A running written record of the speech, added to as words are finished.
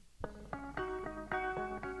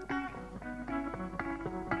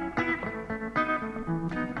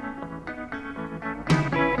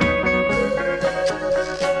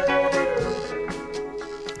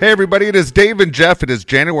Hey, everybody, it is Dave and Jeff. It is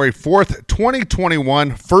January 4th,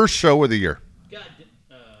 2021, first show of the year. God,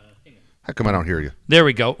 hang on. How come I don't hear you? There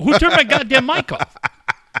we go. Who turned my goddamn mic off?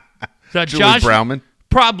 Is that Julie Josh? Browman.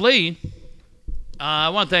 Probably. I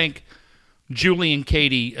want to thank Julie and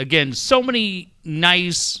Katie. Again, so many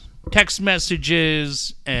nice text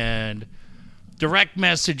messages and direct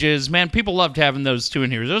messages. Man, people loved having those two in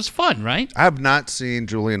here. It was fun, right? I have not seen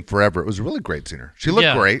Julie in forever. It was really great seeing her. She looked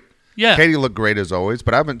Yeah. great. Yeah. Katie looked great as always,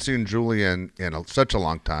 but I haven't seen Julie in such a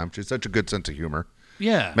long time. She's such a good sense of humor.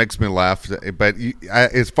 Yeah. Makes me laugh. But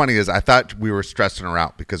it's funny is I thought we were stressing her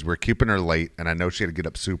out because we were keeping her late, and I know she had to get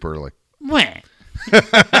up super early. Wah.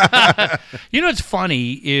 You know what's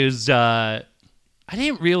funny is I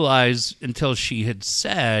didn't realize until she had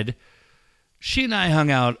said she and I hung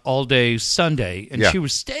out all day Sunday, and Yeah. she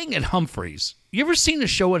was staying at Humphreys. You ever seen a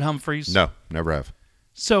show at Humphreys? No, never have.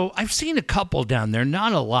 So I've seen a couple down there,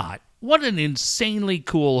 not a lot. What an insanely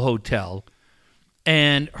cool hotel.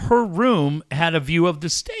 And her room had a view of the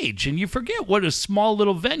stage. And you forget what a small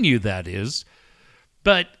little venue that is.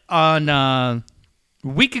 But on a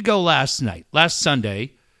week ago last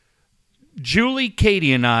Sunday, Julie,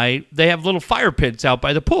 Katie, and I, they have little fire pits out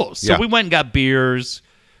by the pool. So Yeah. we went and got beers,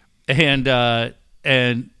 and they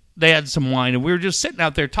had some wine, and we were just sitting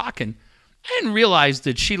out there talking. I didn't realize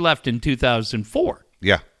that she left in 2004.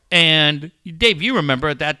 Yeah. And Dave, you remember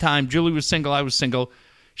at that time, Julie was single, I was single.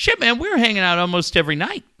 Shit, man, we were hanging out almost every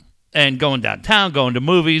night and going downtown, going to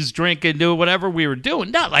movies, drinking, doing whatever we were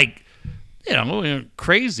doing. Not like, we weren't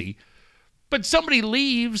crazy. But somebody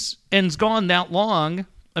leaves and's gone that long.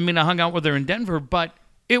 I mean, I hung out with her in Denver, but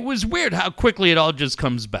it was weird how quickly it all just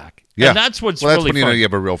comes back. Yeah. And that's what's that's really when you fun. know you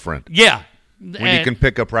have a real friend. Yeah. When you can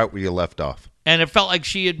pick up right where you left off. And it felt like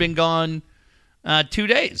she had been gone 2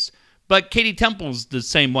 days. But Katie Temple's the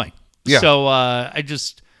same way. Yeah. So I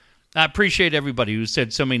appreciate everybody who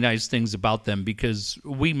said so many nice things about them because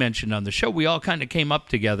we mentioned on the show, we all kind of came up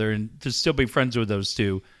together, and to still be friends with those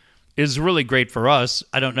two is really great for us.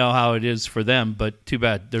 I don't know how it is for them, but too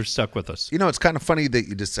bad they're stuck with us. You know, it's kind of funny that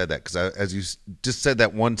you just said that because as you just said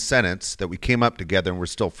that one sentence that we came up together and we're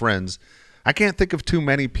still friends, I can't think of too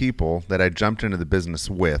many people that I jumped into the business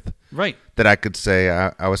with Right. that I could say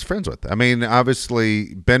I was friends with. I mean,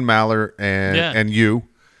 obviously, Ben Maller and you.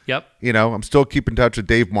 Yep. You know, I'm still keeping in touch with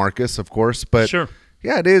Dave Marcus, of course. But Sure.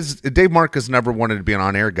 yeah, it is. Dave Marcus never wanted to be an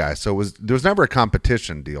on-air guy, so there was never a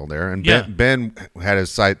competition deal there. And Yeah. Ben had his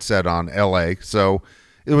sights set on L.A., so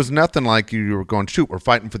it was nothing like you were going, shoot, we're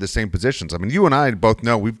fighting for the same positions. I mean, you and I both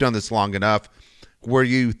know we've done this long enough where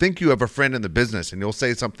you think you have a friend in the business and you'll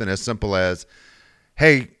say something as simple as,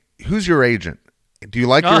 hey, who's your agent? Do you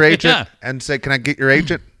like your agent? Yeah. And say, can I get your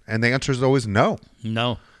agent? And the answer is always no.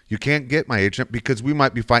 No. You can't get my agent because we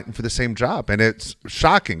might be fighting for the same job. And it's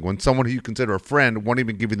shocking when someone who you consider a friend won't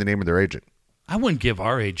even give you the name of their agent. I wouldn't give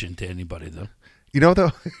our agent to anybody, though. You know,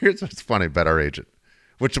 though, here's what's funny about our agent,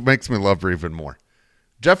 which makes me love her even more.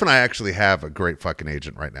 Jeff and I actually have a great fucking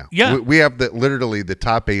agent right now. Yeah. We have literally the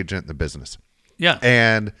top agent in the business. Yeah.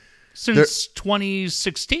 And Since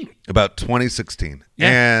 2016. about 2016.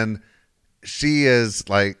 Yeah. And she is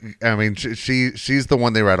like, I mean, she's the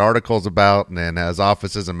one they write articles about and has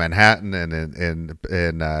offices in Manhattan and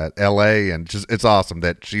in LA. And just, it's awesome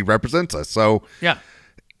that she represents us. So Yeah.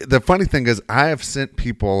 the funny thing is I have sent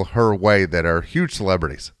people her way that are huge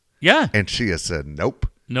celebrities. Yeah. And she has said, nope.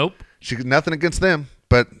 Nope. She's nothing against them,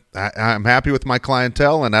 but I'm happy with my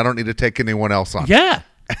clientele and I don't need to take anyone else on. Yeah.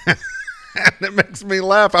 And it makes me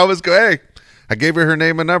laugh. I was going, hey, I gave her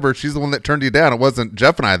name and number. She's the one that turned you down. It wasn't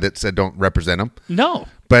Jeff and I that said don't represent him. No.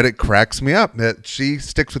 But it cracks me up that she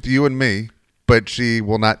sticks with you and me, but she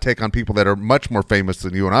will not take on people that are much more famous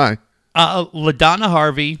than you and I. LaDonna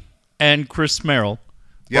Harvey and Chris Merrill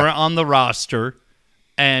Yeah. were on the roster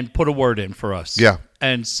and put a word in for us. Yeah.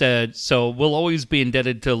 And said, so we'll always be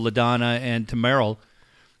indebted to LaDonna and to Merrill.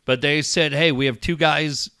 But they said, hey, we have two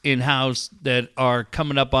guys in-house that are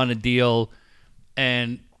coming up on a deal,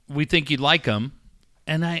 and we think you'd like them.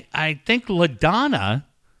 And I think LaDonna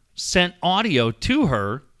sent audio to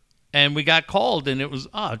her, and we got called, and it was,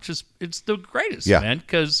 it's the greatest, Yeah. man,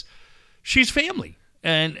 because she's family.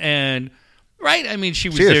 And right? I mean,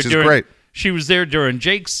 she's great. She was there during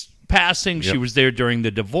Jake's passing. Yep. She was there during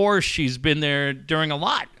the divorce. She's been there during a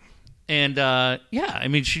lot. And, I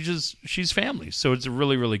mean, she's family. So it's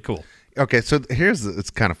really, really cool. Okay, so it's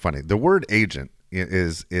kind of funny. The word agent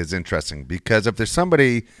is interesting because if there's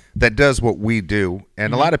somebody that does what we do,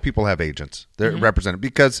 and a lot of people have agents, they're represented.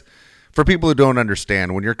 Because for people who don't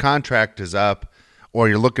understand, when your contract is up or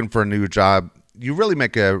you're looking for a new job, you really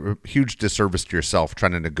make a huge disservice to yourself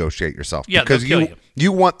trying to negotiate yourself. Yeah, because they'll kill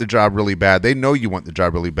you want the job really bad. They know you want the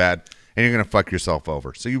job really bad, and you're going to fuck yourself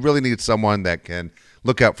over. So you really need someone that can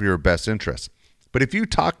look out for your best interests. But if you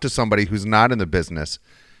talk to somebody who's not in the business,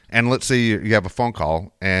 and let's say you have a phone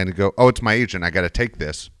call and you go, "Oh, it's my agent. I got to take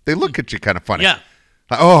this." They look at you kind of funny. Yeah.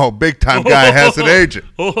 Like, "Oh, big time guy has an agent."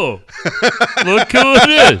 Oh, look who it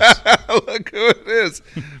is. Look who it is.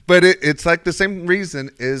 But it's like the same reason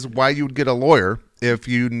is why you would get a lawyer if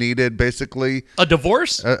you needed basically A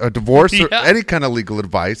divorce? a divorce or Yeah. any kind of legal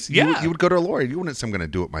advice. Yeah. You would go to a lawyer. You wouldn't say, "I'm going to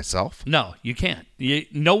do it myself." No, you can't. You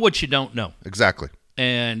know what you don't know. Exactly.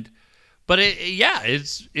 But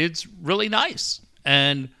it's really nice.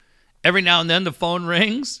 And every now and then the phone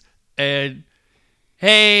rings and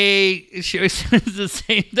hey, she always says the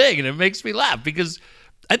same thing, and it makes me laugh because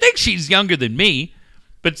I think she's younger than me,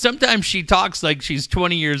 but sometimes she talks like she's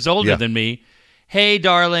 20 years older Yeah. than me. Hey,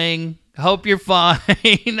 darling, hope you're fine.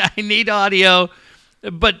 I need audio.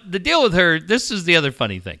 But the deal with her, this is the other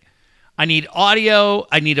funny thing. I need audio,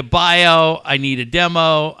 I need a bio, I need a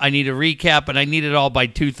demo, I need a recap, and I need it all by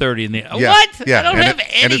 2:30 in the Yeah. What? Yeah. I don't have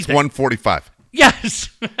anything. And it's 1:45. Yes.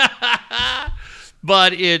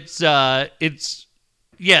 But I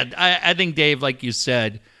think, Dave, like you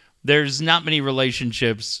said, there's not many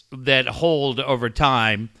relationships that hold over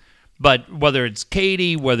time, but whether it's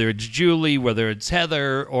Katie, whether it's Julie, whether it's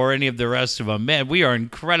Heather, or any of the rest of them, man, we are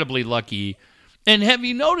incredibly lucky. And have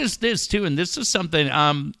you noticed this too? And this is something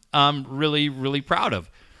I'm really, really proud of.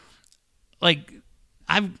 Like,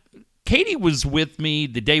 Katie was with me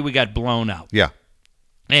the day we got blown out. Yeah.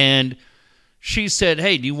 And she said,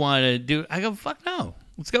 "Hey, do you want to do?" I go, "Fuck no,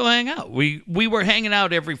 let's go hang out." We were hanging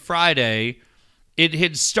out every Friday. It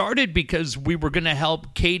had started because we were going to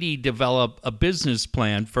help Katie develop a business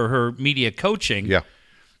plan for her media coaching. Yeah.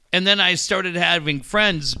 And then I started having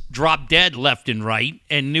friends drop dead left and right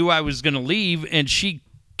and knew I was going to leave. And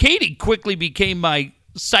Katie quickly became my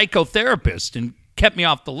psychotherapist and kept me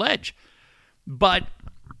off the ledge. But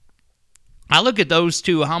I look at those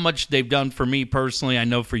two, how much they've done for me personally. I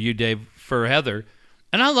know for you, Dave, for Heather.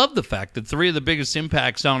 And I love the fact that three of the biggest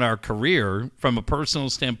impacts on our career from a personal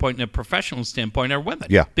standpoint and a professional standpoint are women.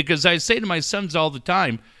 Yeah. Because I say to my sons all the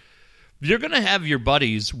time, you're going to have your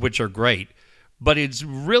buddies, which are great, but it's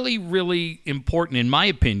really, really important, in my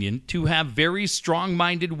opinion, to have very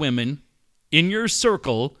strong-minded women in your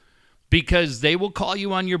circle because they will call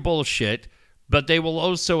you on your bullshit, but they will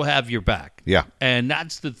also have your back. Yeah. And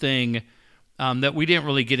that's the thing that we didn't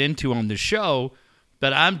really get into on the show,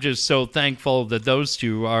 but I'm just so thankful that those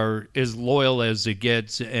two are as loyal as it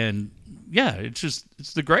gets. And, yeah, it's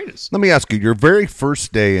the greatest. Let me ask you, your very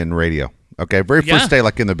first day in radio, okay, very first day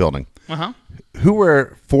like in the building, Uh-huh. who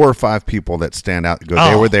were 4 or 5 people that stand out that go,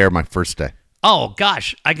 they were there my first day? Oh,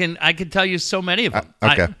 gosh, I can tell you so many of them.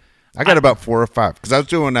 Okay. I got about 4 or 5 because I was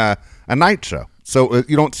doing a night show. So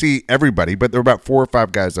you don't see everybody, but there were about 4 or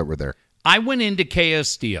 5 guys that were there. I went into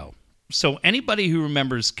KSDO. So anybody who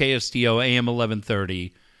remembers KSDO AM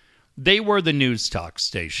 1130, they were the news talk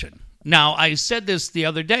station. Now, I said this the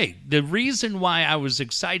other day. The reason why I was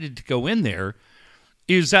excited to go in there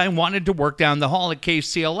is I wanted to work down the hall at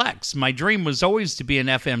KCLX. My dream was always to be an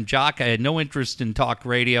FM jock. I had no interest in talk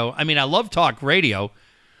radio. I mean, I love talk radio,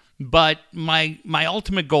 but my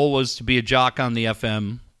ultimate goal was to be a jock on the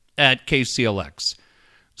FM at KCLX.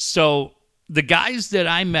 So the guys that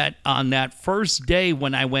I met on that first day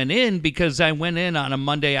when I went in, because I went in on a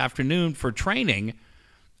Monday afternoon for training,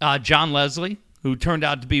 John Leslie, who turned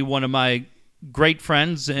out to be one of my great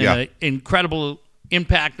friends and an incredible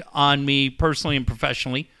impact on me personally and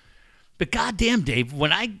professionally. But goddamn, Dave, the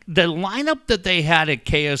lineup that they had at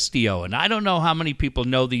KSDO, and I don't know how many people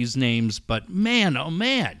know these names, but man, oh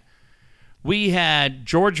man, we had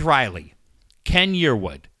George Riley, Ken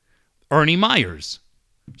Yearwood, Ernie Myers,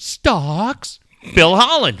 Stocks, Bill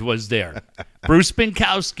Holland was there, Bruce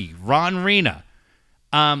Binkowski, Ron Rena.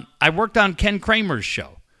 I worked on Ken Kramer's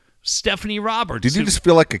show, Stephanie Roberts. Did you just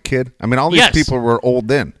feel like a kid? I mean, all these people were old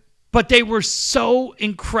then. But they were so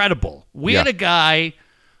incredible. We had a guy,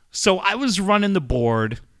 so I was running the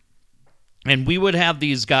board, and we would have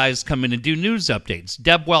these guys come in and do news updates.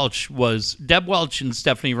 Deb Welch and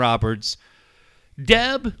Stephanie Roberts.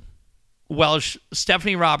 Deb Welch,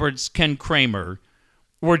 Stephanie Roberts, Ken Kramer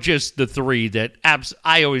were just the three that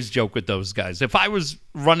I always joke with those guys. If I was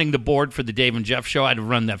running the board for the Dave and Jeff show, I'd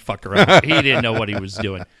run that fucker out. He didn't know what he was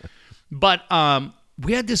doing. But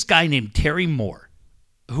we had this guy named Terry Moore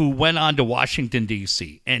who went on to Washington,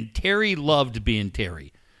 D.C., and Terry loved being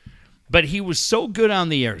Terry. But he was so good on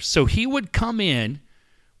the air. So he would come in,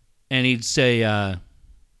 and he'd say, how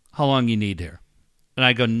long you need here? And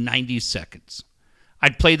I go, 90 seconds.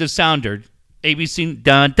 I'd play the sounder, ABC,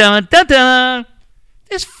 dun, dun, dun, dun.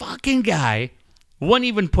 This fucking guy wouldn't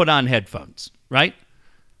even put on headphones, right?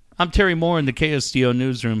 I'm Terry Moore in the KSDO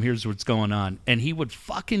newsroom. Here's what's going on. And he would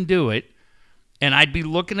fucking do it. And I'd be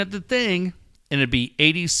looking at the thing, and it'd be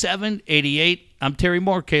 87, 88. I'm Terry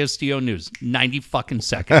Moore, KSDO News. 90 fucking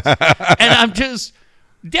seconds. And I'm just,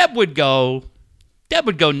 Deb would go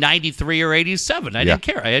 93 or 87. I didn't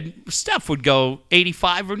care. Steph would go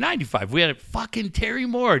 85 or 95. We had a fucking Terry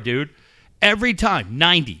Moore, dude. Every time,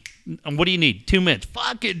 90. And what do you need? 2 minutes.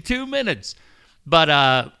 Fucking 2 minutes.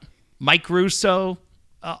 But Mike Russo,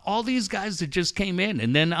 all these guys that just came in.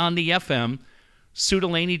 And then on the FM, Sue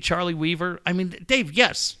Delaney, Charlie Weaver. I mean, Dave,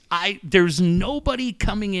 yes. There's nobody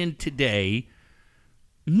coming in today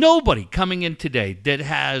that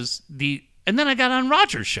has the... And then I got on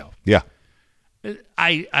Roger's show. Yeah.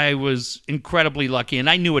 I was incredibly lucky, and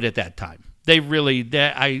I knew it at that time. They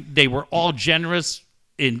were all generous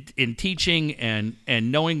in teaching and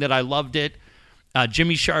knowing that I loved it.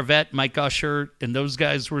 Jimmy Charvette, Mike Usher, and those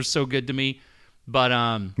guys were so good to me. But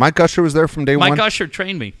Mike Usher was there from day one? Mike Usher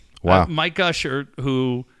trained me. Wow. Mike Usher,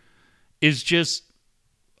 who is just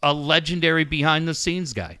a legendary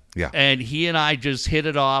behind-the-scenes guy. Yeah. And he and I just hit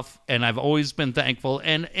it off, and I've always been thankful.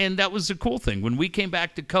 And that was the cool thing. When we came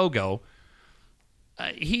back to Kogo,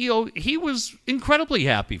 he was incredibly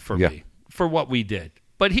happy for me for what we did.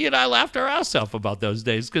 But he and I laughed our ass off about those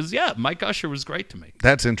days because, Mike Usher was great to me.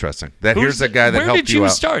 That's interesting. Here's the guy that helped you out. Where did you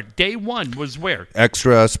start? Day one was where?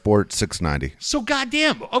 Extra Sports 690. So,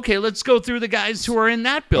 goddamn. Okay, let's go through the guys who are in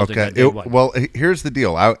that building. Okay. Well, here's the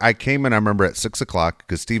deal. I came in, I remember, at 6 o'clock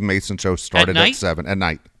because Steve Mason show started at 7 at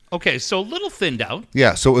night. Okay, so a little thinned out.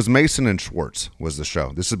 Yeah, so it was Mason and Schwartz was the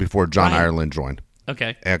show. This is before John Ireland joined.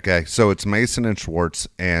 Okay, so it's Mason and Schwartz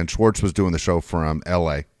was doing the show from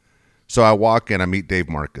L.A., So I walk in, I meet Dave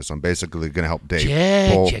Marcus. I'm basically going to help Dave.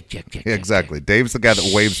 Check. Exactly. Dave's the guy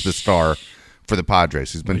that waves the star for the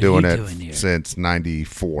Padres. He's been doing it since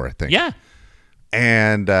 94, I think. Yeah.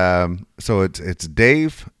 And so it's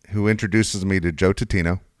Dave who introduces me to Joe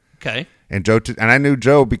Tutino. Okay. And I knew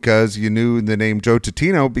Joe because you knew the name Joe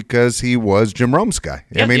Tutino because he was Jim Rome's guy.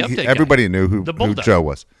 Yeah, I mean, everybody knew who Joe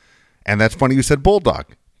was. And that's funny you said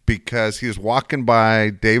Bulldog because he was walking by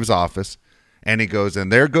Dave's office. And he goes,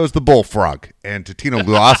 and there goes the bullfrog. And Tutino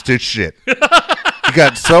lost his shit. He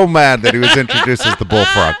got so mad that he was introduced as the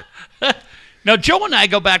bullfrog. Now, Joe and I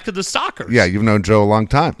go back to the Sockers. Yeah, you've known Joe a long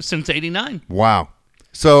time. Since 89. Wow.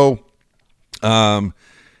 So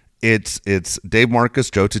it's Dave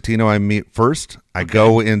Marcus, Joe Tutino I meet first. I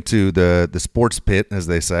go into the sports pit, as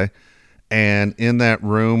they say. And in that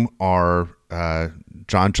room are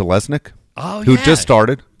John Jalesnik, who just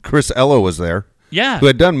started. Chris Ello was there. Yeah. Who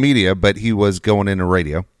had done media, but he was going into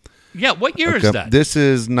radio. Yeah, what year is that? This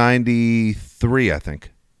is 93, I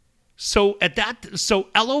think. So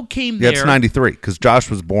Ello came there. Yeah, it's 93, because Josh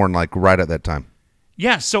was born like right at that time.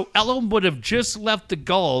 Yeah, so Ello would have just left the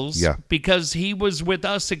Gulls because he was with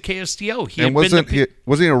us at KSDO. Wasn't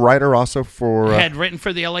he a writer also for... had written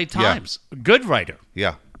for the LA Times. Yeah. Good writer.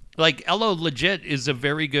 Yeah. Like, Ello legit is a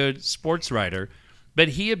very good sports writer. But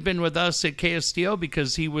he had been with us at KSDO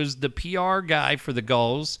because he was the PR guy for the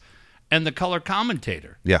Gulls and the color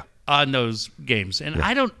commentator on those games. And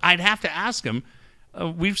I'd have to ask him.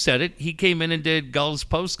 We've said it. He came in and did Gulls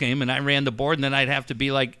postgame, and I ran the board, and then I'd have to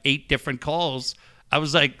be like 8 different calls. I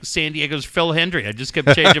was like San Diego's Phil Hendry. I just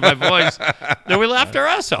kept changing my voice. Then we laughed our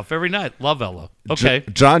ass off every night. Love Ello. Okay.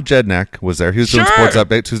 John Jednak was there. He was doing sports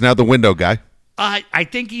updates. Who's now the window guy. I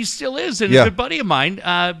think he still is, and a good buddy of mine,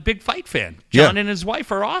 big fight fan. John and his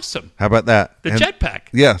wife are awesome. How about that? The Jetpack.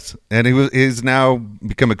 Yes, and he's now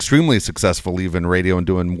become extremely successful, even radio and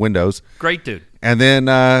doing windows. Great dude. And then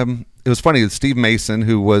it was funny, Steve Mason,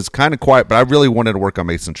 who was kind of quiet, but I really wanted to work on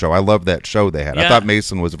Mason's show. I loved that show they had. I thought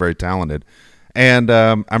Mason was very talented. And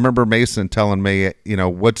I remember Mason telling me,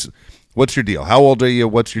 what's your deal? How old are you?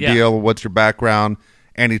 What's your deal? What's your background?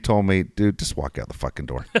 And he told me, dude, just walk out the fucking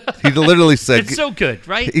door. He literally said... It's so good,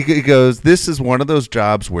 right? He goes, this is one of those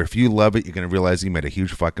jobs where if you love it, you're going to realize you made a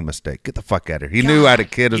huge fucking mistake. Get the fuck out of here. He knew I had a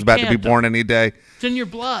kid who was about to be born any day. It's in your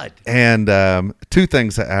blood. And 2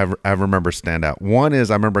 things that I remember stand out. One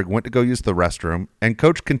is I remember I went to go use the restroom, and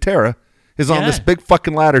Coach Quintera is on this big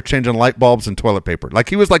fucking ladder changing light bulbs and toilet paper. Like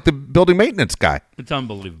he was like the building maintenance guy. It's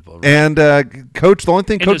unbelievable. Right? And Coach, the only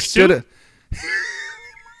thing in Coach did...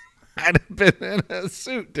 I'd have been in a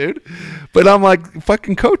suit, dude. But I'm like,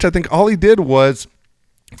 fucking Coach, I think all he did was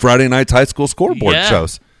Friday night's high school scoreboard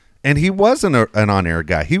shows. And he wasn't an on-air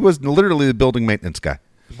guy. He was literally the building maintenance guy.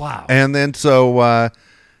 Wow. And then so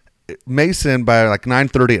Mason, by like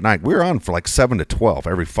 9:30 at night, we were on for like 7 to 12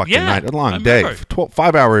 every fucking night. A long day.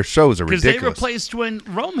 5-hour shows are ridiculous. Because they replaced when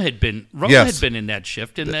Rome had been in that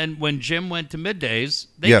shift, and then when Jim went to middays,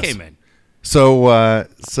 they came in.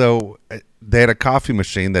 So they had a coffee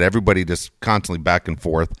machine that everybody just constantly back and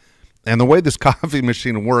forth. And the way this coffee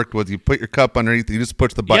machine worked was you put your cup underneath, you just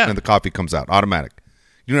push the button and the coffee comes out automatic.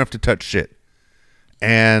 You don't have to touch shit.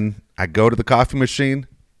 And I go to the coffee machine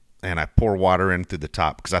and I pour water in through the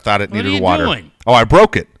top because I thought it needed water. What are you doing? Oh, I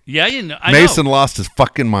broke it. Yeah, Mason lost his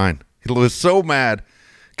fucking mind. He was so mad.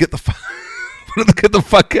 Get the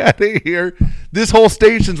fuck out of here. This whole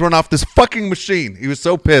station's run off this fucking machine. He was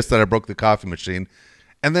so pissed that I broke the coffee machine.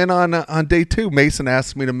 And then on day 2, Mason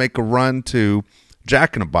asked me to make a run to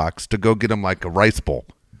Jack in the Box to go get him like a rice bowl,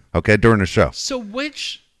 okay, during the show. So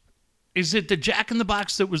which is it, the Jack in the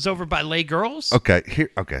Box that was over by Lay Girls? Okay,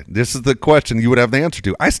 this is the question you would have the answer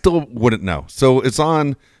to. I still wouldn't know. So it's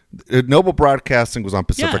on Noble Broadcasting was on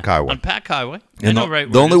Pacific Highway. On Pack Highway. And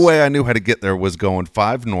the only way I knew how to get there was going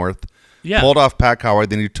 5 north, pulled off Pack Highway,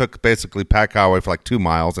 then you took basically Pack Highway for like 2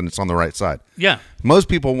 miles, and it's on the right side. Yeah. Most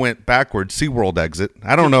people went backwards, SeaWorld exit.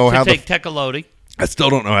 I don't know how take Tecolote. I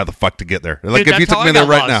still don't know how the fuck to get there. Like, Dude, if you took me there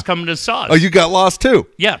right now, coming to Saws. Oh, you got lost too?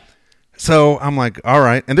 Yeah. So I'm like, all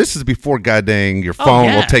right. And this is before goddamn your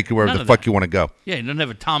phone will take you wherever the fuck you want to go. Yeah, you don't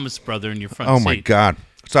have a Thomas brother in your front seat. Oh my God.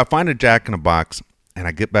 So I find a Jack in a Box and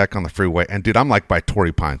I get back on the freeway. And dude, I'm like by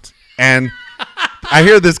Torrey Pines. And I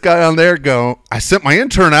hear this guy on there go, I sent my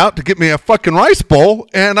intern out to get me a fucking rice bowl.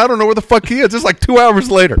 And I don't know where the fuck he is. It's like 2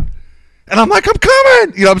 hours later. And I'm like, I'm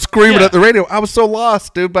coming. I'm screaming at the radio. I was so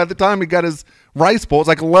lost, dude. By the time he got his rice bowl, it was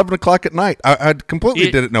like 11 o'clock at night. I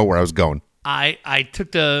completely didn't know where I was going. I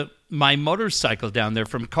took my motorcycle down there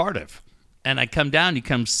from Cardiff, and I come down, you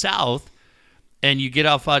come south, and you get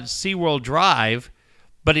off on SeaWorld Drive,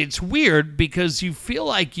 but it's weird because you feel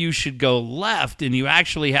like you should go left, and you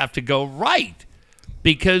actually have to go right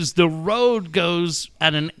because the road goes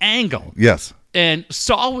at an angle. Yes. And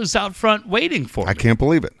Saul was out front waiting for me. I can't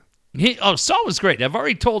believe it. Saul was great. I've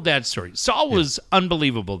already told that story. Saul was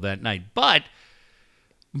unbelievable that night. But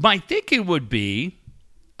my thinking would be,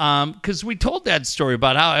 because we told that story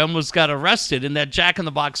about how I almost got arrested in that Jack in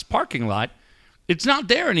the Box parking lot. It's not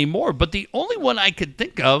there anymore. But the only one I could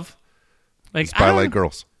think of, like, it's by Lay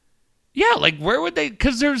Girls. Yeah, like where would they?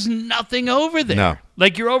 Because there's nothing over there. No.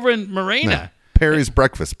 Like you're over in Marina. No. Perry's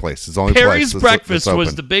Breakfast Place is the only Perry's place Breakfast that's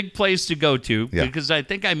was the big place to go to because I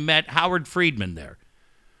think I met Howard Friedman there.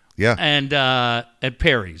 Yeah. And at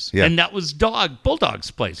Perry's. Yeah. And that was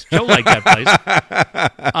Bulldog's place. Joe liked that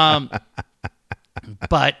place.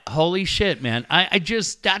 But holy shit, man. I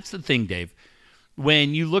just, that's the thing, Dave.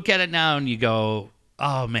 When you look at it now and you go,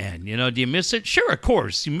 oh, man, do you miss it? Sure, of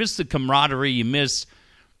course. You miss the camaraderie. You miss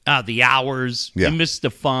the hours. Yeah. You miss the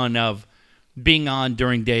fun of being on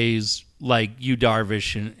during days like you,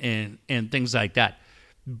 Darvish, and things like that.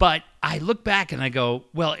 But I look back and I go,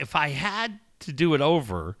 well, if I had to do it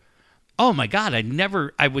over, oh my God,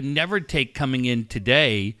 I would never take coming in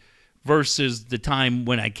today versus the time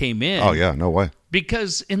when I came in. Oh yeah, no way.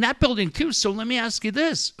 Because in that building too. So let me ask you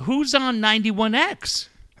this: who's on 91X?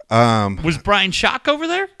 Was Brian Schock over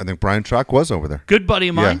there? I think Brian Schock was over there. Good buddy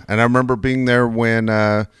of mine. Yeah, and I remember being there when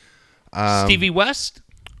Stevie West.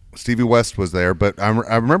 Stevie West was there, but I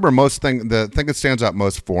remember the thing that stands out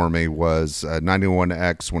most for me was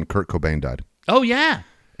 91X when Kurt Cobain died. Oh yeah.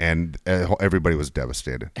 And everybody was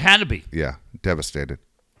devastated. Had to be. Yeah, devastated.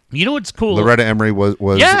 You know what's cool? Loretta Emery was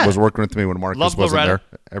working with me when Marcus wasn't Loretta.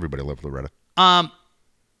 there. Everybody loved Loretta.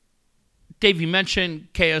 Dave, you mentioned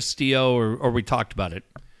KSDO, or we talked about it.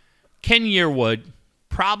 Ken Yearwood,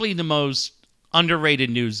 probably the most underrated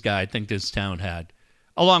news guy I think this town had,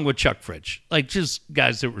 along with Chuck Fritsch. Like, just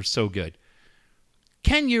guys that were so good.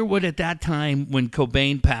 Ken Yearwood at that time, when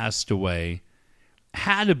Cobain passed away,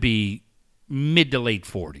 had to be mid to late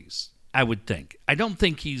 40s, I would think. I don't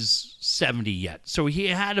think he's 70 yet. So he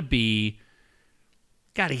had to be,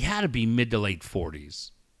 he had to be mid to late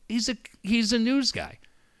 40s. He's a news guy.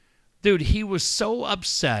 Dude, he was so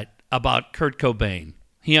upset about Kurt Cobain.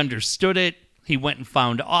 He understood it. He went and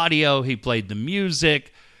found audio. He played the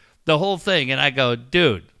music, the whole thing. And I go,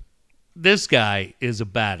 dude, this guy is a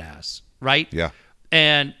badass, right? Yeah.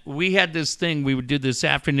 And we had this thing. We would do this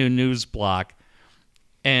afternoon news block.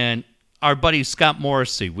 And our buddy Scott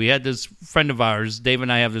Morrissey, we had this friend of ours, Dave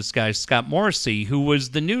and I have this guy, Scott Morrissey, who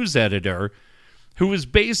was the news editor, who was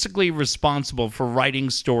basically responsible for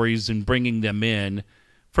writing stories and bringing them in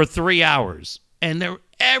for 3 hours. And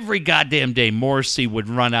every goddamn day, Morrissey would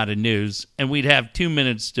run out of news, and we'd have 2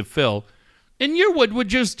 minutes to fill. And Yearwood would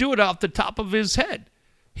just do it off the top of his head.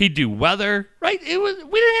 He'd do weather, right? We didn't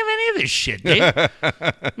have any this shit, Dave.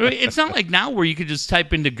 It's not like now where you could just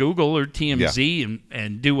type into Google or TMZ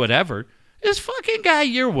and do whatever. This fucking guy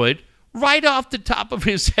Yearwood, right off the top of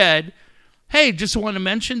his head, hey, just want to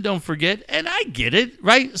mention, don't forget, and I get it,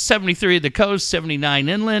 right? 73 of the coast, 79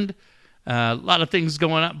 inland. A lot of things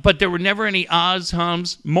going on, but there were never any ahs,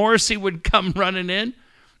 hums. Morrissey would come running in,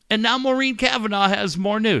 and now Maureen Cavanaugh has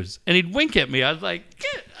more news. And he'd wink at me. I was like,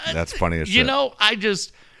 that's funny as shit. You know,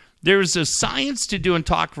 there's a science to doing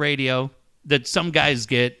talk radio that some guys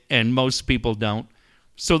get and most people don't.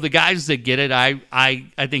 So the guys that get it, I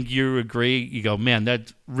think you agree. You go, man,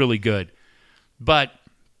 that's really good. But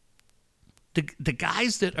the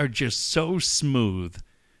guys that are just so smooth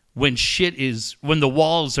when the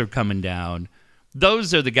walls are coming down,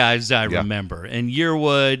 those are the guys I remember. And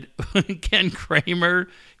Yearwood, Ken Kramer,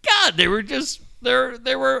 God, they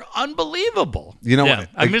were unbelievable. You know what?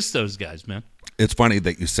 I miss those guys, man. It's funny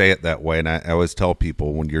that you say it that way, and I always tell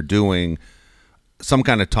people when you're doing some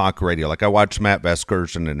kind of talk radio, like I watched Matt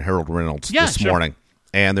Vasgersian and Harold Reynolds this morning,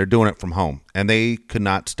 and they're doing it from home, and they could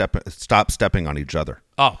not stop stepping on each other.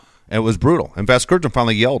 Oh. And it was brutal. And Vasgersian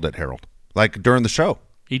finally yelled at Harold, like during the show.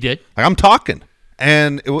 He did? Like, I'm talking.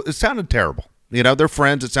 And it sounded terrible. You know, they're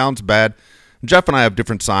friends. It sounds bad. Jeff and I have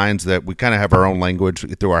different signs that we kind of have our own language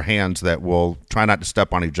through our hands that we'll try not to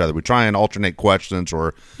step on each other. We try and alternate questions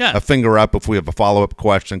or a finger up if we have a follow-up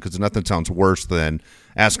question, because nothing sounds worse than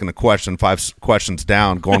asking a question 5 questions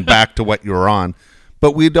down, going back to what you were on.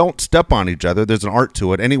 But we don't step on each other. There's an art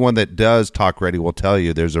to it. Anyone that does talk radio will tell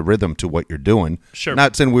you there's a rhythm to what you're doing. Sure.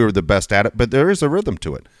 Not saying we were the best at it, but there is a rhythm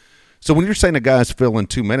to it. So when you're saying a guy's fill in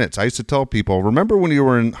 2 minutes, I used to tell people, remember when you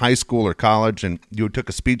were in high school or college and you took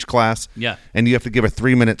a speech class? Yeah. And you have to give a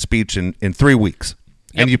 3-minute speech in 3 weeks.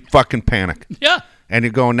 Yep. And you fucking panic. Yeah. And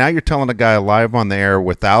you're going, now you're telling a guy live on the air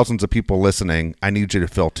with thousands of people listening, I need you to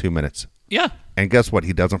fill 2 minutes. Yeah. And guess what?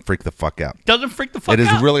 He doesn't freak the fuck out. Doesn't freak the fuck out.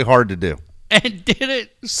 It is really hard to do. And did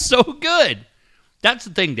it so good. That's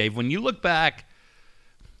the thing, Dave. When you look back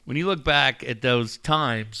at those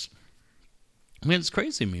times, I mean, it's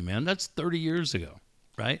crazy to me, man. That's 30 years ago,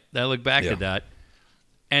 right? I look back at that,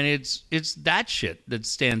 and it's that shit that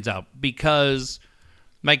stands out, because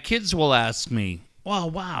my kids will ask me, well,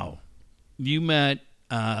 wow, you met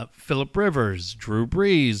Phillip Rivers, Drew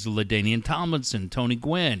Brees, LaDainian Tomlinson, Tony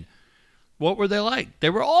Gwynn. What were they like? They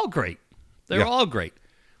were all great. They were all great.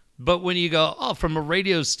 But when you go, oh, from a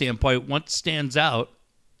radio standpoint, what stands out,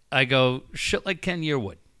 I go, shit like Ken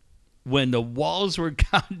Yearwood. When the walls were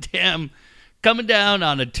goddamn coming down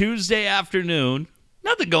on a Tuesday afternoon,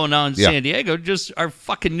 nothing going on in San Diego, just our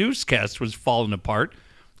fucking newscast was falling apart.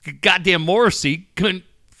 Goddamn Morrissey couldn't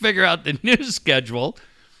figure out the news schedule.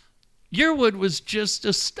 Yearwood was just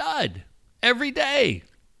a stud every day.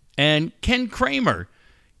 And Ken Kramer,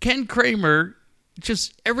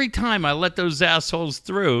 just every time I let those assholes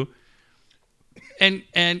through, and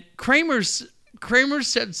Kramer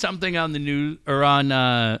said something on the news or on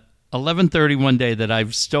 11:30 one day that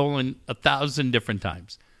I've stolen 1,000 different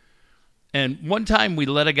times. And one time we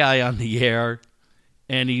let a guy on the air,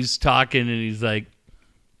 and he's talking, and he's like,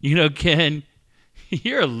 you know, Ken,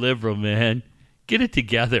 you're a liberal, man. Get it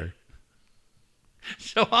together.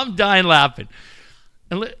 So I'm dying laughing.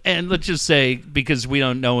 And let's just say, because we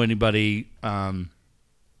don't know anybody, let's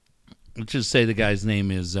just say the guy's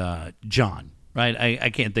name is John, right? I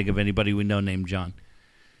can't think of anybody we know named John.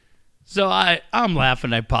 So I'm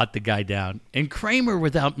laughing. I pot the guy down. And Kramer,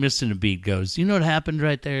 without missing a beat, goes, you know what happened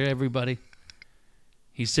right there, everybody?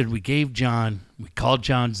 He said, we called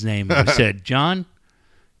John's name. And we said, John,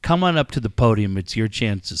 come on up to the podium. It's your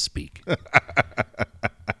chance to speak.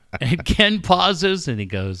 And Ken pauses, and he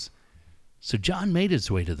goes, so John made his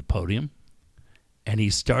way to the podium, and he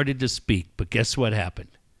started to speak. But guess what happened?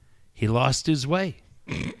 He lost his way.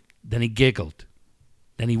 Then he giggled.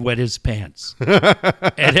 Then he wet his pants.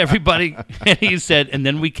 And everybody, and he said, and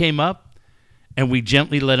then we came up, and we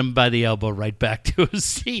gently led him by the elbow right back to his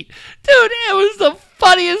seat. Dude, it was the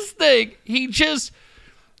funniest thing. He just,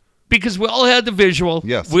 because we all had the visual.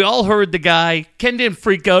 Yes. We all heard the guy. Ken didn't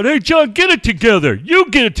freak out. Hey, John, get it together. You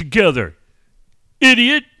get it together.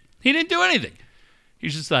 Idiot. He didn't do anything.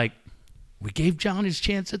 He's just like, we gave John his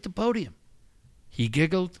chance at the podium. He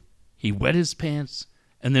giggled. He wet his pants.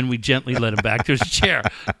 And then we gently let him back to his chair.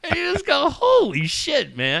 And you just go, holy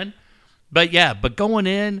shit, man. But going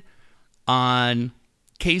in on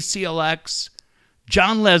KCLX,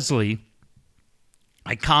 John Leslie,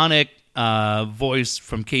 iconic voice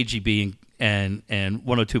from KGB and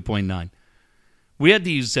 102.9. We had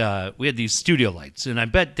these studio lights, and I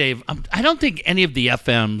bet, Dave, I don't think any of the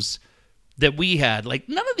FMs that we had, like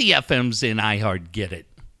none of the FMs in iHeart get it.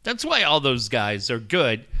 That's why all those guys are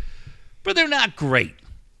good. but they're not great.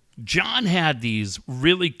 John had these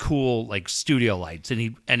really cool like studio lights, and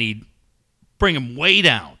he'd bring them way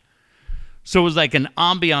down. So it was like an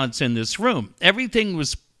ambiance in this room. Everything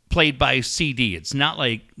was played by CD. It's not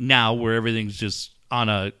like now where everything's just on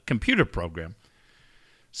a computer program.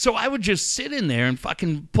 So I would just sit in there and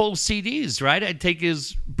fucking pull CDs, right? I'd take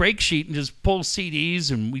his break sheet and just pull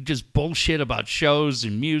CDs, and we just bullshit about shows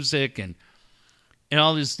and music and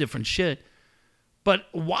all this different shit. But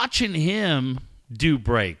watching him do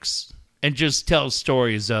breaks and just tell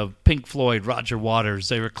stories of Pink Floyd, Roger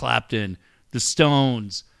Waters, Eric Clapton, the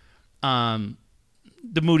Stones, the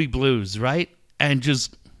Moody Blues, right? And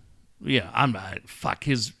just,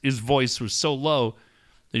 his voice was so low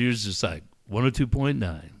that he was just like,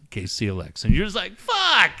 102.9 KCLX. And you're just like,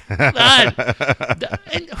 fuck. And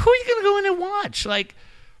who are you going to go in and watch? Like,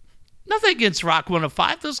 nothing against Rock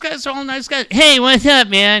 105. Those guys are all nice guys. Hey, what's up,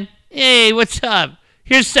 man? Hey, what's up?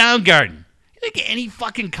 Here's Soundgarden. You think any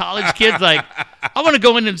fucking college kid's like, I want to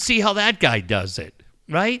go in and see how that guy does it,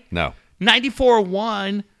 right? No.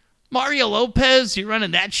 94.1, Mario Lopez, you're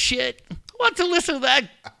running that shit? I want to listen to that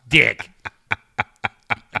dick.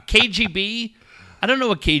 KGB, I don't know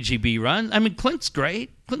what KGB runs. I mean, Clint's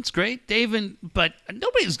great, Dave, but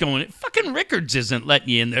nobody's going. Fucking Rickards isn't letting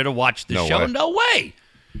you in there to watch the show. Way. No way.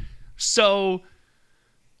 So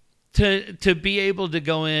to be able to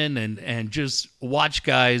go in and just watch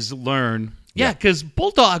guys learn. Yeah, because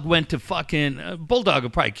Bulldog went to fucking... Bulldog will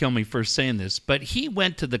probably kill me for saying this, but he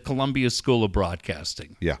went to the Columbia School of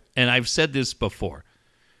Broadcasting. Yeah. And I've said this before.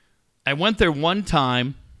 I went there one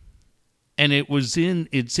time, and it's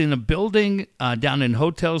in a building down in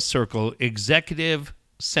Hotel Circle, Executive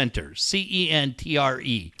Center,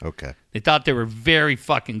 CENTRE. Okay. They thought they were very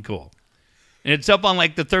fucking cool. And it's up on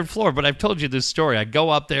like the third floor, but I've told you this story. I go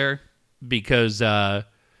up there because...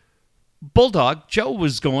 Bulldog, Joe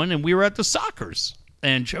was going, and we were at the Sockers.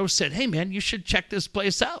 And Joe said, hey, man, you should check this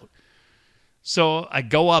place out. So I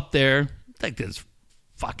go up there, like this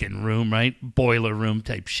fucking room, right? Boiler room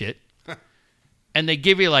type shit. And they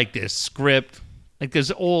give you like this script, like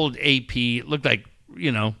this old AP. It looked like,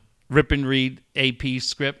 rip and read AP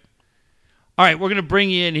script. All right, we're going to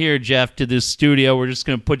bring you in here, Jeff, to this studio. We're just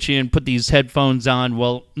going to put you in, put these headphones on.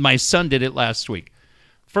 Well, my son did it last week.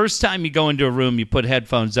 First time you go into a room, you put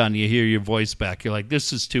headphones on, you hear your voice back. You're like,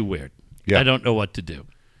 this is too weird. Yeah. I don't know what to do.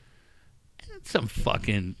 And some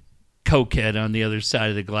fucking cokehead on the other side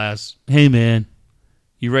of the glass. Hey, man,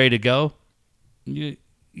 you ready to go?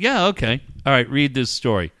 Yeah, okay. All right, read this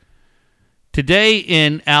story. Today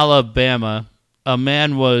in Alabama, a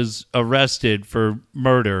man was arrested for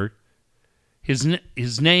murder.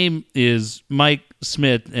 His name is Mike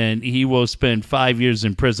Smith, and he will spend 5 years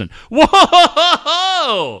in prison.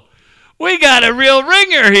 Whoa! We got a real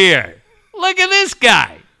ringer here. Look at this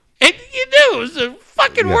guy. And you knew it was the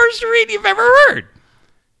fucking worst read you've ever heard.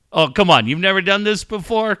 Oh, come on. You've never done this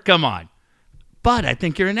before? Come on. But I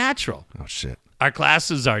think you're a natural. Oh, shit. Our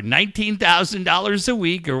classes are $19,000 a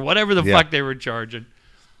week or whatever the fuck they were charging.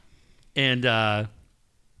 And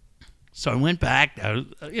so I went back.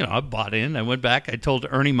 I bought in. I went back. I told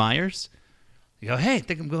Ernie Myers. You go, hey, I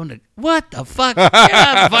think I'm going to... What the fuck?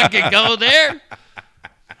 Yeah, fucking go there.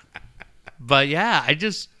 But yeah, I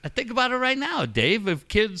think about it right now, Dave. If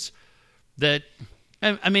kids that...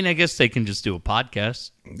 I mean, I guess they can just do a podcast.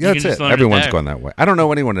 Yeah, that's it. Everyone's going that way. I don't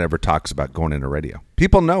know anyone that ever talks about going into radio.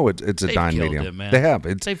 People know it's a dying medium. It, man. They have.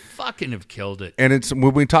 They fucking have killed it. And it's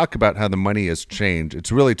when we talk about how the money has changed,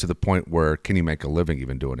 it's really to the point where can you make a living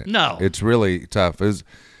even doing it? No. It's really tough.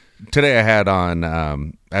 Today I had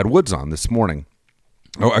had Woods on this morning.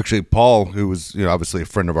 Oh, actually, Paul, who was obviously a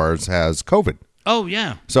friend of ours, has COVID. Oh,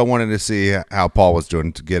 yeah. So I wanted to see how Paul was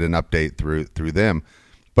doing to get an update through them.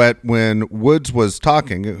 But when Woods was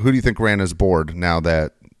talking, who do you think ran his board now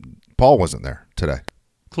that Paul wasn't there today?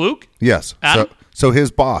 Klug? Yes. Adam? So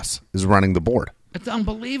his boss is running the board. It's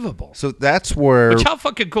unbelievable. So that's where... Which how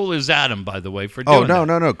fucking cool is Adam, by the way, for doing that?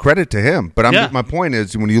 No. Credit to him. But my point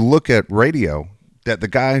is, when you look at radio, that the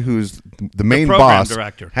guy who's the main boss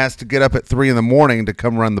director has to get up at 3 a.m. to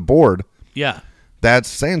come run the board. Yeah. That's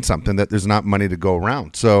saying something, that there's not money to go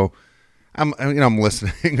around. So... I'm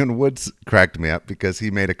listening, and Woods cracked me up because he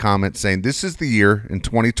made a comment saying, this is the year in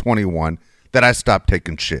 2021 that I stopped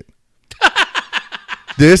taking shit.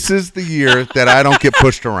 This is the year that I don't get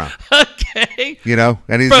pushed around. Okay.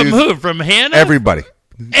 And he's from who? From Hannah? Everybody.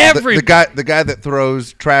 Everybody. The guy that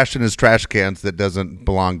throws trash in his trash cans that doesn't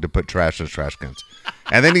belong to put trash in his trash cans.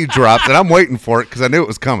 And then he drops, and I'm waiting for it because I knew it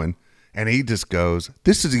was coming. And he just goes,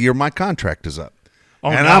 this is the year my contract is up.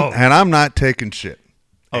 Oh, and I'm not taking shit.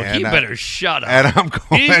 Oh, he better shut up. And I'm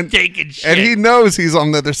going. He's taking shit. And he knows he's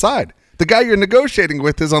on the other side. The guy you're negotiating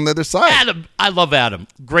with is on the other side. Adam, I love Adam.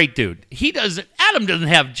 Great dude. Adam doesn't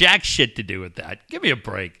have jack shit to do with that. Give me a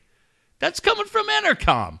break. That's coming from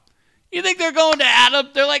Entercom. You think they're going to Adam?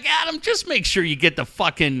 They're like, Adam, just make sure you get the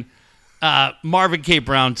fucking Marvin K.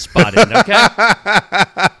 Brown spot in, okay?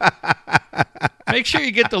 Make sure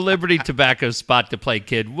you get the Liberty Tobacco spot to play,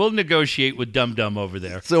 kid. We'll negotiate with Dum Dum over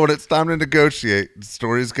there. So when it's time to negotiate, the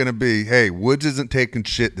story's going to be, hey, Woods isn't taking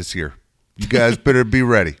shit this year. You guys better be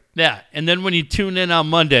ready. Yeah, and then when you tune in on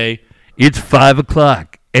Monday, it's 5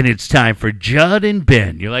 o'clock, and it's time for Judd and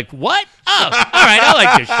Ben. You're like, what? Oh, all right, I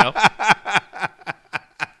like this show.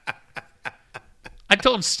 I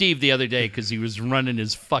told Steve the other day because he was running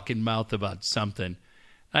his fucking mouth about something.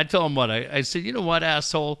 I told him what? I said, you know what,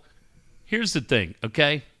 asshole? Here's the thing,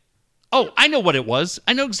 okay? Oh, I know what it was.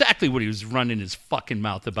 I know exactly what he was running his fucking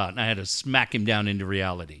mouth about, and I had to smack him down into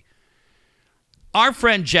reality. Our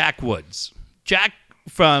friend Jack Woods. Jack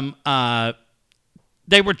from,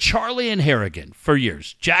 they were Charlie and Harrigan for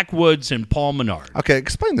years. Jack Woods and Paul Menard. Okay,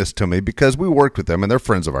 explain this to me because we worked with them and they're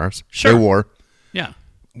friends of ours. Sure. They were. Yeah.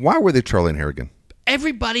 Why were they Charlie and Harrigan?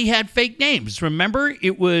 Everybody had fake names. Remember,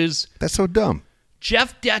 it was That's so dumb.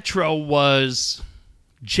 Jeff Detro was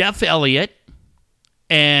Jeff Elliott,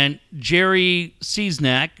 and Jerry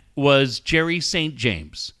Ciesnak was Jerry St.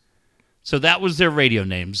 James. So that was their radio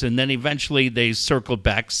names, and then eventually they circled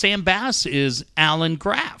back. Sam Bass is Alan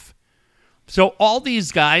Graff. So all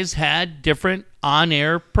these guys had different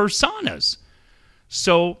on-air personas.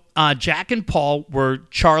 So Jack and Paul were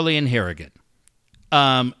Charlie and Harrigan.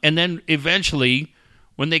 And then eventually,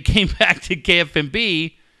 when they came back to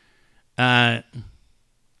KFMB,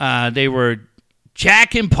 they were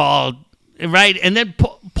Jack and Paul, right? And then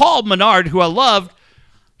Paul Menard, who I loved,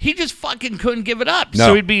 he just fucking couldn't give it up. No.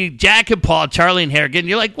 So he'd be Jack and Paul, Charlie and Harrigan.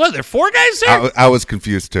 You're like, what, are there 4 guys there? I was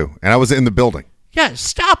confused too, and I was in the building. Yeah,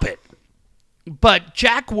 stop it. But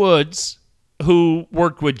Jack Woods, who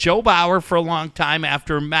worked with Joe Bauer for a long time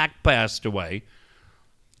after Mac passed away,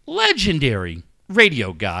 legendary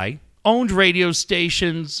radio guy, owned radio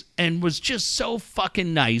stations, and was just so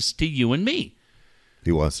fucking nice to you and me.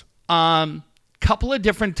 He was. Couple of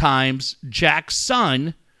different times, Jack's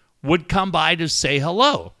son would come by to say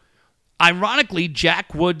hello. Ironically,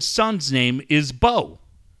 Jack Woods' son's name is Bo.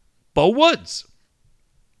 Bo Woods.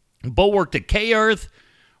 Bo worked at K-Earth,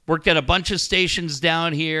 worked at a bunch of stations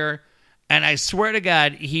down here, and I swear to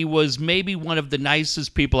God, he was maybe one of the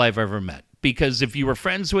nicest people I've ever met. Because if you were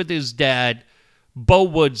friends with his dad, Bo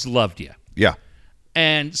Woods loved you. Yeah.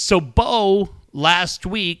 And so Bo, last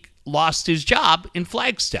week, lost his job in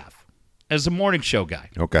Flagstaff as a morning show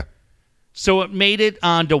guy. Okay. So it made it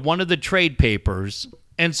onto one of the trade papers.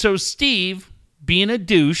 And so Steve, being a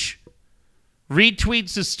douche,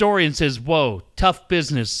 retweets the story and says, whoa, tough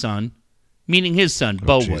business, son. Meaning his son,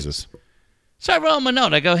 Bo Woods. Jesus. So I wrote him a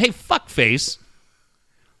note. I go, hey, fuckface.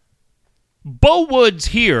 Bo Woods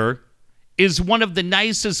here is one of the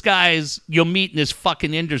nicest guys you'll meet in this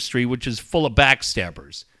fucking industry, which is full of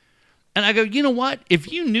backstabbers. And I go, you know what? If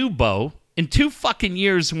you knew Bo, in 2 fucking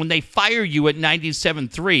years when they fire you at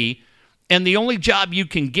 97.3 and the only job you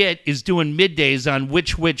can get is doing middays on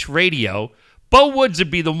Which Radio, Bo Woods would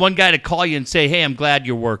be the one guy to call you and say, hey, I'm glad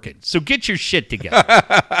you're working. So get your shit together.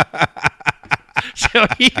 So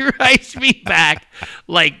he writes me back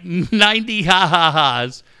like 90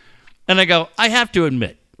 ha-ha-has. And I go, I have to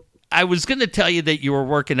admit, I was going to tell you that you were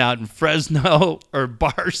working out in Fresno or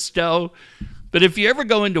Barstow, but if you ever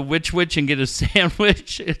go into Which and get a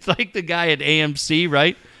sandwich, it's like the guy at AMC,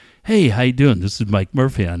 right? Hey, how you doing? This is Mike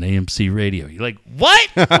Murphy on AMC Radio. You're like, what?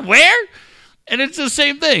 Where? And it's the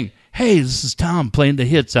same thing. Hey, this is Tom playing the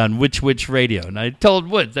hits on Which Radio. And I told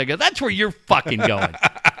Woods, I go, that's where you're fucking going.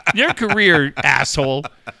 Your career, asshole,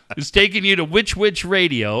 is taking you to Which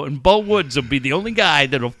Radio, and Bo Woods will be the only guy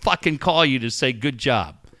that'll fucking call you to say good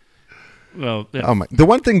job. Well, The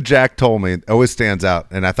one thing Jack told me always stands out,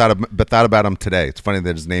 and I thought about him today. It's funny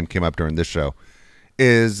that his name came up during this show.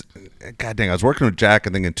 Is God dang, I was working with Jack, I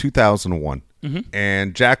think in 2001,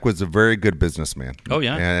 and Jack was a very good businessman. Oh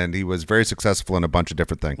yeah, and he was very successful in a bunch of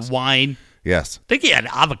different things. Wine. Yes. I think he had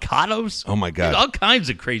avocados. Oh my God, all kinds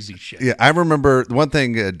of crazy shit. Yeah, I remember one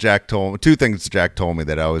thing Jack told me. 2 things Jack told me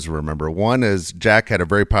that I always remember. One is Jack had a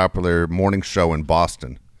very popular morning show in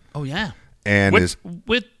Boston. Oh yeah, and with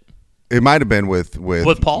it might have been with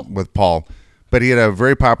Paul? With Paul. But he had a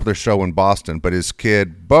very popular show in Boston. But his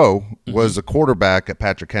kid, Bo, was a quarterback at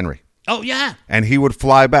Patrick Henry. Oh, yeah. And he would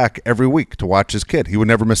fly back every week to watch his kid. He would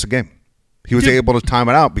never miss a game. He was able to time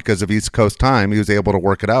it out because of East Coast time. He was able to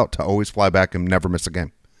work it out to always fly back and never miss a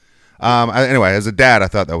game. Anyway, as a dad, I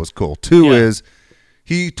thought that was cool. 2 is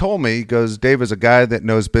He told me, he goes, Dave is a guy that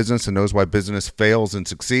knows business and knows why business fails and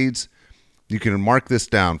succeeds. You can mark this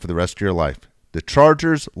down for the rest of your life. The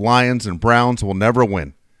Chargers, Lions, and Browns will never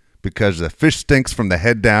win because the fish stinks from the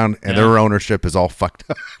head down and their ownership is all fucked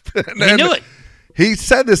up. I knew it. He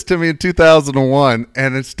said this to me in 2001,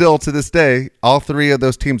 and it's still to this day, all three of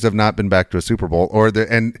those teams have not been back to a Super Bowl,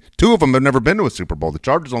 and two of them have never been to a Super Bowl. The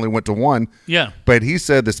Chargers only went to one. Yeah. But he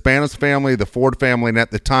said the Spanos family, the Ford family, and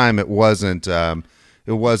at the time it wasn't the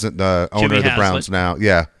owner Jimmy of the Haslett. Browns now.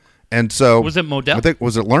 Yeah. And so Was it Modell? I think,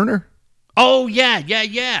 was it Lerner? Oh,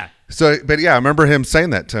 yeah. So, but yeah, I remember him saying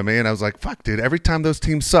that to me, and I was like, fuck, dude, every time those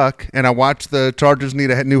teams suck, and I watch the Chargers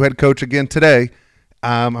need a new head coach again today,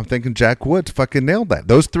 I'm thinking Jack Woods fucking nailed that.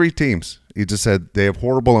 Those three teams, he just said they have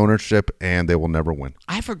horrible ownership, and they will never win.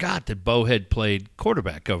 I forgot that Bo had played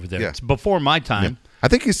quarterback over there. Yeah. It's before my time. I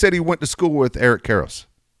think he said he went to school with Eric Karros.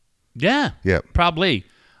 Yeah. Yeah. Probably.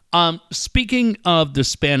 Speaking of the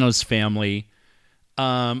Spanos family,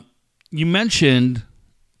 you mentioned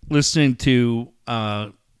listening to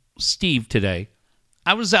Steve today.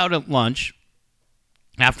 I was out at lunch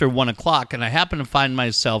after 1 o'clock, and I happened to find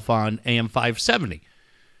myself on AM 570.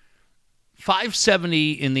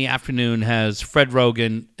 570 in the afternoon has Fred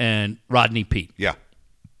Rogan and Rodney Peete. Yeah.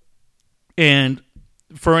 And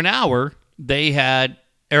for an hour, they had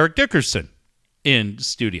Eric Dickerson in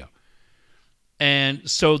studio. And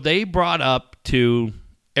so they brought up to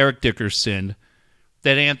Eric Dickerson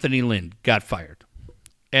that Anthony Lynn got fired.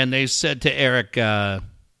 And they said to Eric,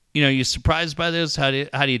 you surprised by this? How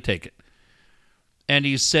do you take it? And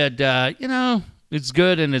he said, it's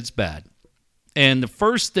good and it's bad. And the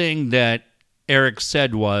first thing that Eric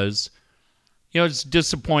said was, it's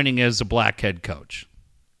disappointing as a black head coach.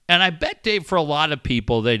 And I bet, Dave, for a lot of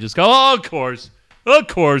people, they just go, oh, of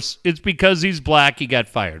course, it's because he's black, he got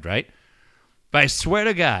fired, right? But I swear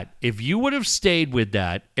to God, if you would have stayed with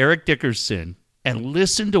that, Eric Dickerson, and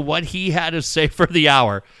listened to what he had to say for the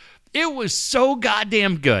hour, it was so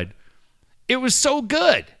goddamn good. It was so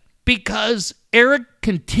good because Eric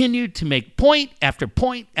continued to make point after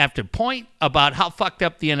point after point about how fucked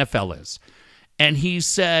up the NFL is. And he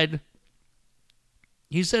said,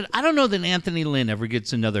 I don't know that Anthony Lynn ever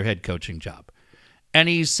gets another head coaching job. And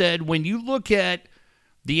he said, when you look at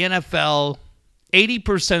the NFL,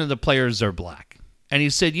 80% of the players are black. And he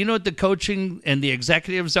said, you know what the coaching and the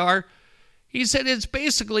executives are? He said, it's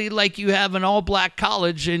basically like you have an all-black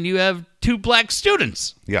college and you have 2 black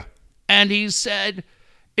students. Yeah. And he said,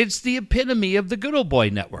 it's the epitome of the good old boy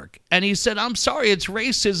network. And he said, I'm sorry, it's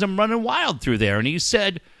racism running wild through there. And he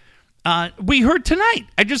said, I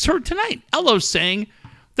just heard tonight, Ello saying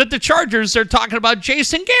that the Chargers are talking about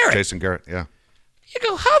Jason Garrett. Jason Garrett, yeah. You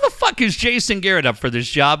go, how the fuck is Jason Garrett up for this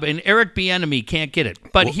job and Eric Bieniemy can't get it?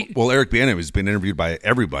 But Eric Bieniemy has been interviewed by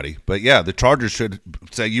everybody. But yeah, the Chargers should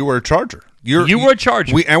say you were a Charger. You were a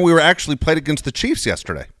Charger. We were actually played against the Chiefs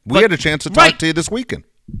yesterday. We had a chance to talk to you this weekend.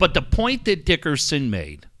 But the point that Dickerson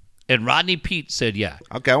made, and Rodney Peete said, yeah.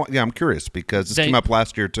 Okay, I'm curious because this came up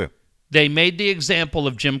last year too. They made the example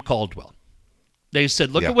of Jim Caldwell. They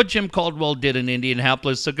said, look at what Jim Caldwell did in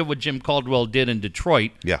Indianapolis. Look at what Jim Caldwell did in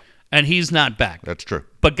Detroit. Yeah. And he's not back. That's true.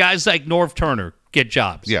 But guys like Norv Turner get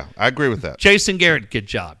jobs. Yeah, I agree with that. Jason Garrett get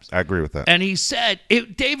jobs. I agree with that. And he said,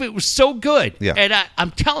 Dave, it was so good. Yeah. And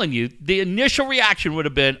I'm telling you, the initial reaction would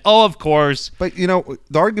have been, oh, of course. But, the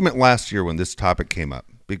argument last year when this topic came up,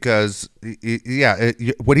 because,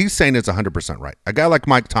 what he's saying is 100% right. A guy like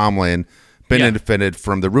Mike Tomlin benefited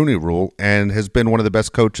from the Rooney Rule and has been one of the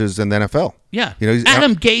best coaches in the NFL. Yeah.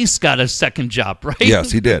 Adam Gase got a second job, right?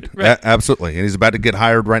 Yes, he did. Right. Absolutely. And he's about to get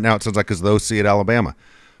hired right now. It sounds like as the OC at Alabama.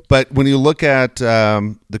 But when you look at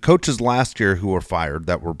the coaches last year who were fired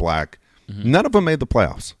that were black, none of them made the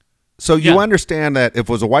playoffs. So you understand that if it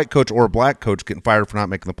was a white coach or a black coach getting fired for not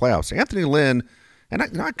making the playoffs. Anthony Lynn,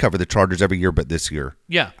 and I cover the Chargers every year but this year.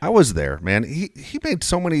 Yeah. I was there, man. He made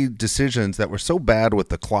so many decisions that were so bad with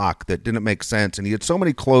the clock that didn't make sense. And he had so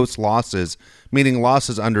many close losses, meaning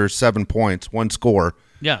losses under 7 points, one score,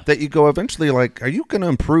 that you go eventually like, are you going to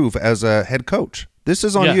improve as a head coach? This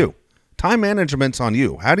is on you. Time management's on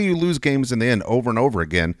you. How do you lose games in the end over and over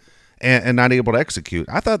again and not able to execute?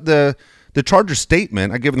 I thought the Chargers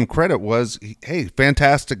statement, I give them credit, was, hey,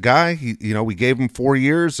 fantastic guy. We gave him 4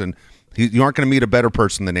 years, and you aren't going to meet a better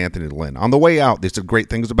person than Anthony Lynn. On the way out, they said great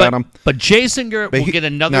things about him. But Jason Garrett will get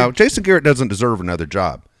another. No, Jason Garrett doesn't deserve another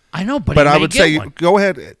job. I know, but I would say one. Go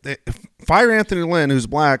ahead, fire Anthony Lynn, who's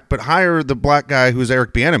black, but hire the black guy who's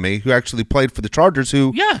Eric Bieniemy, who actually played for the Chargers,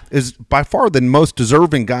 who is by far the most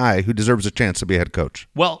deserving guy who deserves a chance to be a head coach.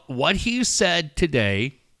 Well, what he said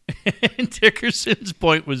today, and Dickerson's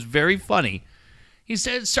point was very funny. He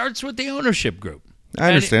said it starts with the ownership group. I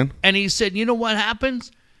understand. And he said, you know what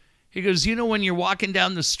happens? He goes, you know when you're walking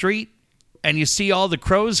down the street and you see all the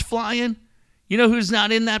crows flying? You know who's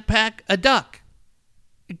not in that pack? A duck.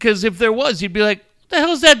 Because if there was, you'd be like, what the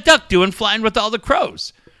hell's that duck doing flying with all the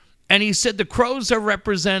crows? And he said the crows are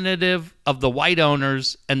representative of the white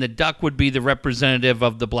owners and the duck would be the representative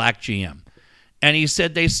of the black GM. And he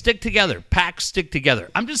said they stick together. Packs stick together.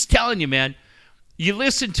 I'm just telling you, man. You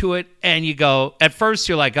listen to it and you go, at first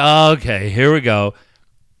you're like, oh, okay, here we go.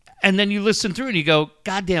 And then you listen through and you go,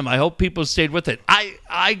 God damn, I hope people stayed with it.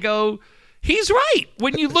 I go, he's right.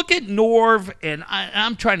 When you look at Norv, and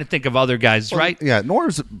I'm trying to think of other guys, right? Yeah,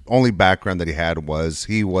 Norv's only background that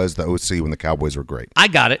he was the OC when the Cowboys were great. I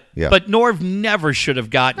got it. Yeah. But Norv never should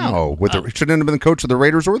have gotten. No, shouldn't have been the coach of the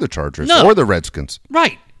Raiders or the Chargers No. or the Redskins.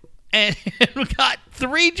 Right. And got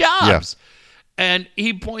 3 jobs. Yeah. And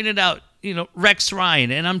he pointed out, Rex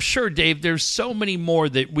Ryan. And I'm sure, Dave, there's so many more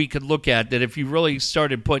that we could look at that if you really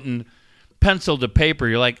started putting pencil to paper,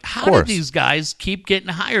 you're like, how do these guys keep getting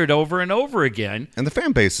hired over and over again? And the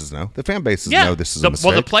fan bases know. The fan bases know this is a mistake.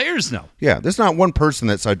 Well, the players know. Yeah, there's not one person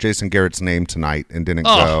that saw Jason Garrett's name tonight and didn't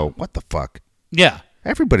go, what the fuck? Yeah.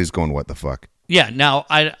 Everybody's going, what the fuck? Yeah, now,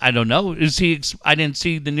 I don't know. I didn't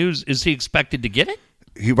see the news. Is he expected to get it?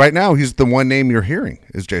 Right now, he's the one name you're hearing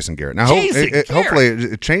is Jason Garrett. Now, hopefully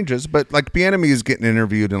it changes, but like Bieniemy is getting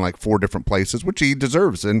interviewed in like 4 different places, which he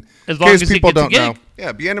deserves. And as long as people don't know,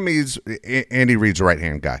 Bieniemy's Andy Reid's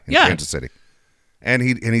right-hand guy in Kansas City, and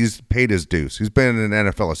he's paid his dues. He's been an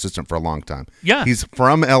NFL assistant for a long time. Yeah, he's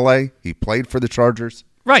from L.A. He played for the Chargers.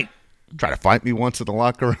 Right. Try to fight me once in the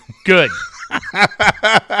locker room. Good.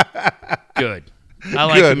 Good. I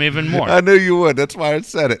like him even more. I knew you would. That's why I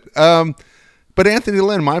said it. But Anthony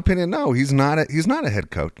Lynn, in my opinion, no, he's not a head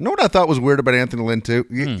coach. You know what I thought was weird about Anthony Lynn, too?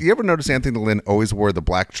 You ever notice Anthony Lynn always wore the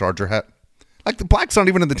black Charger hat? Like, the black's not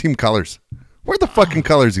even in the team colors. Where are the fucking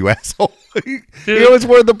colors, you asshole? He always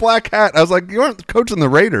wore the black hat. I was like, you aren't coaching the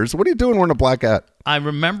Raiders. What are you doing wearing a black hat? I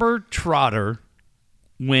remember Trotter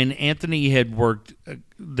when Anthony had worked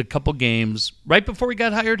the couple games right before he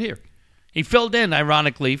got hired here. He filled in,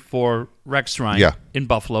 ironically, for Rex Ryan in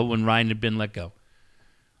Buffalo when Ryan had been let go.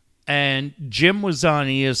 And Jim was on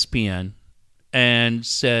ESPN and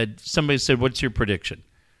somebody said, what's your prediction?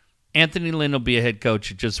 Anthony Lynn will be a head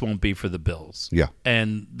coach. It just won't be for the Bills. Yeah.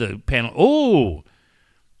 And the panel,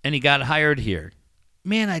 and he got hired here.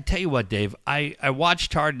 Man, I tell you what, Dave, I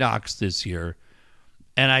watched Hard Knocks this year,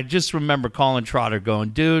 and I just remember calling Trotter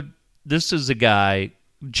going, dude, this is a guy,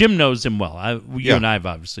 Jim knows him well. You and I have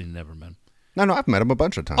obviously never met him. No, I've met him a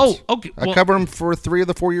bunch of times. Oh, okay. I covered him for 3 of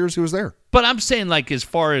the 4 years he was there. But I'm saying, like, as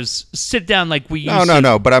far as sit down like we used to.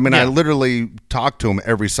 No. But, I mean, I literally talk to him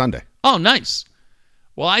every Sunday. Oh, nice.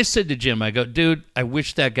 Well, I said to Jim, I go, dude, I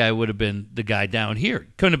wish that guy would have been the guy down here.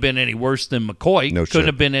 Couldn't have been any worse than McCoy. No Couldn't shit.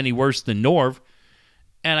 have been any worse than Norv.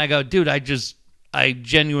 And I go, dude, I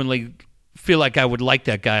genuinely feel like I would like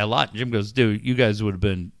that guy a lot. And Jim goes, dude, you guys would have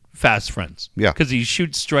been fast friends. Yeah. Because he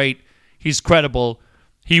shoots straight. He's credible.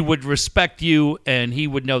 He would respect you, and he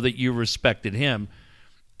would know that you respected him.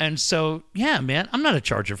 And so, yeah, man, I'm not a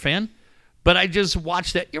Charger fan, but I just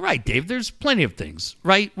watched that. You're right, Dave. There's plenty of things,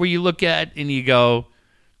 right, where you look at and you go,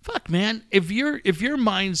 fuck, man, if your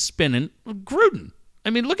mind's spinning, Gruden.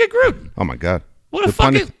 I mean, look at Gruden. Oh, my God. What a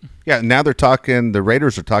fucking... Yeah, now they're talking, the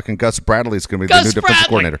Raiders are talking Gus Bradley's going to be the new defensive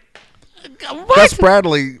coordinator. What? Gus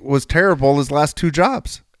Bradley was terrible his last 2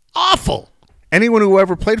 jobs. Awful. Anyone who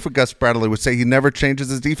ever played for Gus Bradley would say he never changes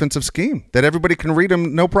his defensive scheme, that everybody can read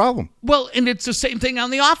him, no problem. Well, and it's the same thing on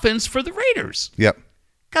the offense for the Raiders. Yep.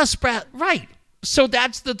 Gus Bradley, right. So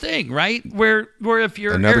that's the thing, right? Where if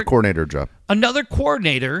you're... Another coordinator job. Another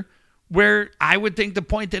coordinator where I would think the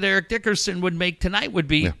point that Eric Dickerson would make tonight would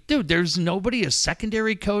be, dude, there's nobody a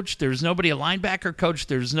secondary coach. There's nobody a linebacker coach.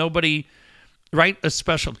 There's nobody, right, a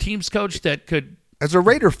special teams coach that could... As a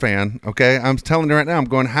Raider fan, okay, I'm telling you right now, I'm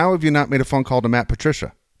going, how have you not made a phone call to Matt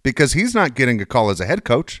Patricia? Because he's not getting a call as a head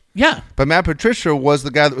coach. Yeah. But Matt Patricia was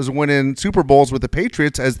the guy that was winning Super Bowls with the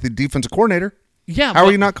Patriots as the defensive coordinator. Yeah. How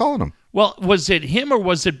are you not calling him? Well, was it him or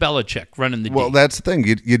was it Belichick running the Well, D? that's the thing.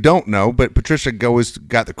 You don't know, but Patricia always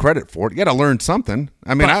got the credit for it. You got to learn something.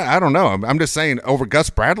 I mean, I don't know. I'm just saying, over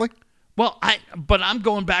Gus Bradley? Well, but I'm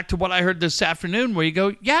going back to what I heard this afternoon where you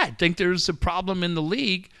go, yeah, I think there's a problem in the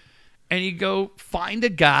league. And you go find a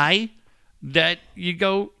guy that you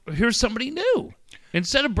go, here's somebody new.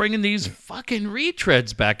 Instead of bringing these fucking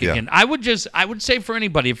retreads back again. I would say for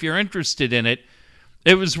anybody, if you're interested in it,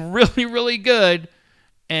 it was really, really good.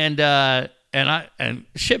 And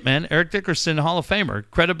shit, man, Eric Dickerson, Hall of Famer,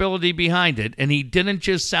 credibility behind it. And he didn't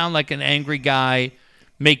just sound like an angry guy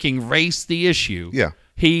making race the issue. Yeah.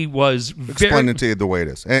 He was Explain it to you the way it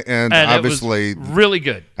is. And and obviously, it was really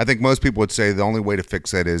good. I think most people would say the only way to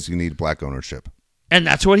fix that is you need black ownership. And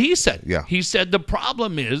that's what he said. Yeah. He said the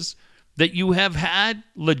problem is that you have had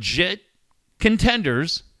legit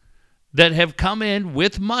contenders that have come in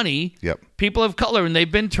with money, Yep. people of color, and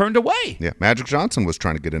they've been turned away. Yeah. Magic Johnson was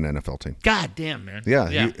trying to get an NFL team. God damn, man.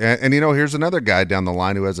 Yeah. And here's another guy down the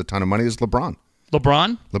line who has a ton of money is LeBron.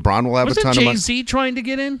 LeBron? LeBron will have a Wasn't ton of money. Jay-Z trying to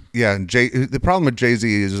get in? Yeah, and the problem with Jay-Z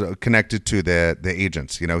is connected to the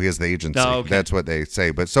agents. He has the agency. Oh, okay. That's what they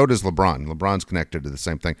say. But so does LeBron. LeBron's connected to the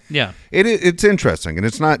same thing. Yeah. It's interesting, and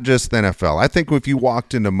it's not just the NFL. I think if you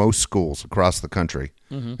walked into most schools across the country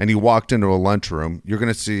and you walked into a lunchroom, you're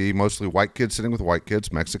going to see mostly white kids sitting with white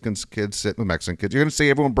kids, Mexican kids sitting with Mexican kids. You're going to see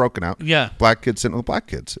everyone broken out. Yeah. Black kids sitting with black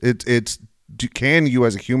kids. Can you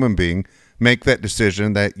as a human being make that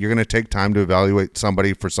decision that you're going to take time to evaluate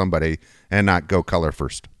somebody for somebody and not go color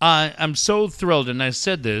first? I'm so thrilled, and I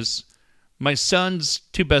said this. My son's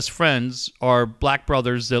two best friends are black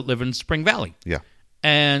brothers that live in Spring Valley. Yeah.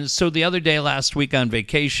 And so the other day last week on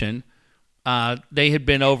vacation, they had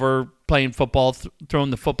been over playing football, throwing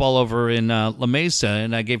the football over in La Mesa,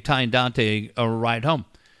 and I gave Ty and Dante a ride home.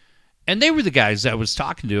 And they were the guys I was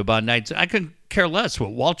talking to about nights. I couldn't care less what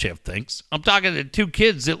Walchef thinks. I'm talking to two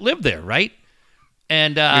kids that live there, right?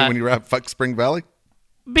 And when you were at Fuck Spring Valley?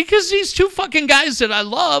 because these two fucking guys that I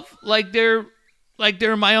love, like they're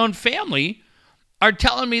my own family, are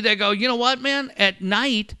telling me, they go, you know what, man? At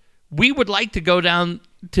night, we would like to go down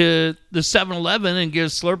to the 7-Eleven and get a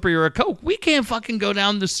Slurpee or a Coke. We can't fucking go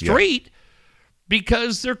down the street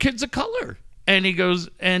because they're kids of color. And he goes,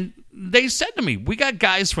 and they said to me, we got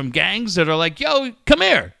guys from gangs that are like, yo, come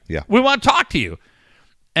here. Yeah. We want to talk to you.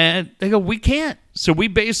 And they go, we can't. So we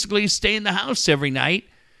basically stay in the house every night.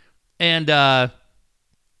 And they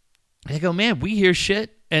go, man, we hear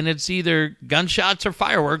shit. And it's either gunshots or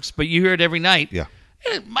fireworks, but you hear it every night. Yeah.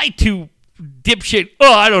 And my two dipshit,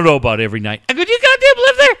 I don't know about every night. I go, do you goddamn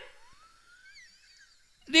live there?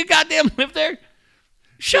 Do you goddamn live there?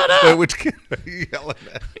 Shut up. Wait, which kid are you yelling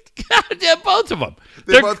at? Goddamn, both of them.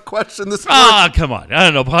 They both question this. Oh, come on. I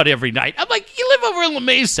don't know about every night. I'm like, you live over in La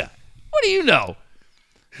Mesa. What do you know?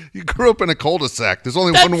 You grew up in a cul-de-sac. There's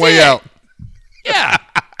only That's one way it. out. Yeah.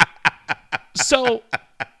 So,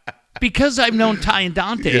 because I've known Ty and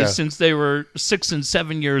Dante since they were 6 and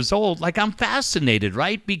 7 years old, like, I'm fascinated,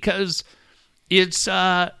 right? Because it's,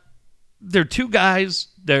 they're two guys.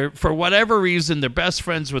 They're, for whatever reason, they're best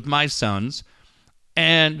friends with my sons.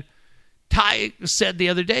 And Ty said the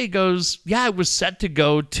other day, he goes, yeah, I was set to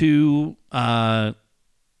go to, not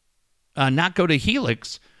go to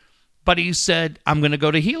Helix, but he said, I'm going to go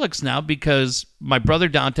to Helix now because my brother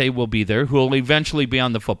Dante will be there, who will eventually be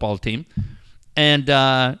on the football team. And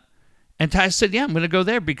Ty said, yeah, I'm going to go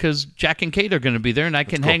there because Jack and Kate are going to be there and I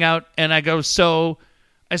can hang out. And I go, so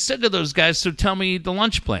I said to those guys, so tell me the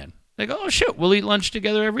lunch plan. They go, oh, shit, we'll eat lunch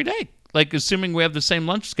together every day. Like, assuming we have the same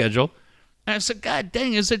lunch schedule. And I said, God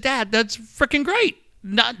dang, as a dad, that's freaking great.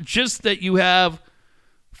 Not just that you have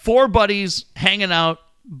 4 buddies hanging out,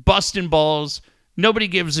 busting balls. Nobody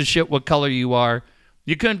gives a shit what color you are.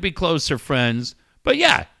 You couldn't be closer friends. But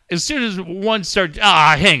yeah, as soon as one starts,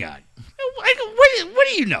 hang on. What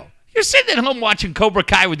do you know? You're sitting at home watching Cobra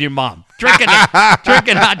Kai with your mom, drinking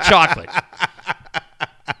hot chocolate.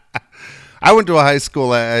 I went to a high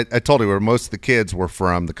school, I told you, where most of the kids were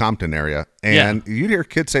from the Compton area. And you'd hear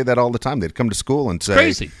kids say that all the time. They'd come to school and say,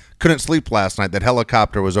 Crazy. Couldn't sleep last night. That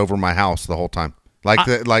helicopter was over my house the whole time. Like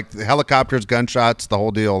the helicopters, gunshots, the whole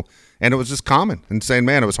deal. And it was just common. And saying,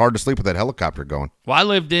 man, it was hard to sleep with that helicopter going. Well, I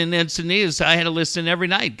lived in Encinitas. I had to listen every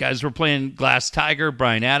night. Guys were playing Glass Tiger,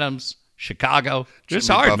 Bryan Adams, Chicago. It was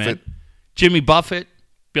hard, man. Jimmy Buffett,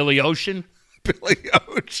 Billy Ocean. Billy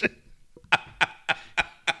Ocean.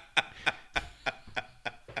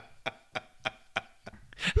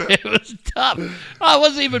 It was tough. Oh, it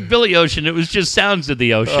wasn't even Billy Ocean. It was just Sounds of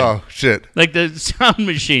the Ocean. Oh, shit. Like the sound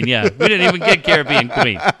machine, yeah. We didn't even get Caribbean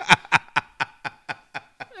Queen.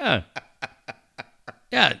 Yeah.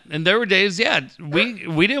 Yeah, and there were days,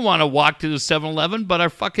 we didn't want to walk to the 7-Eleven, but our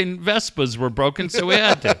fucking Vespas were broken, so we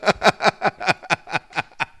had to.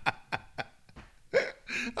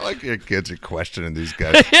 I like your kids are questioning these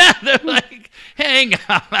guys. Yeah, they're like, hang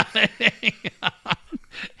on.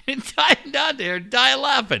 And dying down there, die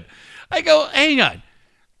laughing. I go, hang on.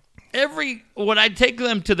 When I take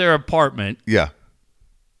them to their apartment, Yeah.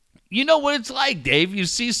 you know what it's like, Dave. You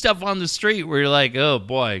see stuff on the street where you're like, oh,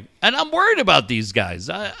 boy. And I'm worried about these guys.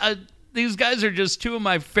 These guys are just two of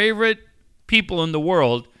my favorite people in the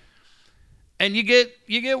world. And you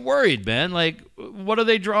get worried, man. Like, what are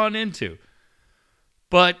they drawn into?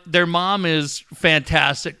 But their mom is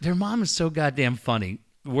fantastic. Their mom is so goddamn funny.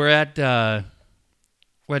 We're at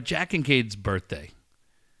Jack and Cade's birthday,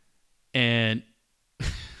 and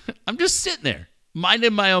I'm just sitting there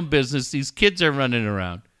minding my own business. These kids are running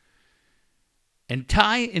around, and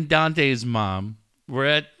Ty and Dante's mom, we're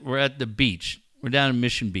at the beach. We're down in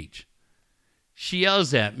Mission Beach. She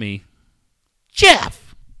yells at me,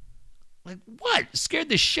 "Jeff!" Like, what? Scared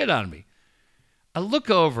the shit out of me. I look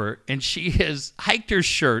over, and she has hiked her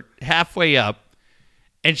shirt halfway up,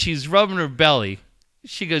 and she's rubbing her belly.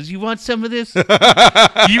 She goes, "You want some of this? You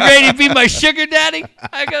ready to be my sugar daddy?"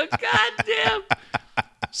 I go, "God damn."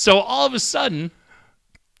 So all of a sudden,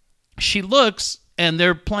 she looks, and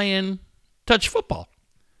they're playing touch football.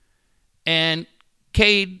 And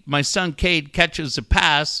Cade, my son Cade, catches a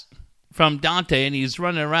pass from Dante, and he's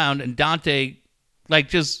running around, and Dante, like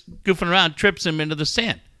just goofing around, trips him into the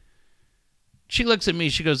sand. She looks at me.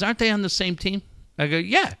 She goes, "Aren't they on the same team?" I go,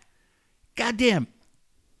 "Yeah." Goddamn.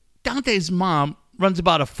 Dante's mom runs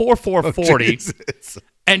about a 4.4 40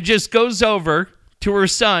 and just goes over to her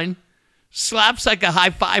son, slaps like a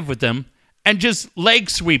high five with him, and just leg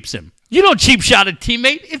sweeps him. You don't cheap shot a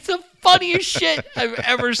teammate. It's the funniest shit I've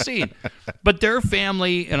ever seen. But their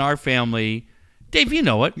family and our family, Dave, you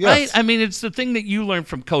know it, yes. right? I mean, it's the thing that you learn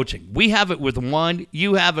from coaching. We have it with one.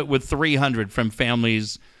 You have it with 300 from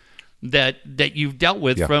families that you've dealt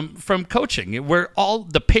with from coaching, where all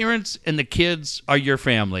the parents and the kids are your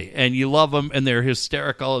family, and you love them, and they're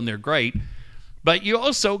hysterical, and they're great. But you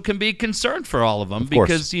also can be concerned for all of them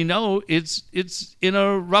because you know it's in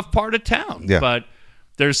a rough part of town. Yeah. But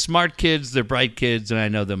they're smart kids, they're bright kids, and I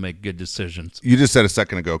know they'll make good decisions. You just said a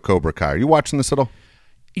second ago, Cobra Kai. Are you watching this at all?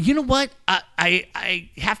 You know what? I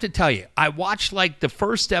have to tell you, I watched like the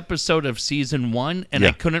first episode of season 1, and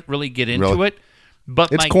I couldn't really get into it.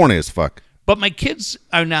 But it's corny as fuck. But my kids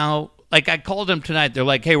are now, like, I called them tonight. They're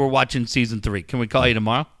like, "Hey, we're watching season 3. Can we call you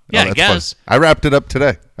tomorrow?" Yeah, I guess. Fun. I wrapped it up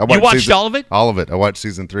today. You watched all of it? All of it. I watched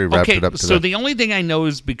season 3, wrapped it up today. So the only thing I know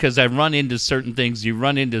is because I run into certain things, you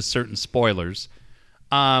run into certain spoilers.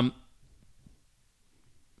 I'll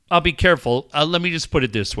be careful. Let me just put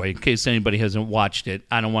it this way, in case anybody hasn't watched it.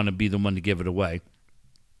 I don't want to be the one to give it away.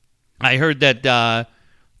 I heard that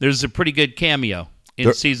there's a pretty good cameo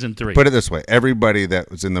in season 3. Put it this way. Everybody that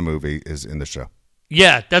was in the movie is in the show.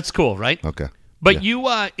 Yeah, that's cool, right? Okay. But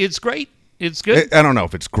it's great. It's good. I don't know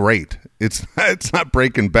if it's great. It's not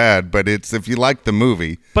Breaking Bad, but it's if you like the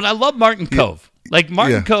movie. But I love Martin Cove. Like,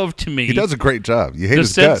 Martin Cove, to me, he does a great job. You hate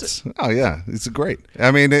his guts. Oh yeah, it's great. I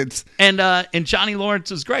mean, it's and Johnny Lawrence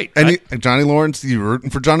is great. And Johnny Lawrence, you're rooting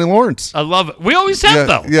for Johnny Lawrence. I love it. We always have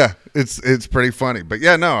though. Yeah, it's pretty funny. But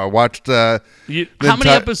yeah, no, I watched. How many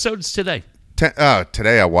episodes today?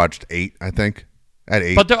 Today I watched 8. I think at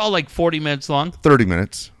 8. But they're all like 40 minutes long. 30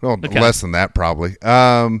 minutes. Well, less than that probably.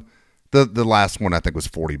 The last one I think was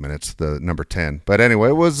 40 minutes, the number 10. But anyway,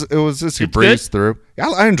 it was just you breeze through.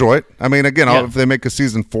 I enjoy it. I mean, again, if they make a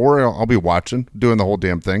season 4, I'll be watching, doing the whole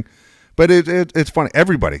damn thing. But it's funny.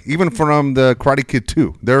 Everybody, even from the Karate Kid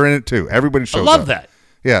 2, they're in it too. Everybody shows up. I love that.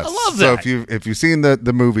 Yeah, I love that. So if you've seen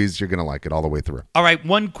the movies, you're gonna like it all the way through. All right,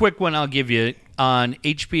 one quick one I'll give you on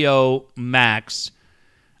HBO Max.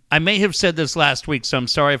 I may have said this last week, so I'm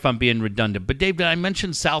sorry if I'm being redundant. But Dave, did I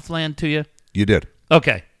mention Southland to you? You did.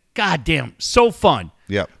 Okay. God damn, so fun.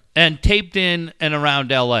 Yep. And taped in and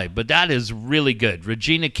around L.A., but that is really good.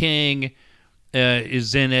 Regina King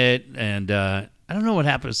is in it, and I don't know what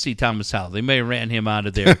happened to C. Thomas Howell. They may have ran him out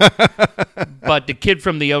of there. But the kid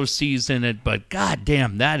from the OC's in it, but god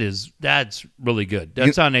damn, that's really good.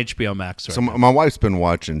 That's on HBO Max right now. My wife's been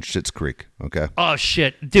watching Schitt's Creek, okay? Oh,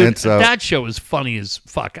 shit. Dude, that show is funny as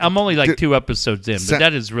fuck. I'm only like 2 episodes in, but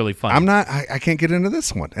that is really funny. I can't get into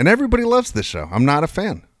this one, and everybody loves this show. I'm not a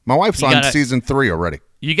fan. My wife's on season 3 already.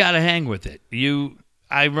 You got to hang with it.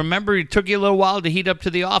 I remember it took you a little while to heat up to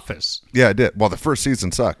The Office. Yeah, it did. Well, the first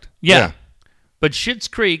season sucked. Yeah. But Schitt's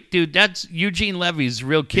Creek, dude, that's Eugene Levy's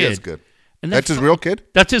real kid. Yeah, that's good. And that's his real kid?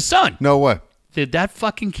 That's his son. No way. Dude, that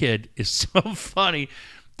fucking kid is so funny.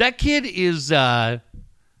 That kid is, I'm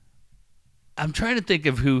trying to think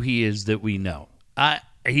of who he is that we know.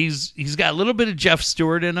 He's got a little bit of Jeff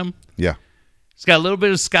Stewart in him. Yeah. He's got a little bit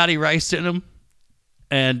of Scotty Rice in him.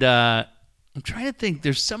 And I'm trying to think.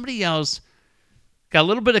 There's somebody else. Got a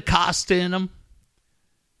little bit of Costa in him.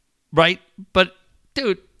 Right? But,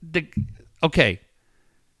 dude, okay.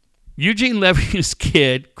 Eugene Levy's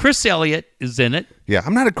kid, Chris Elliott, is in it. Yeah,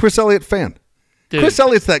 I'm not a Chris Elliott fan. Dude. Chris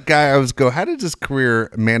Elliott's that guy I always go, how did his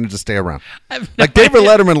career manage to stay around? Like David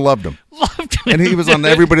Letterman loved him. Loved him. And he was on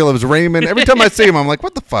Everybody Loves Raymond. Every time I see him, I'm like,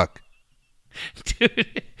 what the fuck?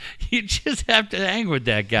 Dude, you just have to hang with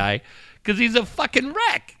that guy. because he's a fucking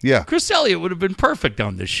wreck. Yeah. Chris Elliott would have been perfect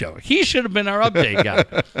on this show. He should have been our update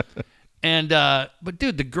guy. And but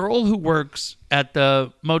dude, the girl who works at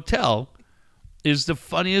the motel is the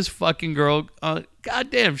funniest fucking girl.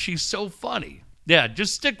 Goddamn, she's so funny. Yeah,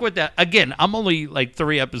 just stick with that. Again, I'm only like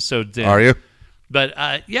 3 episodes in. Are you? But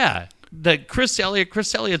yeah, the Chris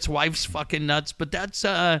Elliott's wife's fucking nuts. But that's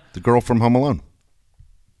The girl from Home Alone.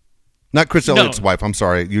 Not Chris Elliott's wife. I'm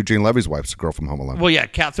sorry. Eugene Levy's wife's the girl from Home Alone. well, yeah,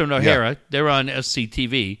 Catherine O'Hara. Yeah. They're on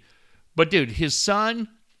SCTV. But dude, his son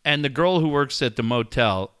and the girl who works at the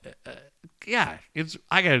motel. Yeah, it's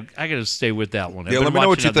I gotta stay with that one. I've Yeah, been let me know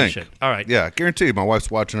what watching you other think. shit. All right. Yeah, guarantee you, my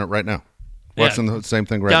wife's watching it right now. Yeah. Watching the same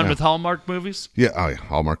thing right Down now. with Hallmark movies? Yeah, oh yeah,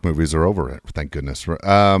 Hallmark movies are over it. Thank goodness.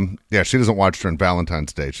 Yeah, she doesn't watch during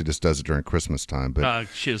Valentine's Day. She just does it during Christmas time. But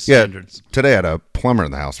She has yeah, standards. today I had a plumber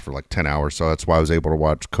in the house for like 10 hours, so that's why I was able to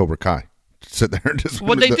watch Cobra Kai. Sit there and just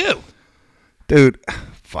What'd they do? dude.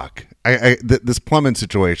 Fuck. This plumbing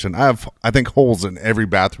situation. I think holes in every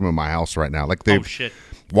bathroom in my house right now. Like Oh, shit.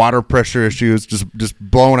 water pressure issues, just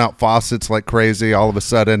blowing out faucets like crazy. All of a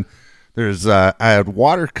sudden, there's I had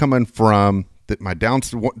water coming from my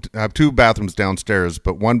downstairs. I have 2 bathrooms downstairs,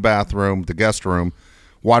 but one bathroom, the guest room,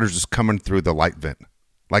 water's just coming through the light vent,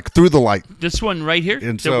 like through the light. This one right here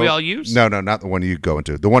And that we all use? No, not the one you go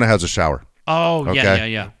into. The one that has a shower. Oh, Okay,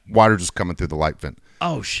 yeah. Water just coming through the light vent.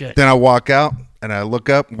 Oh, shit. Then I walk out and I look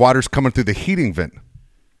up. Water's coming through the heating vent,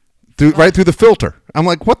 right through the filter. I'm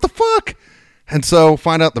like, what the fuck? And so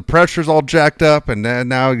find out the pressure's all jacked up, and then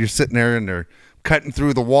now you're sitting there and they're cutting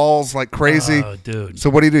through the walls like crazy. Oh, dude. So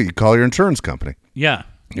what do? You call your insurance company. Yeah.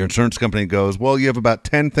 Your insurance company goes, well, you have about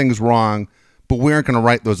 10 things wrong, but we aren't going to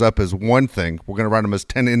write those up as one thing. We're going to write them as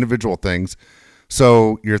 10 individual things.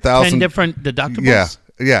 So your 10 different deductibles?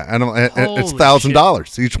 Yeah, and it's Holy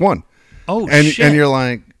 $1,000 each one. Oh, and shit. and you're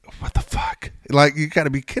like, what the fuck? Like, you got to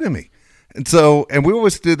be kidding me. And we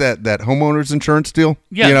always do that homeowners insurance deal.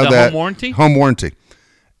 Yeah, you know, the that home warranty? Home warranty.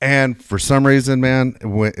 And for some reason, man,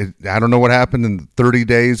 I don't know what happened in 30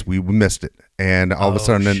 days. We missed it, and all of a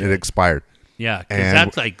sudden shit. it expired. Yeah, because And-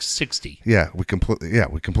 that's like 60. Yeah, we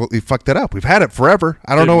completely fucked that up. We've had it forever.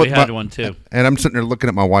 I don't Dude, know what we had one too. And I'm sitting there looking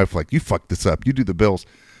at my wife like, you fucked this up. You do the bills.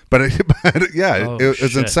 But yeah, Oh, it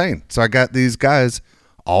was shit. insane. So I got these guys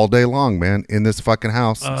all day long, man, in this fucking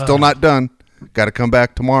house. Still not done. Got to come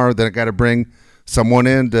back tomorrow. Then I got to bring someone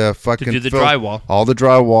in to fucking do the fill drywall. all the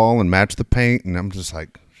drywall and match the paint. And I'm just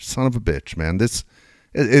like, son of a bitch, man.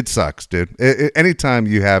 It sucks, dude. Anytime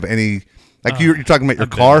you have any, like you're talking about your I've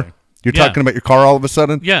been car. there. You're Yeah. talking about your car all of a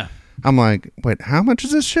sudden. Yeah. I'm like, wait, how much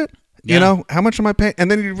is this shit? Yeah. You know, how much am I paying? And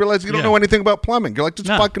then you realize you don't Yeah. know anything about plumbing. You're like, just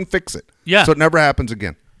No. fucking fix it. Yeah. So it never happens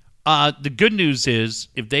again. The good news is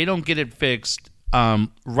if they don't get it fixed,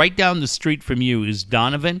 right down the street from you is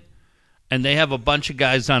Donovan, and they have a bunch of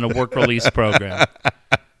guys on a work release program.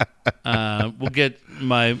 We'll get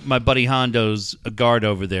my buddy Hondo's a guard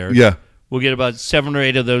over there. Yeah. We'll get about 7 or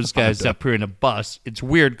 8 of those guys up here in a bus. It's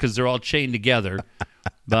weird because they're all chained together,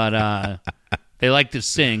 but they like to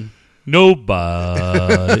sing.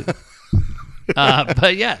 Nobody.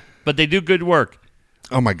 But yeah, but they do good work.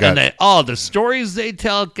 Oh my god. And the stories they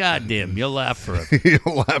tell, goddamn, you'll laugh forever.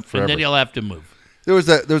 You'll laugh forever. And then you'll have to move. There was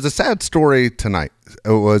a sad story tonight. It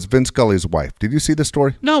was Vin Scully's wife. Did you see the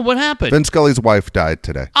story? No, what happened? Vin Scully's wife died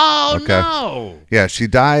today. Oh, Okay. no. Yeah, she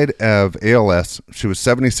died of ALS. She was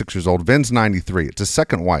 76 years old. Vin's 93. It's his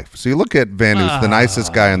second wife. So you look at Vin, who's the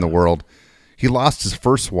nicest guy in the world. He lost his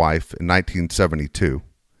first wife in 1972.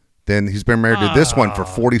 Then he's been married to this one for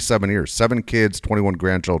 47 years, 7 kids, 21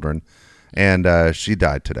 grandchildren, and she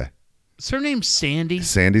died today. Is her name Sandy?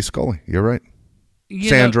 Sandy Scully. You're right. You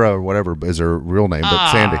Sandra or whatever is her real name,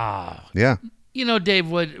 but Sandy. Yeah. You know, Dave,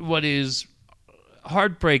 what is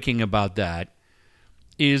heartbreaking about that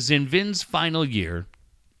is in Vin's final year,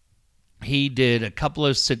 he did a couple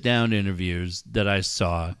of sit-down interviews that I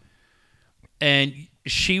saw, and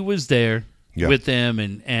she was there Yeah. with him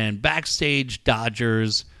and backstage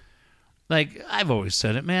Dodgers. Like, I've always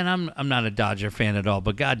said it, man, I'm not a Dodger fan at all,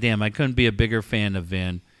 but goddamn, I couldn't be a bigger fan of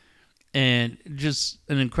Vin. And just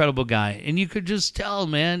an incredible guy. And you could just tell,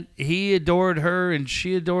 man, he adored her and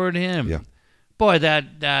she adored him. Yeah. Boy,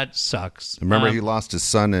 that sucks. Remember, he lost his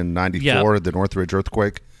son in '94, the Northridge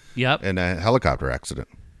earthquake, Yep. in a helicopter accident.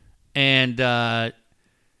 And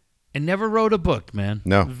never wrote a book, man.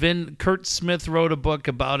 No. Kurt Smith wrote a book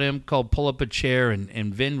about him called Pull Up a Chair,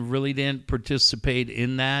 and Vin really didn't participate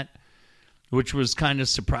in that, which was kind of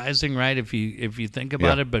surprising, right? If you think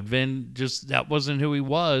about Yeah. it. But Vin that wasn't who he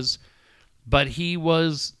was. But he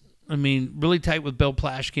was, really tight with Bill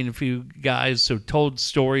Plaschke and a few guys, so told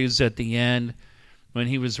stories at the end. when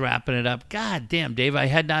he was wrapping it up. God damn, Dave, I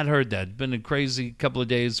had not heard that. It's been a crazy couple of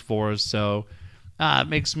days for us, so it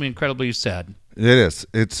makes me incredibly sad. It is.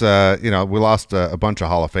 It's we lost a bunch of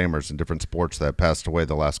Hall of Famers in different sports that passed away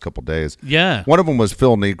the last couple of days. Yeah. One of them was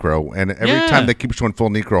Phil Niekro, and every time they keep showing Phil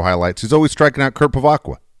Niekro highlights, he's always striking out Kurt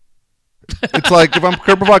Pavakwa. It's like, if I'm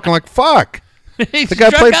Kurt Pavakwa, I'm like, fuck. The guy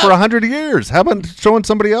played for 100 years. How about showing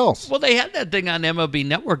somebody else? Well, they had that thing on MLB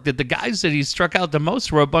Network that the guys that he struck out the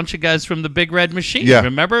most were a bunch of guys from the Big Red Machine. Yeah.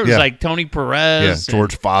 Remember? It was like Tony Perez. Yeah,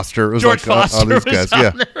 George Foster. It was George like Foster all these guys. was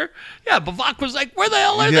on there. Yeah, Bavak was like, where the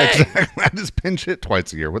hell are they? Exactly. I just pinch hit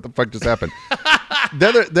twice a year. What the fuck just happened?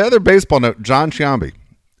 the other baseball note, John Sciambi.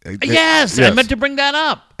 Yes, I meant to bring that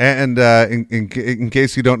up. And in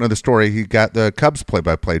case you don't know the story, he got the Cubs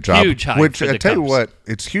play-by-play job. Huge hype which for the I tell you Cubs. what,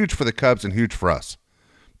 it's huge for the Cubs and huge for us,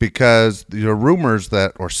 because there are rumors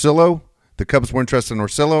that the Cubs were interested in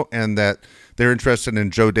Orsillo, and that they're interested in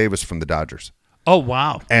Joe Davis from the Dodgers. Oh,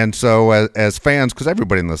 wow. And so as fans, because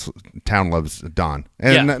everybody in this town loves Don,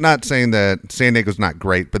 and not saying that San Diego's not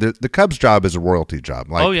great, but the Cubs job is a royalty job.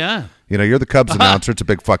 Like, Oh, yeah. you're the Cubs announcer. It's a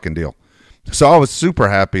big fucking deal. So I was super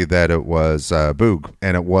happy that it was Boog,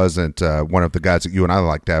 and it wasn't one of the guys that you and I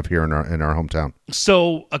like to have here in our hometown.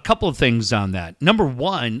 So a couple of things on that. Number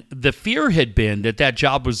one, the fear had been that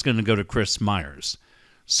job was going to go to Chris Myers.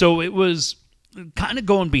 So it was kind of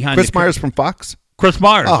going behind Chris Myers from Fox? Chris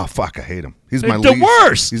Myers. Oh, fuck, I hate him. He's my The least.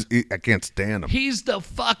 worst. I can't stand him. He's the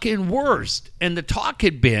fucking worst. And the talk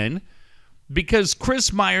had been because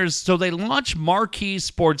Chris Myers, so they launched Marquee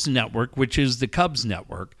Sports Network, which is the Cubs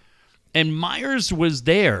network, and Myers was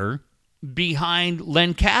there behind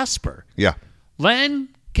Len Casper. Yeah. Len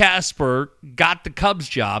Casper got the Cubs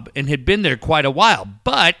job and had been there quite a while,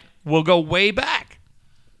 but we'll go way back.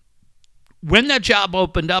 When that job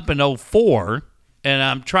opened up in 2004, and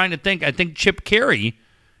I'm trying to think, I think Chip Carey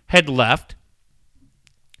had left.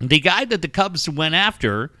 The guy that the Cubs went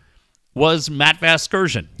after was Matt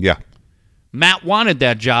Vasgersian. Yeah. Matt wanted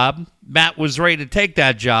that job. Matt was ready to take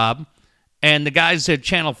that job. And the guys at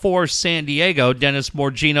Channel 4 San Diego, Dennis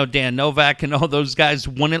Morgino, Dan Novak, and all those guys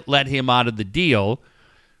wouldn't let him out of the deal.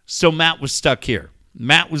 So Matt was stuck here.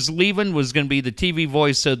 Matt was leaving, was going to be the TV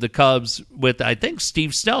voice of the Cubs with, I think,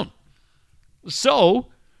 Steve Stone. So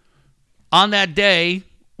on that day,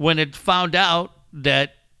 when it found out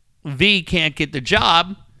that V can't get the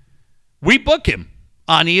job, we book him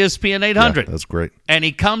on ESPN 800. Yeah, that's great. And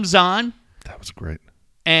he comes on. That was great.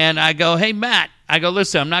 And I go, hey, Matt. I go,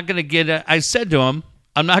 listen, I'm not going to get I said to him,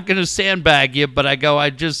 I'm not going to sandbag you, but I go,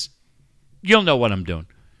 you'll know what I'm doing.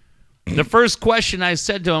 The first question I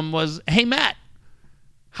said to him was, hey, Matt,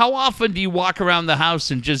 how often do you walk around the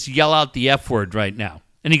house and just yell out the F word right now?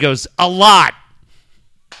 And he goes, a lot.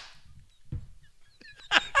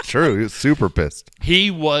 True. He was super pissed.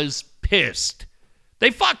 He was pissed.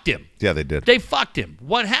 They fucked him. Yeah, they did. They fucked him.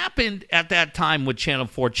 What happened at that time with Channel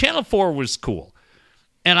 4? Channel 4 was cool.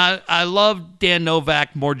 And I love Dan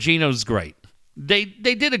Novak. Morgino's great. They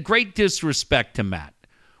did a great disrespect to Matt.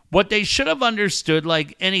 What they should have understood,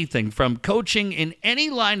 like anything, from coaching in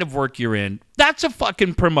any line of work you're in, that's a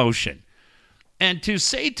fucking promotion. And to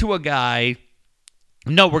say to a guy,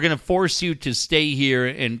 no, we're going to force you to stay here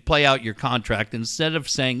and play out your contract, instead of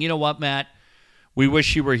saying, you know what, Matt, we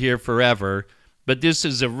wish you were here forever, but this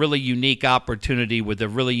is a really unique opportunity with a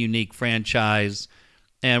really unique franchise,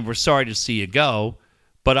 and we're sorry to see you go.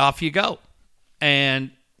 But off you go.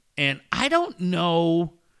 And I don't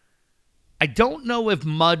know if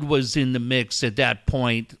Mud was in the mix at that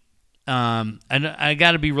point. And I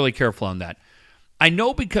got to be really careful on that. I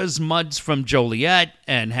know because Mud's from Joliet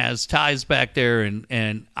and has ties back there, and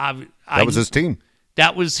that was his team.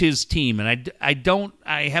 That was his team, and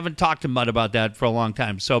I haven't talked to Mud about that for a long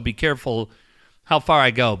time. So be careful how far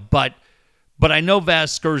I go. But I know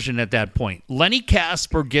Vasgersian at that point. Lenny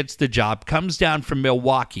Casper gets the job, comes down from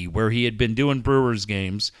Milwaukee, where he had been doing Brewers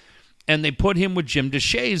games, and they put him with Jim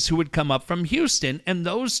DeShays, who had come up from Houston. And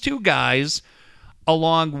those two guys,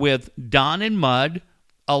 along with Don and Mud,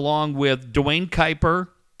 along with Dwayne Kuiper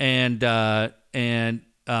and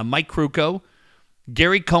Mike Krukow,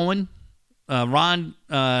 Gary Cohen, Ron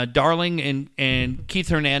Darling, and Keith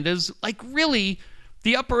Hernandez, like really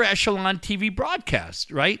the upper echelon TV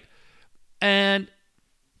broadcast, right? And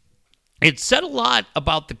it said a lot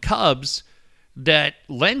about the Cubs that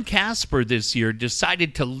Len Casper this year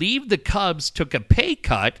decided to leave the Cubs, took a pay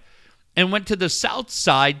cut, and went to the South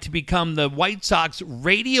Side to become the White Sox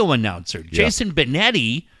radio announcer. Yeah. Jason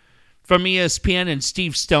Benetti from ESPN and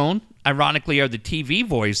Steve Stone, ironically, are the TV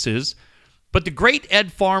voices. But the great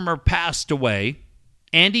Ed Farmer passed away.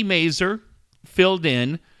 Andy Mazer filled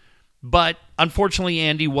in. But unfortunately,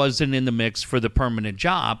 Andy wasn't in the mix for the permanent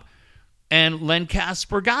job, and Len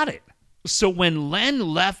Casper got it. So when Len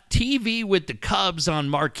left TV with the Cubs on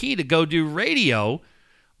Marquee to go do radio,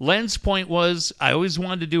 Len's point was, I always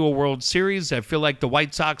wanted to do a World Series. I feel like the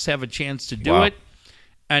White Sox have a chance to do it.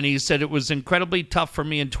 And he said it was incredibly tough for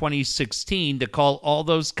me in 2016 to call all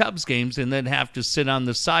those Cubs games and then have to sit on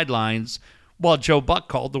the sidelines while Joe Buck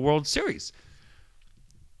called the World Series.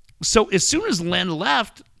 So as soon as Len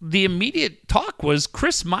left, the immediate talk was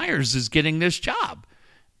Chris Myers is getting this job.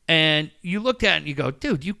 And you looked at it and you go,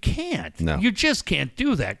 dude, you can't. No. You just can't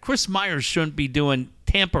do that. Chris Myers shouldn't be doing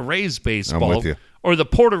Tampa Rays baseball I'm with you. or the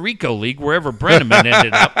Puerto Rico League, wherever Brenneman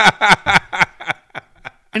ended up.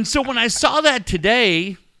 And so when I saw that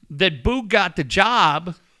today, that Boog got the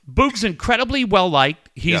job, Boog's incredibly well-liked.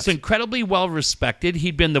 He's incredibly well-respected.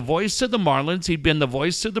 He'd been the voice of the Marlins. He'd been the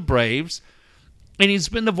voice of the Braves. And he's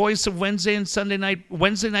been the voice of Wednesday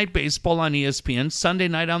night baseball on ESPN, Sunday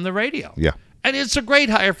night on the radio. Yeah. And it's a great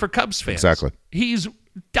hire for Cubs fans. Exactly. He's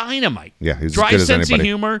dynamite. Yeah, he's Dry as good as sense anybody. of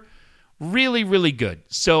humor. Really, really good.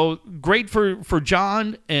 So great for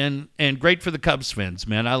John and great for the Cubs fans,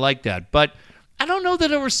 man. I like that. But I don't know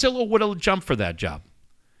that Ursillo would have jumped for that job.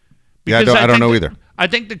 Yeah, Because I don't know think either. I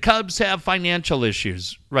think the Cubs have financial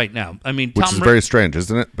issues right now. I mean, Which is very strange,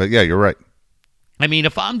 isn't it? But yeah, you're right. I mean,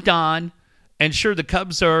 if I'm Don, and sure, the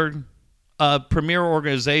Cubs are a premier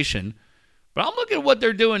organization, but I'm looking at what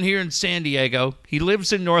they're doing here in San Diego. He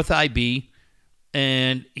lives in North IB,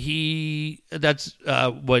 and that's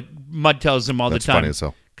what Mud tells him all That's the time. funny as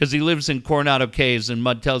hell. Because he lives in Coronado Caves, and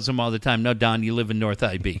Mud tells him all the time, no, Don, you live in North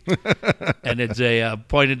IB. And it's a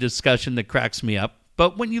point of discussion that cracks me up.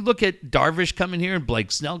 But when you look at Darvish coming here and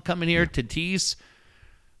Blake Snell coming here, Tatis,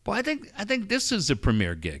 boy, I think this is a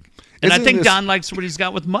premier gig. And Isn't I think this- Don likes what he's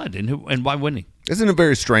got with Mud, and why wouldn't he? Isn't it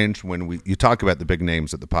very strange when you talk about the big names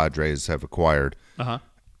that the Padres have acquired, Uh-huh.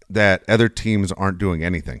 that other teams aren't doing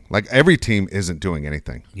anything? Like every team isn't doing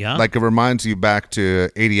anything. Yeah. Like it reminds you back to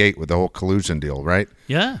 '88 with the whole collusion deal, right?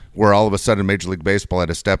 Yeah. Where all of a sudden Major League Baseball had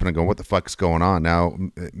to step in and go, what the fuck's going on? Now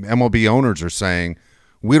MLB owners are saying,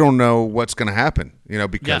 we don't know what's going to happen,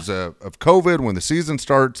 because of COVID when the season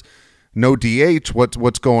starts, no DH,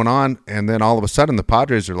 what's going on? And then all of a sudden the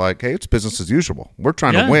Padres are like, hey, it's business as usual. We're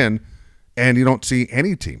trying to win, and you don't see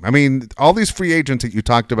any team. I mean, all these free agents that you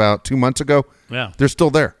talked about 2 months ago, they're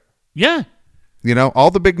still there. Yeah.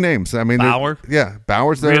 All the big names. I mean, Bauer.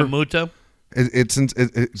 Bauer's there. Realmuto.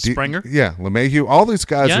 Springer. LeMahieu. All these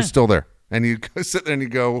guys Yeah. are still there. And you sit there and you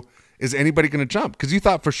go, is anybody going to jump? Because you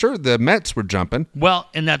thought for sure the Mets were jumping. Well,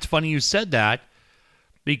 and that's funny you said that,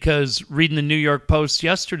 because reading the New York Post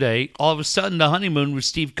yesterday, all of a sudden the honeymoon with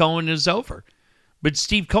Steve Cohen is over. But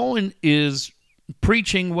Steve Cohen is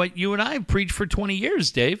preaching what you and I have preached for 20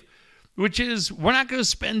 years, Dave, which is we're not going to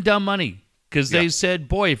spend dumb money. Because they said,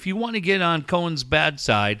 boy, if you want to get on Cohen's bad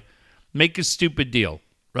side, make a stupid deal,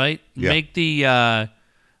 right? Yeah. Make the,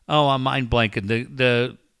 I'm mind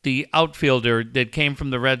blanking, the outfielder that came from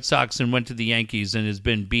the Red Sox and went to the Yankees and has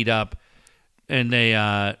been beat up. And they're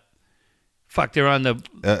on the...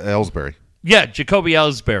 Ellsbury. Yeah, Jacoby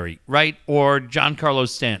Ellsbury, right? Or John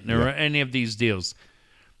Carlos Stanton or any of these deals.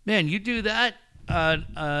 Man, you do that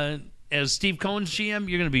as Steve Cohen's GM,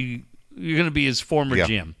 you're going to be his former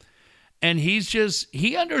GM. And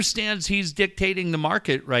he understands he's dictating the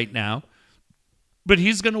market right now, but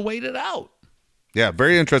he's going to wait it out. Yeah,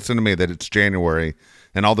 very interesting to me that it's January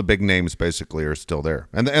and all the big names basically are still there.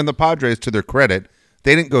 And the Padres, to their credit,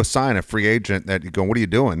 they didn't go sign a free agent that you go, what are you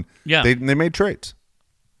doing? Yeah. They made trades.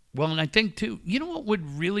 Well, and I think, too, you know what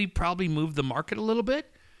would really probably move the market a little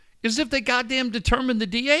bit? Is if they goddamn determined the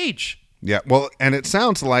DH. Yeah, well, and it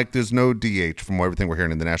sounds like there's no DH from everything we're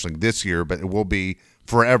hearing in the National League this year, but it will be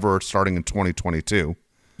forever starting in 2022.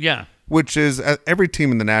 Yeah. Which is every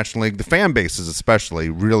team in the National League, the fan bases especially,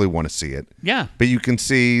 really want to see it. Yeah. But you can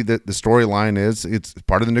see that the storyline is it's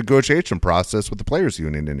part of the negotiation process with the players'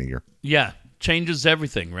 union in a year. Yeah. Changes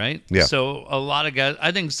everything, right? Yeah. So a lot of guys,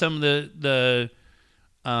 I think some of the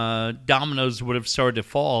dominoes would have started to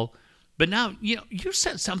fall. But now, you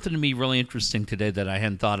said something to me really interesting today that I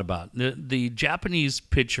hadn't thought about. The Japanese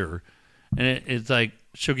pitcher, and it's like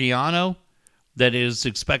Sugiyano, that is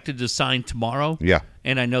expected to sign tomorrow. Yeah.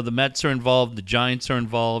 And I know the Mets are involved, the Giants are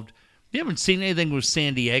involved. You haven't seen anything with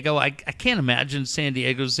San Diego. I can't imagine San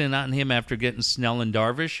Diego's in on him after getting Snell and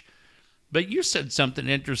Darvish. But you said something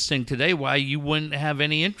interesting today why you wouldn't have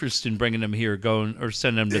any interest in bringing him here, going or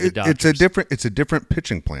sending him to the Dodgers. It's a different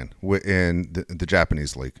pitching plan in the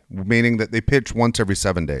Japanese league, meaning that they pitch once every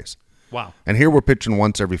 7 days. Wow. And here we're pitching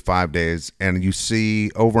once every 5 days, and you see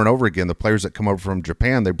over and over again the players that come over from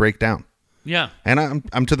Japan, they break down. Yeah. And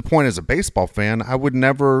I'm to the point as a baseball fan, I would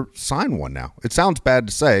never sign one now. It sounds bad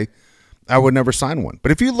to say, I would never sign one.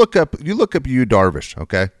 But if you look up Yu Darvish,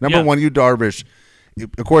 okay? Number one, Yu Darvish,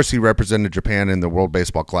 of course, he represented Japan in the World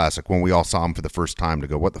Baseball Classic when we all saw him for the first time to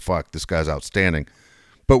go, what the fuck? This guy's outstanding.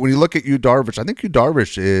 But when you look at Yu Darvish, I think Yu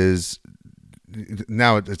Darvish is,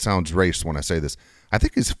 now it sounds race when I say this, I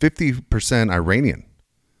think he's 50% Iranian.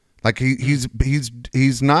 Like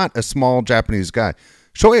he's not a small Japanese guy.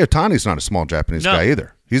 Shohei Ohtani's not a small Japanese guy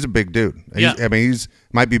either. He's a big dude. Yeah. I mean,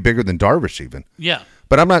 might be bigger than Darvish even. Yeah.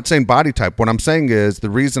 But I'm not saying body type. What I'm saying is the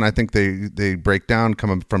reason I think they break down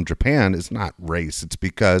coming from Japan is not race. It's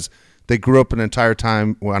because they grew up an entire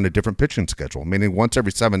time on a different pitching schedule. Meaning once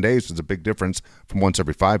every 7 days is a big difference from once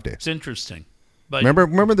every 5 days. It's interesting. But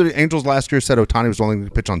Remember the Angels last year said Ohtani was only going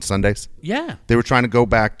to pitch on Sundays? Yeah. They were trying to go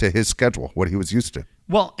back to his schedule, what he was used to.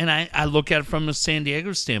 Well, and I look at it from a San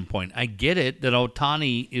Diego standpoint. I get it that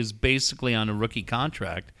Ohtani is basically on a rookie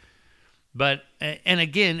contract. But, and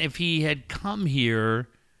again, if he had come here,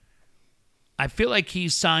 I feel like he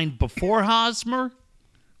signed before Hosmer,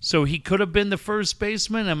 so he could have been the first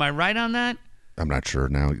baseman. Am I right on that? I'm not sure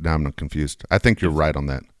now. Now I'm not confused. I think you're right on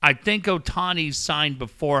that. I think Ohtani signed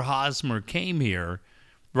before Hosmer came here,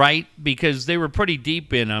 right? Because they were pretty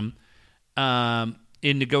deep in him.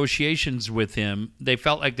 In negotiations with him, they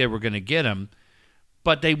felt like they were going to get him,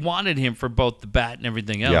 but they wanted him for both the bat and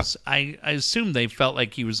everything else. Yeah. I assume they felt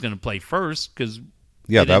like he was going to play first because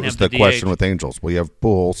that was the question with Angels. We have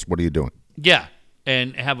Pujols. What are you doing? Yeah,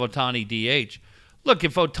 and have Ohtani DH. Look,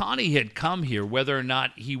 if Ohtani had come here, whether or not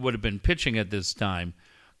he would have been pitching at this time,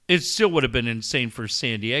 it still would have been insane for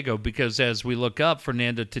San Diego because as we look up,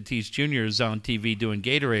 Fernando Tatis Jr. is on TV doing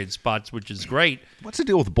Gatorade spots, which is great. What's the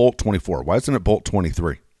deal with Bolt 24? Why isn't it Bolt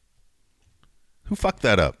 23? Who fucked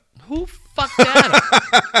that up? Who fucked that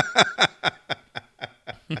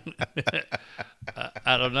up?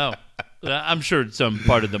 I don't know. I'm sure it's some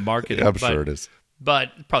part of the marketing. I'm sure it is.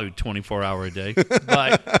 But probably 24-hour a day.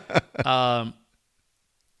 But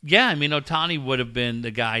yeah, I mean, Ohtani would have been the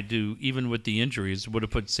guy to, even with the injuries, would have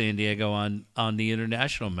put San Diego on the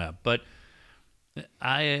international map. But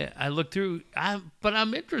I looked through, but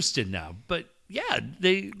I'm interested now. But yeah,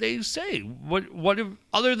 they say what if,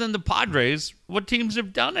 other than the Padres, what teams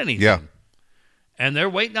have done anything? Yeah, and they're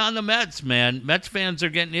waiting on the Mets, man. Mets fans are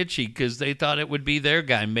getting itchy because they thought it would be their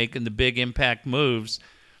guy making the big impact moves.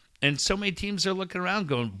 And so many teams are looking around,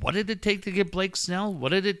 going, "What did it take to get Blake Snell? What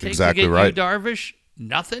did it take to get Yu Darvish?"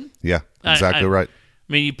 Nothing? Yeah, exactly right.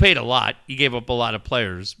 I mean, you paid a lot. You gave up a lot of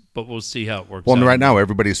players, but we'll see how it works out. Well, right now,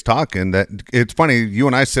 everybody's talking that it's funny. You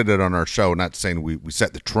and I said it on our show, not saying we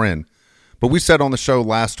set the trend, but we said on the show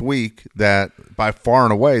last week that by far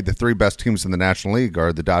and away, the three best teams in the National League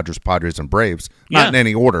are the Dodgers, Padres, and Braves, not in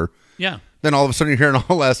any order. Yeah. Then all of a sudden, you're hearing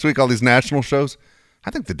all last week, all these national shows.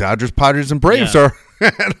 I think the Dodgers, Padres, and Braves are.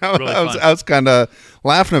 I was kind of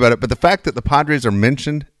laughing about it. But the fact that the Padres are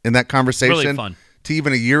mentioned in that conversation really fun. To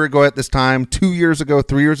even a year ago at this time, 2 years ago,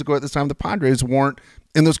 3 years ago at this time, the Padres weren't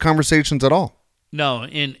in those conversations at all. No,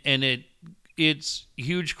 and it's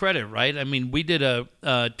huge credit, right? I mean, we did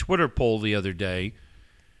a Twitter poll the other day,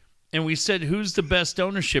 and we said, who's the best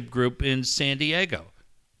ownership group in San Diego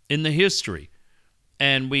in the history?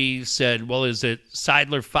 And we said, well, is it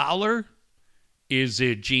Seidler Fowler? Is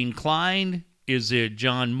it Gene Klein? Is it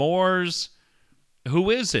John Moores?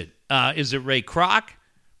 Who is it? Is it Ray Kroc,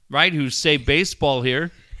 right, who saved baseball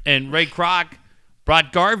here? And Ray Kroc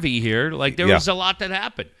brought Garvey here. Like, there was a lot that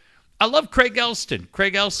happened. I love Craig Elston.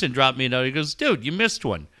 Craig Elston dropped me a note. He goes, dude, you missed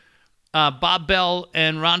one. Bob Bell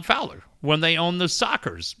and Ron Fowler when they owned the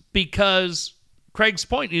Sockers. Because Craig's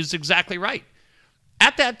point is exactly right.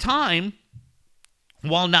 At that time,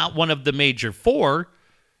 while not one of the major four,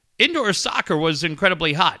 indoor soccer was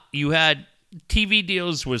incredibly hot. You had TV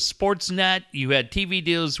deals with Sportsnet. You had TV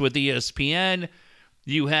deals with ESPN.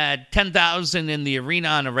 You had 10,000 in the arena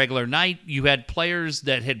on a regular night. You had players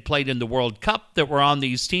that had played in the World Cup that were on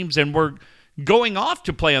these teams and were going off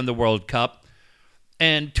to play on the World Cup.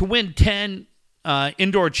 And to win 10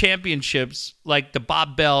 indoor championships like the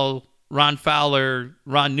Bob Bell, Ron Fowler,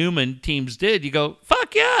 Ron Newman teams did, you go,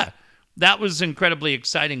 fuck yeah. That was incredibly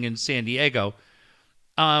exciting in San Diego.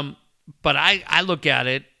 But I look at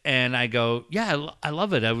it and I go, yeah, I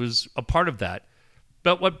love it. I was a part of that.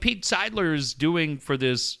 But what Pete Seidler is doing for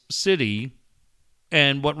this city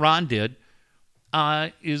and what Ron did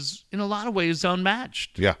is in a lot of ways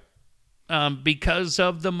unmatched. Yeah. Because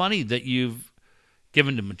of the money that you've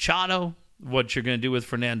given to Machado, what you're going to do with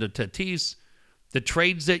Fernando Tatis, the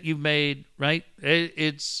trades that you've made, right?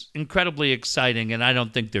 It's incredibly exciting, and I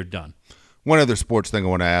don't think they're done. One other sports thing I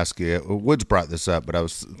want to ask you. Woods brought this up, but I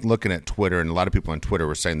was looking at Twitter, and a lot of people on Twitter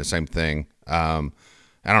were saying the same thing.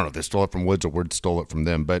 I don't know if they stole it from Woods or Woods stole it from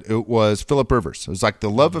them, but it was Phillip Rivers. It was like the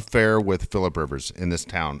love affair with Phillip Rivers in this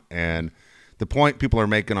town. And the point people are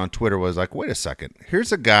making on Twitter was like, wait a second.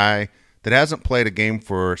 Here's a guy that hasn't played a game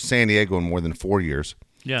for San Diego in more than 4 years.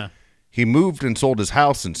 Yeah. He moved and sold his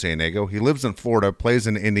house in San Diego. He lives in Florida, plays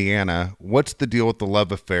in Indiana. What's the deal with the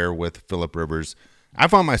love affair with Phillip Rivers? I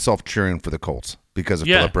found myself cheering for the Colts because of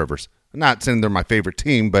Phillip Rivers. I'm not saying they're my favorite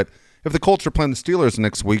team, but if the Colts are playing the Steelers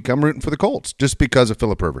next week, I'm rooting for the Colts just because of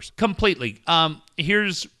Phillip Rivers. Completely.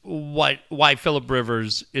 Here's why Phillip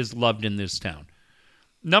Rivers is loved in this town.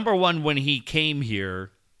 Number one, when he came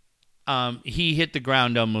here, he hit the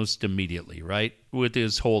ground almost immediately, right, with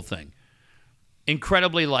his whole thing.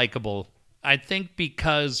 Incredibly likable. I think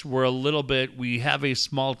because we have a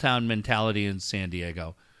small town mentality in San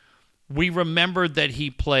Diego. We remembered that he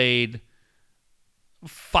played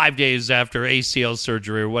 5 days after ACL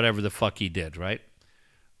surgery or whatever the fuck he did, right?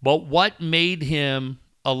 But what made him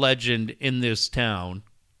a legend in this town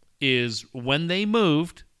is when they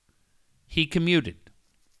moved, he commuted.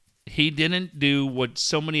 He didn't do what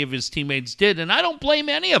so many of his teammates did, and I don't blame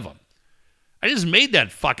any of them. I just made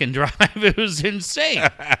that fucking drive. It was insane.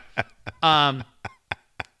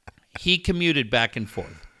 He commuted back and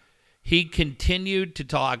forth. He continued to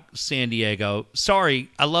talk San Diego. Sorry,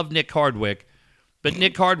 I love Nick Hardwick. But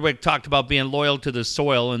Nick Hardwick talked about being loyal to the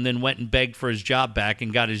soil and then went and begged for his job back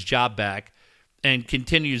and got his job back and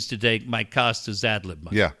continues to take Mike Costa's ad lib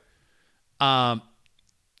money. Yeah.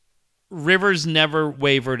 Rivers never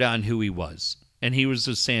wavered on who he was, and he was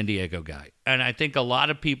a San Diego guy. And I think a lot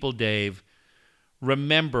of people, Dave,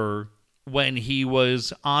 remember when he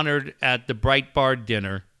was honored at the Breitbart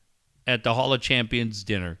dinner, at the Hall of Champions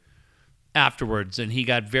dinner afterwards, and he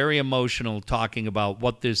got very emotional talking about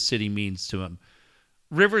what this city means to him.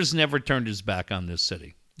 Rivers never turned his back on this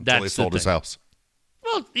city. Until he sold his house.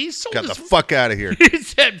 Well, he sold Got the fuck out of here. He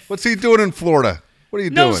said, what's he doing in Florida? What are you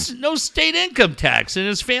doing? No state income tax, and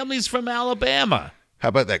his family's from Alabama. How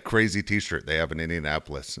about that crazy T-shirt they have in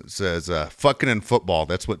Indianapolis? It says, fucking in football.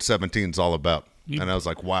 That's what 17's all about. And I was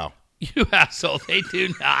like, wow. You asshole. They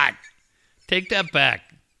do not. Take that back.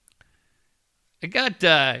 I got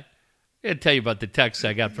to tell you about the text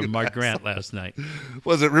I got from Mark Grant last night.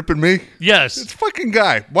 Was it ripping me? Yes. This fucking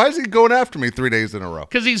guy. Why is he going after me 3 days in a row?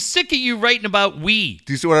 Because he's sick of you writing about we.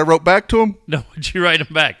 Do you see what I wrote back to him? No, what'd you write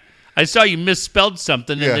him back? I saw you misspelled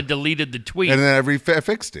something and then deleted the tweet. And then I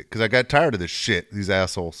fixed it because I got tired of this shit, these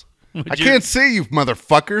assholes. Can't see you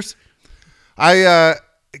motherfuckers.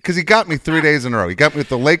 Because he got me 3 days in a row. He got me with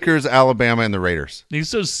the Lakers, Alabama, and the Raiders. He's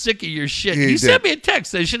so sick of your shit. He He did. sent me a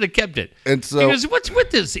text. I should have kept it. And so, He goes, what's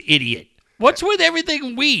with this idiot? What's with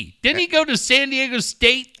everything we? Didn't he go to San Diego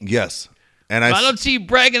State? yes. And I don't see you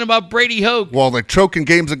bragging about Brady Hoke. Well, they're choking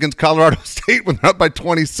games against Colorado State when they're up by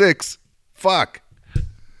 26. Fuck.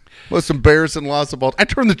 Most embarrassing loss of all. I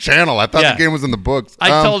turned the channel. I thought the game was in the books.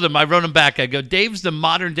 I told him, I wrote him back. I go, Dave's the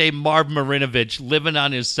modern day Marv Marinovich living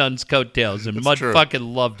on his son's coattails, and Mud true. fucking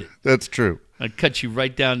loved it. That's true. I cut you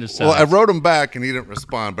right down to size. Well, I wrote him back, and he didn't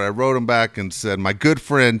respond, but I wrote him back and said, my good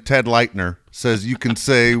friend Ted Leitner says you can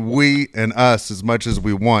say we and us as much as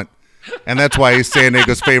we want, and that's why he's San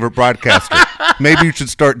Diego's favorite broadcaster. Maybe you should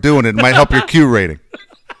start doing it. It might help your Q rating.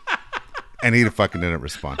 And he fucking didn't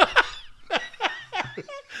respond.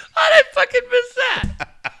 How did I fucking miss that?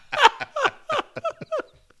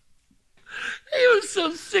 He was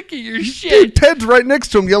so sick of your shit. Dude, Ted's right next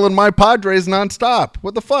to him yelling my Padres nonstop.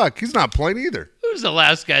 What the fuck? He's not playing either. Who's the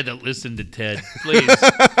last guy that listened to Ted? Please.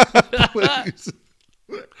 Please.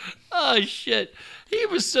 Oh, shit. He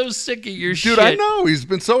was so sick of your Dude, shit. I know. He's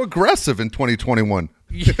been so aggressive in 2021.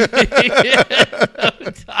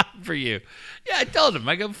 Time for you. Yeah, I told him.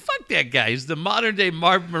 I go, fuck that guy. He's the modern day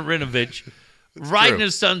Marv Marinovich riding true.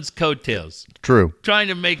 his son's coattails. True. Trying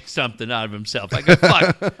to make something out of himself. I go,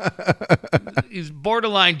 fuck. He's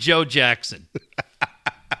borderline Joe Jackson.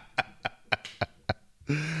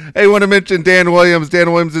 Hey, want to mention Dan Williams.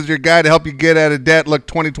 Dan Williams is your guy to help you get out of debt. Look,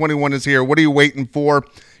 2021 is here. What are you waiting for?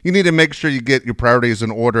 You need to make sure you get your priorities in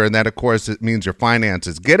order, and that, of course, it means your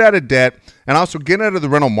finances. Get out of debt and also get out of the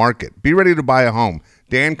rental market. Be ready to buy a home.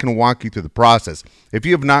 Dan can walk you through the process. If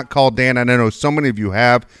you have not called Dan, and I know so many of you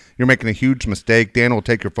have, you're making a huge mistake. Dan will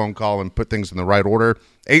take your phone call and put things in the right order.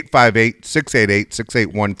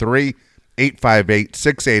 858-688-6813.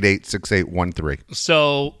 858-688-6813.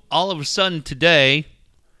 So all of a sudden today,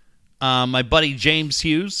 my buddy James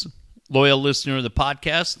Hughes, loyal listener of the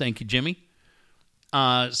podcast, thank you, Jimmy,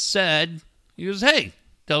 said, he goes, hey,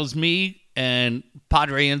 tells me and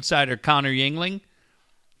Padre insider Connor Yingling,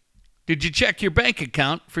 did you check your bank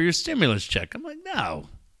account for your stimulus check? I'm like, no,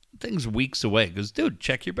 thing's weeks away. He goes, dude,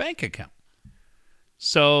 check your bank account.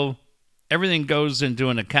 So everything goes into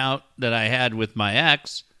an account that I had with my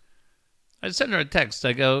ex. I send her a text.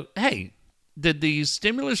 I go, hey, did the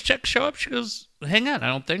stimulus check show up? She goes, hang on, I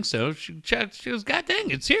don't think so. She checked. She goes, God dang,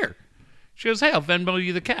 it's here. She goes, hey, I'll Venmo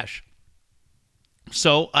you the cash.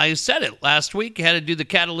 So I said it last week. You had to do the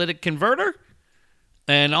catalytic converter.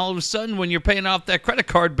 And all of a sudden, when you're paying off that credit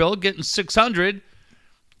card bill, getting $600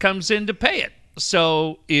 comes in to pay it.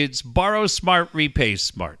 So it's borrow smart, repay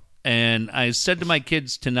smart. And I said to my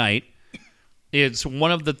kids tonight, it's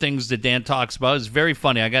one of the things that Dan talks about. It's very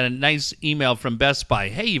funny. I got a nice email from Best Buy.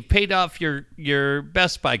 Hey, you've paid off your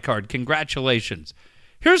Best Buy card. Congratulations.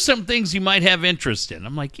 Here's some things you might have interest in.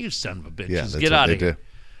 I'm like, you son of a bitch. Yeah, Just that's get what out they of here. do.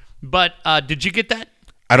 But did you get that?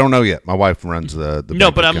 I don't know yet. My wife runs the No,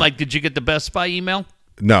 bank but I'm account. like, did you get the Best Buy email?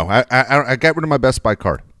 No, I got rid of my Best Buy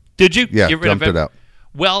card. Did you? Yeah, Get rid dumped of it out.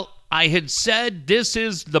 Well, I had said this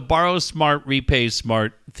is the borrow smart, repay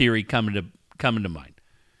smart theory coming to mind.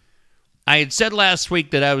 I had said last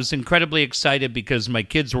week that I was incredibly excited because my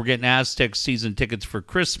kids were getting Aztec season tickets for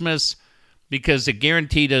Christmas because it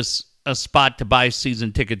guaranteed us a spot to buy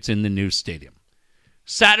season tickets in the new stadium.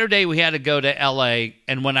 Saturday, we had to go to L.A.,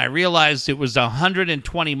 and when I realized it was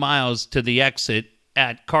 120 miles to the exit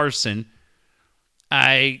at Carson,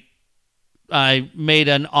 I made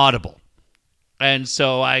an audible. And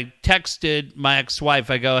so I texted my ex-wife.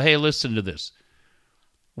 I go, hey, listen to this.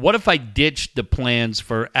 What if I ditched the plans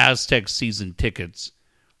for Aztec season tickets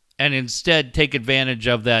and instead take advantage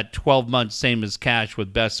of that 12-month same as cash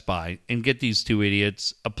with Best Buy and get these two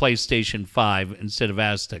idiots a PlayStation 5 instead of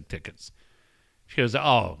Aztec tickets? She goes,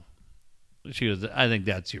 oh. She goes, I think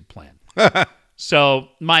that's your plan. So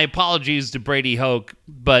my apologies to Brady Hoke,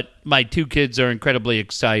 but my two kids are incredibly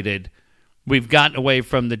excited. We've gotten away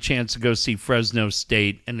from the chance to go see Fresno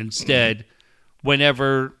State, and instead,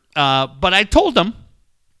 whenever but I told them,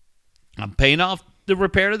 I'm paying off the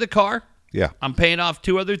repair of the car. Yeah. I'm paying off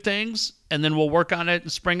two other things, and then we'll work on it in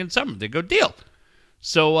spring and summer. They go, deal.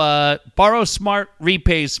 So borrow smart,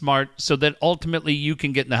 repay smart, so that ultimately you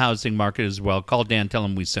can get in the housing market as well. Call Dan, tell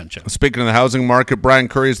him we sent you. Speaking of the housing market, Brian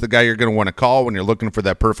Curry is the guy you're going to want to call when you're looking for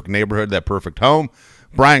that perfect neighborhood, that perfect home.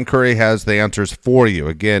 Brian Curry has the answers for you.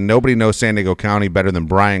 Again, nobody knows San Diego County better than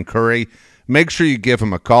Brian Curry. Make sure you give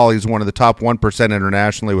him a call. He's one of the top 1%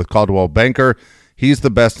 internationally with Coldwell Banker. He's the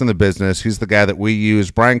best in the business. He's the guy that we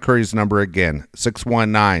use. Brian Curry's number again,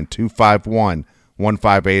 619-251-1588,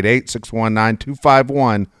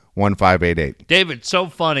 619-251-1588. David, so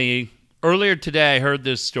funny. Earlier today, I heard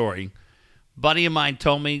this story. A buddy of mine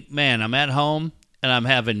told me, man, I'm at home and I'm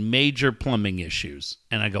having major plumbing issues.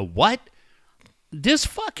 And I go, what? This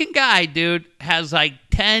fucking guy, dude, has like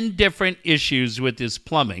 10 different issues with his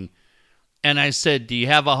plumbing. And I said, do you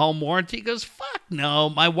have a home warranty? He goes, fuck no.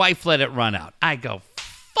 My wife let it run out. I go,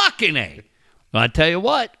 fucking A. Well, I tell you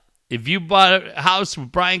what, if you bought a house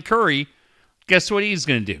with Brian Curry, guess what he's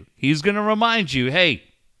going to do? He's going to remind you, hey,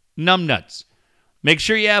 numbnuts, make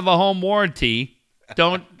sure you have a home warranty.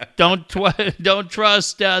 Don't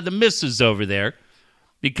trust the missus over there,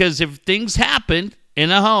 because if things happen in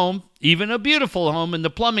a home, even a beautiful home, and the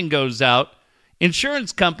plumbing goes out,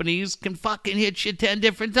 insurance companies can fucking hit you 10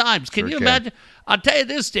 different times. Can you imagine? I'll tell you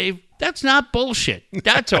this, Dave. That's not bullshit.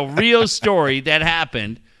 That's a real story that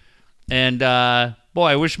happened. And, boy,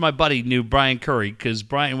 I wish my buddy knew Brian Curry, because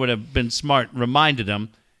Brian would have been smart and reminded him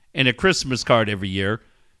in a Christmas card every year,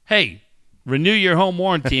 hey, renew your home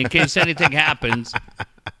warranty in case anything happens,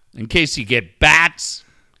 in case you get bats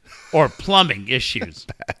or plumbing issues.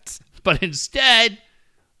 But instead,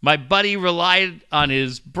 my buddy relied on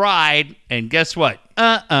his bride, and guess what?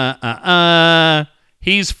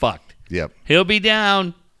 He's fucked. Yep. He'll be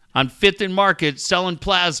down on 5th and Market selling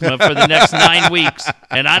plasma for the next 9 weeks,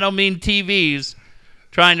 and I don't mean TVs,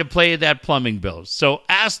 trying to play that plumbing bill. So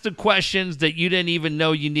ask the questions that you didn't even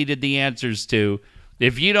know you needed the answers to.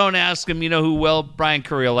 If you don't ask him, you know who will? Brian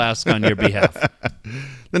Curry will ask on your behalf.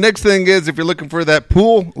 The next thing is, if you're looking for that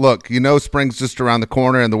pool, look, you know spring's just around the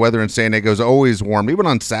corner, and the weather in San Diego is always warm. Even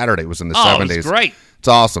on Saturday, it was in the 70s. It's great. It's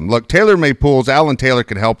awesome. Look, TaylorMade Pools, Alan Taylor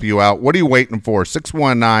can help you out. What are you waiting for?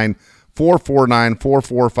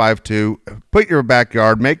 619-449-4452. Put your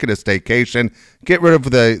backyard, make it a staycation. Get rid of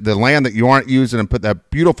the land that you aren't using and put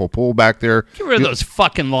that beautiful pool back there. Get rid of those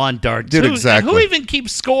fucking lawn darts. Dude, exactly. Who even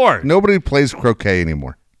keeps score? Nobody plays croquet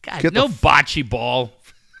anymore. God, no bocce ball.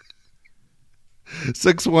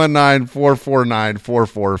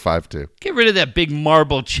 619-449-4452. Get rid of that big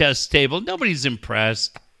marble chess table. Nobody's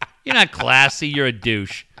impressed. You're not classy. You're a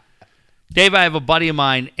douche. Dave, I have a buddy of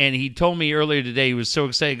mine, and he told me earlier today, he was so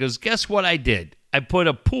excited. He goes, guess what I did? I put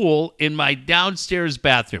a pool in my downstairs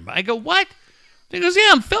bathroom. I go, what? He goes, yeah,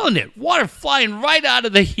 I'm filling it. Water flying right out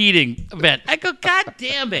of the heating vent. I go, God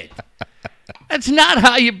damn it. That's not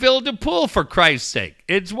how you build a pool, for Christ's sake.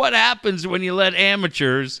 It's what happens when you let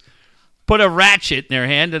amateurs put a ratchet in their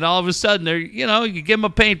hand, and all of a sudden, you give them a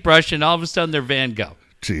paintbrush, and all of a sudden they're Van Gogh.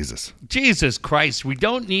 Jesus Christ. We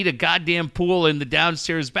don't need a goddamn pool in the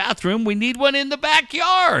downstairs bathroom. We need one in the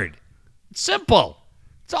backyard. It's simple.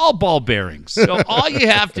 It's all ball bearings. So all you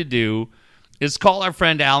have to do is call our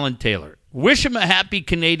friend Alan Taylor. Wish him a happy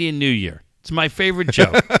Canadian New Year. It's my favorite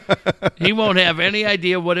joke. He won't have any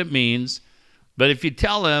idea what it means. But if you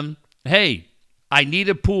tell him, hey, I need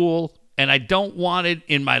a pool and I don't want it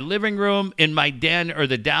in my living room, in my den, or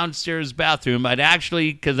the downstairs bathroom, I'd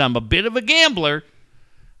actually, because I'm a bit of a gambler,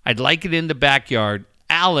 I'd like it in the backyard.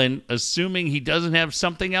 Alan, assuming he doesn't have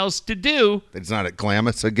something else to do. It's not at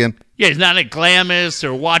Glamis again? Yeah, he's not at Glamis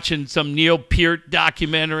or watching some Neil Peart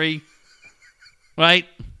documentary, right?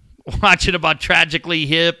 Watching about Tragically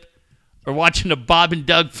Hip or watching a Bob and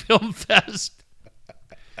Doug Film Fest.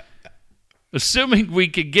 Assuming we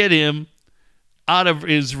could get him out of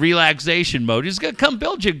his relaxation mode, he's going to come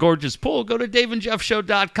build you a gorgeous pool. Go to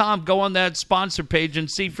daveandjeffshow.com. Go on that sponsor page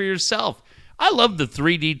and see for yourself. I love the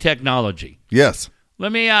 3D technology. Yes.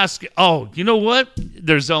 Let me ask you. Oh, you know what?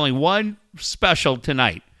 There's only one special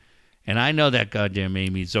tonight. And I know that goddamn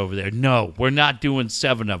Amy's over there. No, we're not doing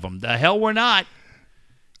 7 of them. The hell we're not.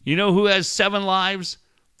 You know who has 7 lives?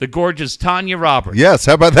 The gorgeous Tanya Roberts. Yes,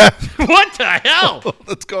 how about that? What the hell?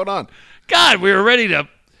 What's going on? God, we were ready to...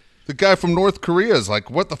 The guy from North Korea is like,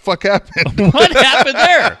 what the fuck happened? What happened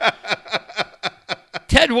there?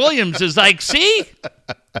 Ted Williams is like, see?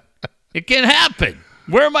 It can happen.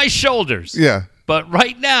 Where are my shoulders? Yeah. But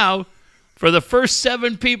right now, for the first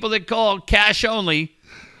 7 people that call cash only,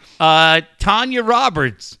 Tanya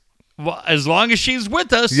Roberts, as long as she's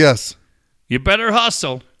with us, yes, you better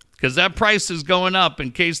hustle because that price is going up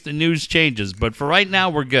in case the news changes. But for right now,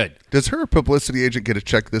 we're good. Does her publicity agent get a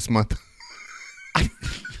check this month?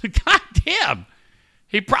 God damn.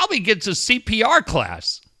 He probably gets a CPR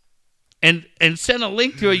class and send a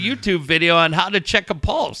link to a YouTube video on how to check a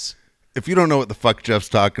pulse. If you don't know what the fuck Jeff's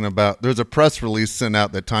talking about, there's a press release sent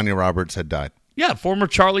out that Tanya Roberts had died. Yeah, former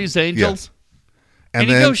Charlie's Angel. Yes. And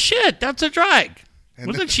he goes, shit, that's a drag.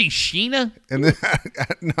 Wasn't she Sheena? And then,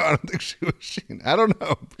 no, I don't think she was Sheena. I don't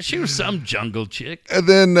know. She was some jungle chick. And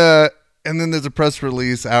then there's a press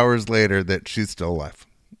release hours later that she's still alive.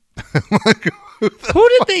 Like, who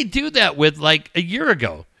did they do that with like a year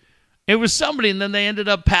ago? It was somebody, and then they ended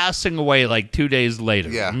up passing away like 2 days later.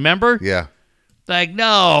 Yeah. Remember? Yeah. Like,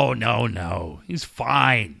 no. He's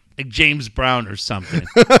fine. Like James Brown or something.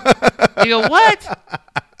 You go, what?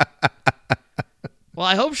 Well,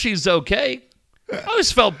 I hope she's okay. I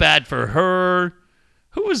always felt bad for her.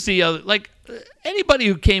 Who was the other? Like, anybody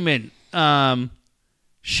who came in.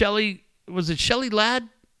 Shelley, was it Shelley Ladd?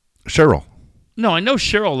 Cheryl. No, I know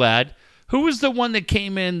Cheryl Ladd. Who was the one that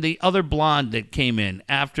came in, the other blonde that came in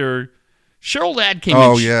after Cheryl Ladd came in?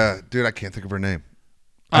 Oh, yeah. Dude, I can't think of her name.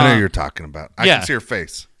 I know who you're talking about. I can see her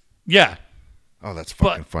face. Yeah. Oh, that's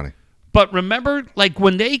fucking funny. But remember, like,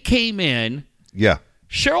 when they came in, yeah,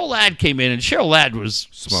 Cheryl Ladd came in, and Cheryl Ladd was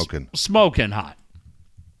smoking hot.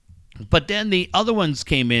 But then the other ones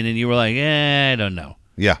came in, and you were like, I don't know.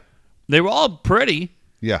 Yeah. They were all pretty.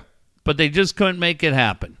 Yeah. But they just couldn't make it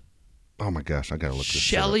happen. Oh, my gosh. I got to look this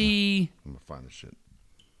Shelley. shit up. I'm going to find this shit.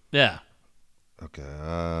 Yeah. Okay.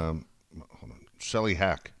 Hold on. Shelley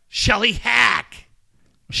Hack. Shelley Hack.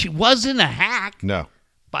 She wasn't a hack. No.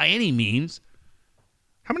 By any means.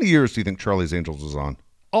 How many years do you think Charlie's Angels was on?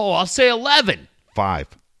 Oh, I'll say 11. 5.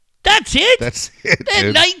 That's it? That's it, They had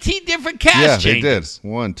dude. 19 different cast changes. They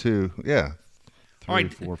did. 1, 2, yeah. 3, All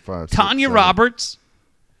right. 4, 5, 6, Tanya 7. Roberts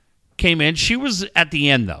came in. She was at the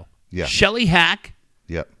end, though. Yeah. Shelley Hack,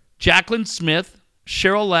 Yep. Jacqueline Smith,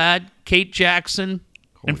 Cheryl Ladd, Kate Jackson,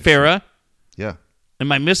 and Holy Farrah. Yeah.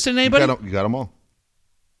 Am I missing anybody? You got them all.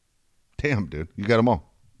 Damn, dude. You got them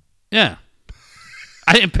all. Yeah.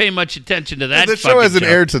 I didn't pay much attention to that. The show hasn't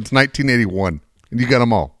aired since 1981, and you got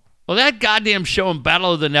them all. Well, that goddamn show and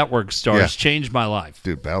Battle of the Network Stars changed my life.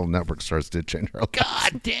 Dude, Battle Network Stars did change our lives.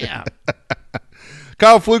 God damn.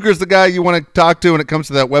 Kyle Fluker's the guy you want to talk to when it comes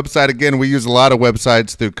to that website. Again, we use a lot of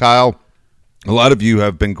websites through Kyle. A lot of you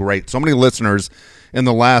have been great. So many listeners in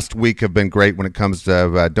the last week have been great when it comes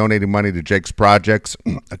to donating money to Jake's projects.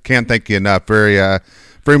 I can't thank you enough. Very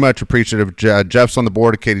much appreciative. Jeff's on the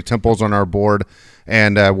board. Katie Temple's on our board.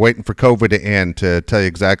 and waiting for COVID to end to tell you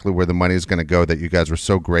exactly where the money is going to go that you guys were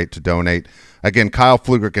so great to donate. Again, Kyle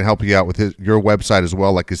Pfluger can help you out with your website as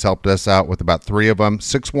well, like he's helped us out with about 3 of them.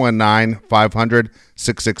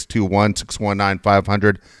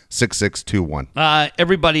 619-500-6621, 619-500-6621.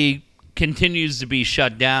 Everybody continues to be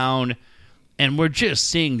shut down, and we're just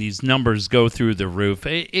seeing these numbers go through the roof.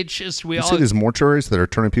 It's just You see these mortuaries that are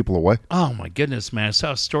turning people away? Oh, my goodness, man. I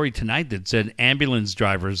saw a story tonight that said ambulance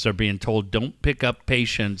drivers are being told don't pick up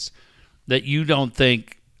patients that you don't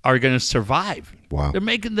think are going to survive. Wow. They're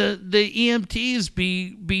making the EMTs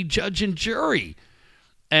be judge and jury.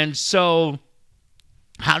 And so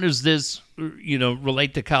how does this,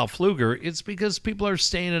 relate to Kyle Pfluger? It's because people are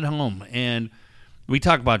staying at home. And we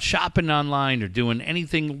talk about shopping online or doing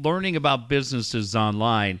anything, learning about businesses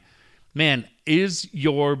online. Man, is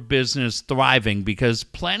your business thriving? Because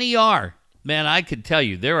plenty are. Man, I could tell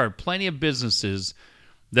you, there are plenty of businesses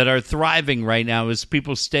that are thriving right now as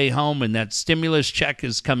people stay home and that stimulus check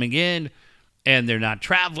is coming in and they're not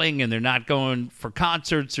traveling and they're not going for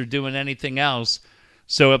concerts or doing anything else.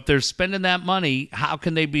 So if they're spending that money, how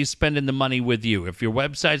can they be spending the money with you? If your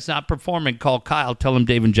website's not performing, call Kyle. Tell him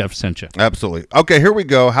Dave and Jeff sent you. Absolutely. Okay, here we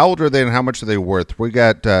go. How old are they and how much are they worth? We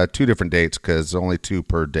got 2 different dates because only 2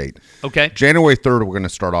 per date. Okay. January 3rd, we're going to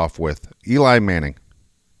start off with Eli Manning.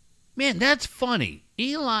 Man, that's funny.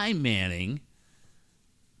 Eli Manning,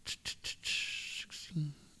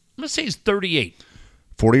 I'm going to say he's 38.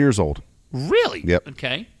 40 years old. Really? Yep.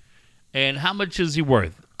 Okay. And how much is he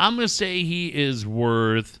worth? I'm going to say he is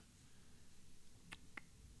worth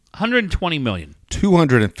 $120 million.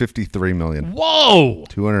 $253 million. Whoa!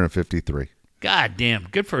 253. God damn.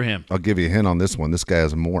 Good for him. I'll give you a hint on this one. This guy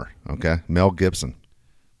has more, okay? Mel Gibson.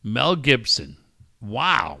 Mel Gibson.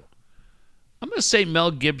 Wow. I'm going to say Mel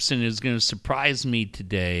Gibson is going to surprise me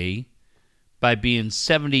today by being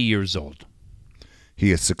 70 years old.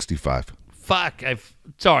 He is 65. Fuck.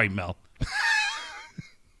 Sorry, Mel.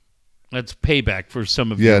 That's payback for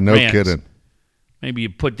some of Yeah, your no rants. kidding. Maybe you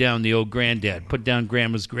put down the old granddad. Put down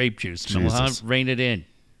grandma's grape juice. Mel, huh? Jesus. Rein it in.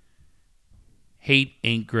 Hate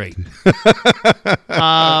ain't great.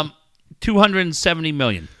 $270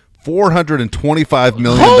 million. $425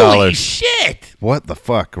 million. Holy shit! What the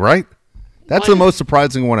fuck, right? That's What? the most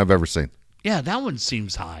surprising one I've ever seen. Yeah, that one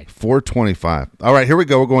seems high. 425. All right, here we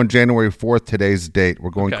go. We're going January 4th, today's date. We're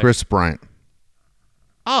going Okay. Chris Bryant.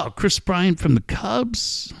 Oh, Chris Bryant from the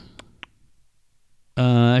Cubs.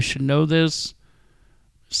 I should know this.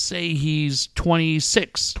 Say he's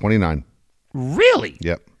 26. 29. Really?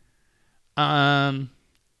 Yep. $60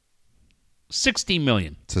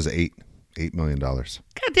 million. It says $8 million. God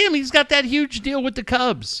damn, he's got that huge deal with the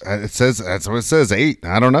Cubs. It says, that's what it says, 8.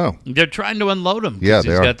 I don't know. They're trying to unload him. 'cause Yeah, they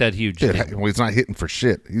he's are. got that huge Dude, deal. well, he's not hitting for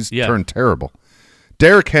shit. He's Yeah. turned terrible.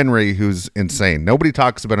 Derrick Henry, who's insane. Nobody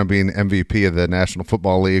talks about him being MVP of the National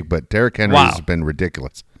Football League, but Derrick Henry Wow. has been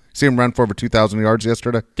ridiculous. See him run for over 2,000 yards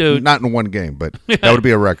yesterday? Dude. Not in one game, but that would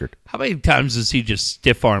be a record. How many times does he just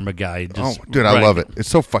stiff arm a guy? Just Dude, I love it. It's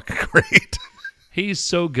so fucking great. He's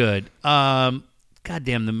so good. God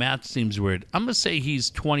damn, the math seems weird. I'm going to say he's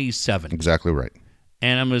 27. Exactly right.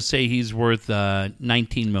 And I'm going to say he's worth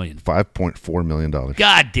 $19 million. $5.4 million.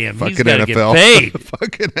 God damn, he's Fucking got to NFL. get paid.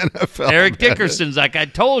 Fucking NFL. Eric man. Dickerson's like, I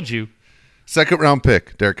told you. Second round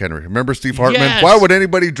pick, Derrick Henry. Remember Steve Hartman? Yes. Why would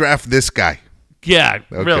anybody draft this guy? Yeah,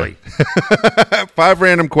 Okay. really. 5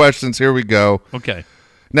 random questions. Here we go. Okay.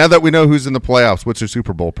 Now that we know who's in the playoffs, what's your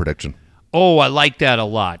Super Bowl prediction? Oh, I like that a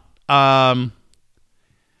lot. I'm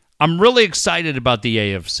really excited about the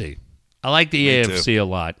AFC. I like the AFC a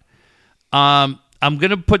lot. I'm going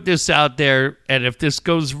to put this out there, and if this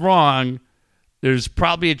goes wrong, there's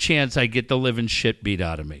probably a chance I get the living shit beat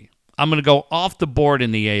out of me. I'm going to go off the board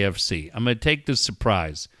in the AFC. I'm going to take the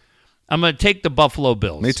surprise. I'm going to take the Buffalo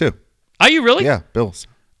Bills. Me too. Are you really? Yeah, Bills.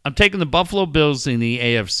 I'm taking the Buffalo Bills in the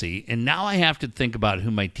AFC, and now I have to think about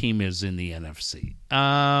who my team is in the NFC.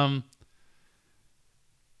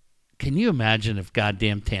 Can you imagine if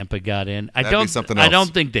goddamn Tampa got in? That'd be something I else.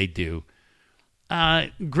 don't think they do.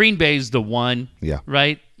 Green Bay's the one. Yeah.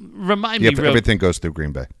 Right? Remind Yep, me real. everything goes through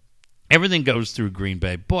Green Bay. Everything goes through Green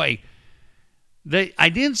Bay. Boy, I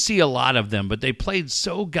didn't see a lot of them, but they played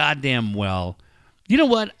so goddamn well. You know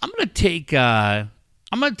what? I'm going to take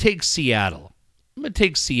Seattle. I'm going to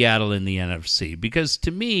take Seattle in the NFC because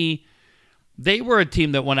to me, they were a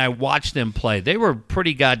team that when I watched them play, they were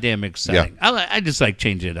pretty goddamn exciting. I just like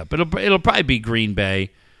changing it up. It'll probably be Green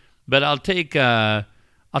Bay, but I'll take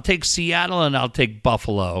Seattle and I'll take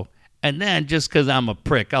Buffalo, and then just because I'm a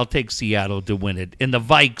prick, I'll take Seattle to win it. And the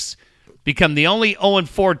Vikes become the only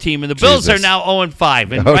 0-4 team, and the Bills Jesus. are now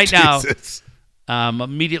 0-5. And Oh, right Jesus.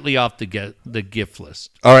 Immediately off the gift list.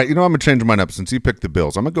 All right, I'm going to change mine up since you picked the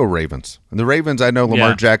Bills. I'm going to go Ravens. And the Ravens, I know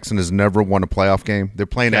Lamar Jackson has never won a playoff game. They're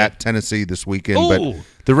playing at Tennessee this weekend, but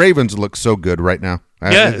the Ravens look so good right now.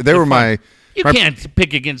 They were my... You can't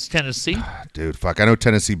pick against Tennessee. Dude, fuck. I know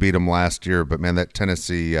Tennessee beat them last year, but, man, that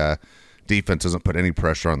Tennessee defense doesn't put any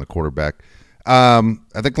pressure on the quarterback. I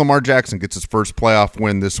think Lamar Jackson gets his first playoff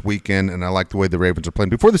win this weekend, and I like the way the Ravens are playing.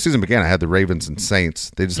 Before the season began, I had the Ravens and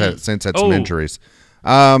Saints. They just had Saints had some injuries.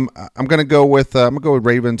 I'm gonna go with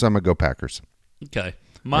Ravens. I'm gonna go Packers. Okay,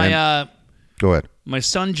 go ahead. My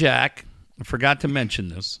son Jack, I forgot to mention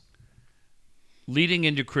this. Leading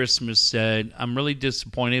into Christmas, said, "I'm really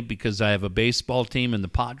disappointed because I have a baseball team in the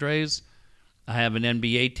Padres, I have an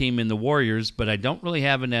NBA team in the Warriors, but I don't really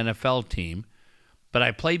have an NFL team. But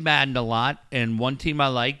I play Madden a lot, and one team I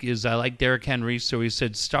like Derrick Henry." So he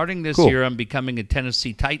said, starting this year, I'm becoming a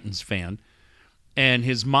Tennessee Titans fan. And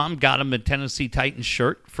his mom got him a Tennessee Titans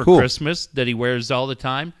shirt for Christmas that he wears all the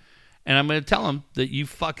time. And I'm going to tell him that you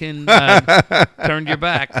fucking turned your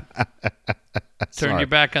back. Turned your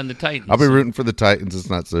back on the Titans. I'll be rooting for the Titans. It's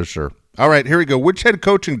not so sure. All right, here we go. Which head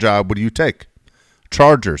coaching job would you take?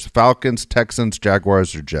 Chargers, Falcons, Texans,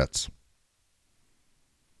 Jaguars, or Jets?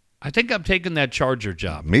 I think I'm taking that Charger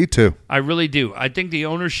job. Me too. I really do. I think the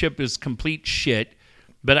ownership is complete shit.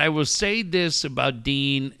 But I will say this about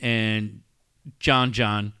Dean and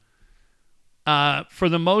John. For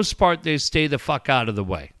the most part, they stay the fuck out of the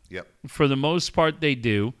way. Yep. For the most part, they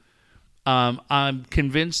do. I'm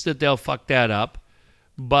convinced that they'll fuck that up.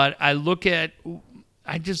 But I look at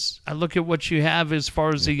what you have as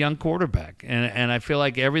far as a young quarterback, and I feel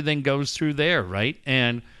like everything goes through there, right?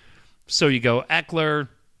 And so you go Eckler,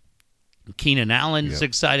 Keenan Allen is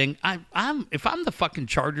exciting. If I'm the fucking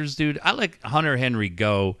Chargers, dude, I let Hunter Henry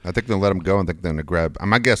go. I think they'll let him go, and think they're going to grab.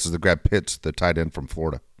 My guess is to grab Pitts, the tight end from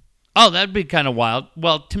Florida. Oh, that'd be kind of wild.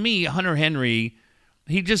 Well, to me, Hunter Henry,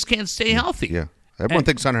 he just can't stay healthy. Yeah, everyone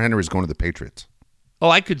thinks Hunter Henry is going to the Patriots. Oh,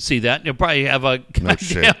 I could see that. He'll probably have a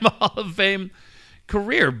goddamn Hall of Fame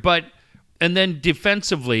career, and then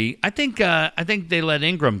defensively, I think they let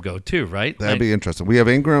Ingram go too, right? That'd be interesting. We have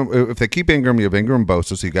Ingram. If they keep Ingram, you have Ingram,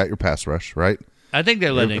 Bosa, so you got your pass rush, right? I think they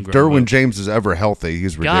let Ingram. If Derwin James is ever healthy,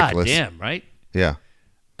 he's ridiculous. God damn, right? Yeah.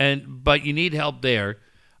 But you need help there.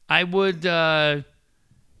 I would. I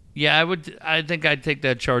think I'd take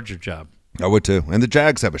that Charger job. I would too. And the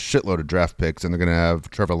Jags have a shitload of draft picks, and they're going to have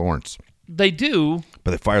Trevor Lawrence. They do,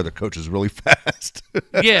 but they fire their coaches really fast.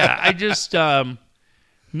 Yeah, I just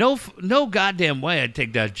no goddamn way I'd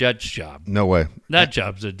take that Jets job. No way. That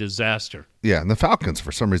job's a disaster. Yeah, and the Falcons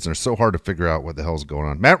for some reason are so hard to figure out what the hell's going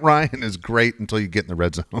on. Matt Ryan is great until you get in the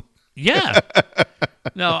red zone. Yeah.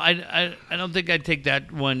 No, I don't think I'd take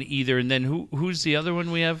that one either. And then who's the other one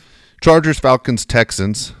we have? Chargers, Falcons,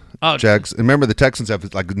 Texans, Oh, Jags. And remember, the Texans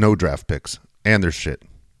have like no draft picks, and they're shit.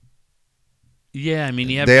 Yeah, I mean,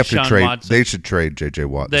 you have they have Deshaun to trade. Watson. They should trade J.J.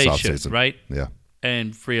 Watt this offseason. Right? Yeah.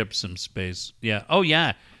 And free up some space. Yeah. Oh,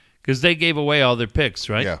 yeah, because they gave away all their picks,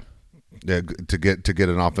 right? Yeah. To get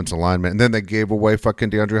an offensive lineman, and then they gave away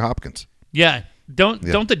fucking DeAndre Hopkins. Yeah. Don't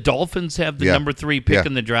the Dolphins have the number 3 pick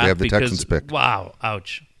in the draft? They have the Texans pick. Wow.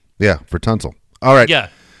 Ouch. Yeah, for Tunsil. All right. Yeah.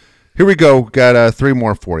 Here we go. Got 3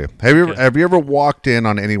 more for you. Have you ever walked in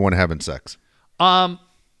on anyone having sex? Well,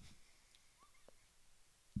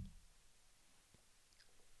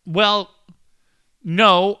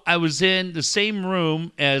 no. I was in the same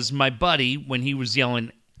room as my buddy when he was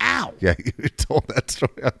yelling, "Ow!" Yeah, you told that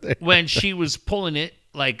story out there. When she was pulling it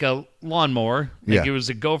like a lawnmower, like it was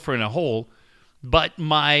a gopher in a hole. But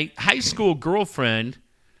my high school girlfriend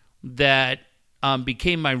that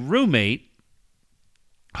became my roommate,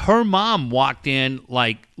 her mom walked in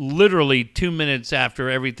like literally 2 minutes after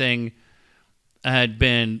everything had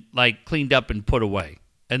been like cleaned up and put away.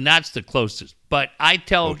 And that's the closest. But I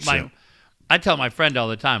tell my friend all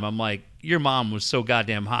the time, I'm like, your mom was so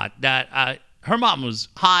goddamn hot. Her mom was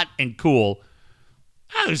hot and cool.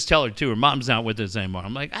 I always tell her, too, her mom's not with us anymore.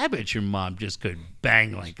 I'm like, I bet your mom just could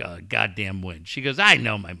bang like a goddamn wind. She goes, I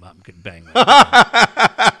know my mom could bang like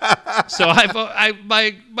a wind. So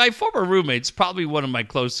my former roommate's probably one of my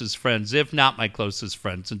closest friends, if not my closest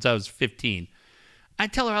friend, since I was 15. I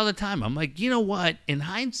tell her all the time, I'm like, you know what? In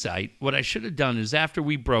hindsight, what I should have done is after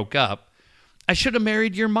we broke up, I should have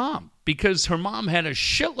married your mom because her mom had a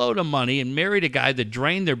shitload of money and married a guy that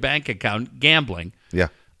drained their bank account gambling. Yeah.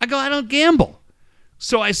 I go, I don't gamble.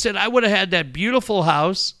 So I said, I would have had that beautiful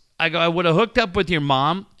house. I go, I would have hooked up with your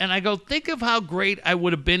mom. And I go, think of how great I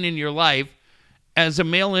would have been in your life as a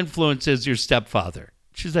male influence as your stepfather.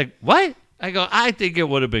 She's like, what? I go, I think it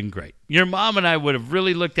would have been great. Your mom and I would have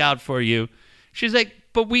really looked out for you. She's like,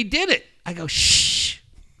 but we did it. I go, shh,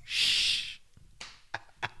 shh.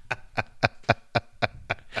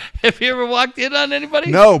 Have you ever walked in on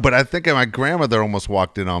anybody? No, but I think my grandmother almost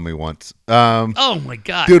walked in on me once. Oh, my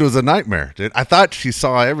God. Dude, it was a nightmare. Dude, I thought she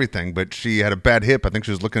saw everything, but she had a bad hip. I think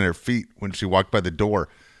she was looking at her feet when she walked by the door.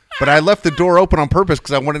 But I left the door open on purpose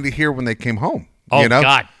because I wanted to hear when they came home. Oh, you know?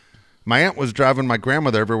 God. My aunt was driving my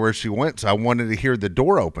grandmother everywhere she went, so I wanted to hear the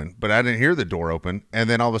door open, but I didn't hear the door open. And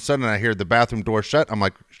then all of a sudden, I hear the bathroom door shut. I'm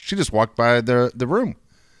like, she just walked by the room,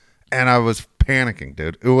 and I was panicking,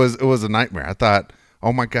 dude. It was a nightmare. I thought,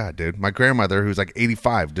 oh my God, dude, my grandmother, who's like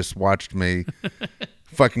 85, just watched me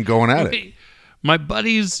fucking going at it. My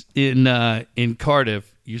buddies in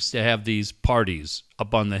Cardiff used to have these parties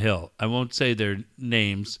up on the hill. I won't say their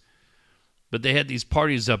names, but they had these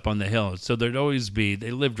parties up on the hill. So there'd always be, they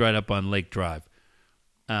lived right up on Lake Drive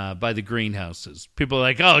by the greenhouses. People are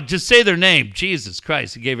like, oh, just say their name. Jesus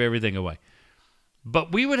Christ, he gave everything away.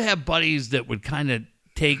 But we would have buddies that would kind of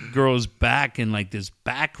take girls back in like this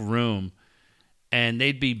back room, and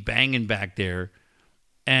they'd be banging back there.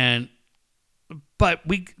 But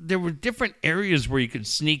there were different areas where you could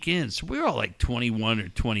sneak in. So we were all like 21 or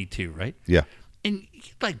 22, right? Yeah. And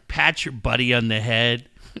you'd like pat your buddy on the head,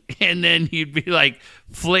 and then you'd be like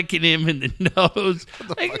flicking him in the nose. What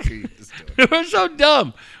the Like, fuck are you just doing? we're so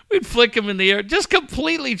dumb. We'd flick him in the air, just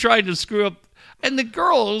completely trying to screw up. And the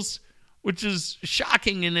girls, which is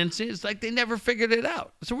shocking and insane, it's like they never figured it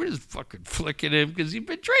out. So we're just fucking flicking him because he'd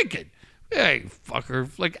been drinking. Hey, fucker.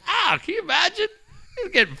 Like, can you imagine?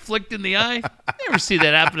 He's getting flicked in the eye. You never see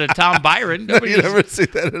that happen to Tom Byron. Nobody You just never see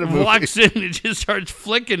that in a movie. walks in and just starts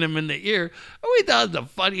flicking him in the ear. Oh, we thought it was the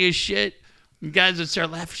funniest shit. And guys would start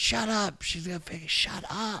laughing. Shut up. She's going to figure, shut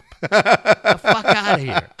up. Get the fuck out of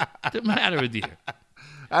here. What's the matter with you?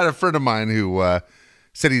 I had a friend of mine who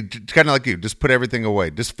said he kind of like you, just put everything away,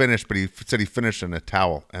 just finished, but he said he finished in a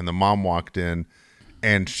towel, and the mom walked in,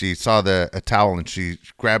 and she saw a towel, and she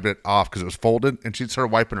grabbed it off because it was folded, and she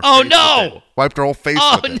started wiping her Oh, face no. with it. Wiped her whole face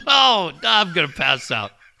Oh, with it. no. I'm going to pass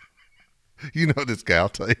out. You know this guy. I'll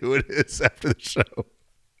tell you who it is after the show.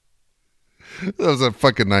 That was a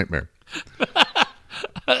fucking nightmare.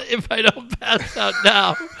 If I don't pass out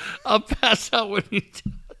now, I'll pass out when you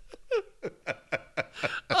do.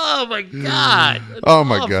 Oh, my God. That's Oh,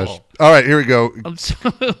 my awful. gosh. All right, here we go. What's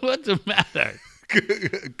the matter?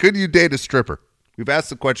 Could you date a stripper? We've asked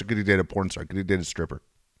the question, could you date a porn star? Could you date a stripper?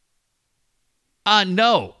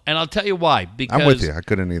 No, and I'll tell you why. Because I'm with you. I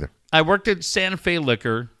couldn't either. I worked at Santa Fe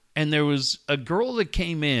Liquor, and there was a girl that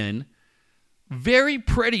came in, very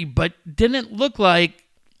pretty, but didn't look like,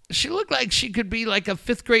 she looked like she could be like a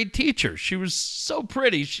fifth grade teacher. She was so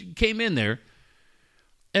pretty. She came in there,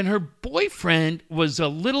 and her boyfriend was a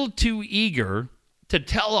little too eager to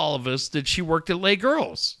tell all of us that she worked at Les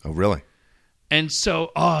Girls. Oh, really? And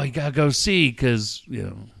so, you got to go see because,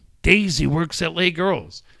 Daisy works at Les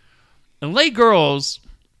Girls. And Les Girls,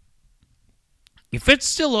 if it's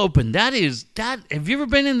still open, have you ever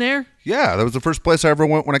been in there? Yeah, that was the first place I ever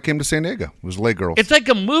went when I came to San Diego. It was Les Girls. It's like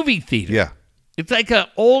a movie theater. Yeah. It's like an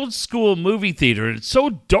old school movie theater. It's so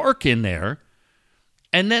dark in there.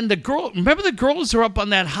 And then remember the girls are up on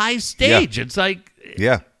that high stage. Yeah. It's like,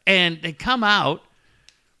 Yeah. and they come out.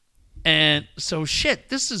 And so,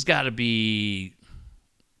 this has got to be,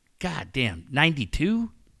 goddamn, 92,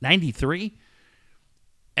 93.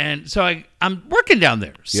 And so I'm working down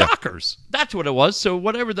there. Yeah. Soccer's. That's what it was. So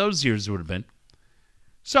whatever those years would have been.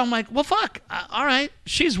 So I'm like, well, fuck. All right.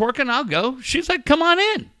 She's working. I'll go. She's like, come on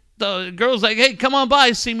in. The girl's like, hey, come on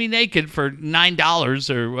by. See me naked for $9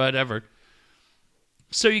 or whatever.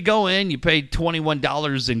 So you go in. You pay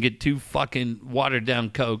 $21 and get 2 fucking watered down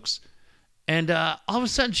Cokes. And all of a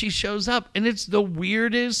sudden she shows up, and it's the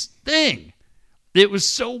weirdest thing. It was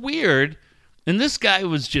so weird, and this guy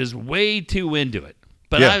was just way too into it.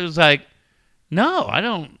 But Yeah. I was like, no, I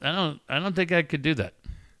don't think I could do that.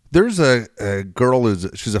 There's a girl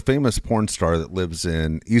she's a famous porn star that lives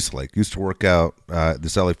in Eastlake. Used to work out at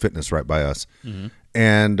this LA Fitness right by us,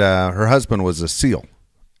 and her husband was a SEAL.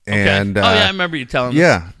 Okay. And I remember you telling me.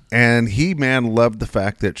 yeah, and he loved the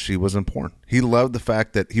fact that she was in porn. He loved the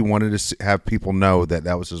fact that he wanted to have people know that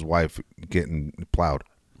was his wife getting plowed.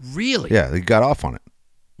 Really? Yeah, he got off on it.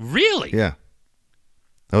 Really? Yeah,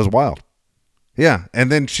 that was wild. Yeah,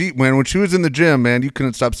 and then when she was in the gym, man, you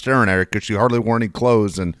couldn't stop staring at her because she hardly wore any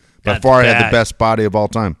clothes, and by That's far had the bad. best body of all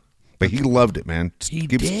time. But he loved it, man. He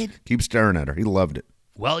did? Keep staring at her. He loved it.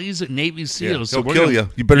 Well, he's a Navy SEAL, Yeah, so he'll we're kill gonna, you.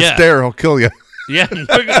 You better Yeah. stare. He'll kill you. Yeah,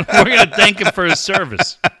 we're gonna thank him for his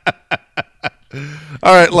service.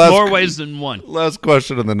 All right, More ways than one. last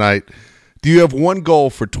question of the night. Do you have one goal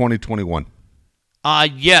for 2021?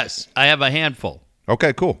 Yes, I have a handful.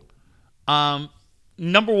 Okay, cool.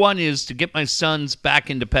 Number one is to get my sons back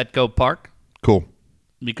into Petco Park Cool.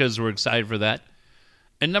 because we're excited for that.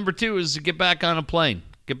 And number two is to get back on a plane.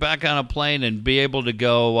 Get back on a plane and be able to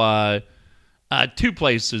go two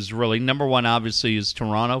places, really. Number one, obviously, is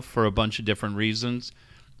Toronto for a bunch of different reasons.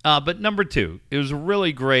 But number two, it was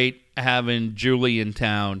really great having Julie in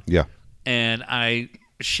town. Yeah. And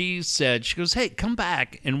she said, she goes, hey, come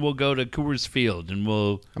back and we'll go to Coors Field and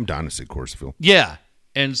we'll... I'm down to see Coors Field. Yeah.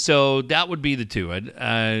 And so that would be the two.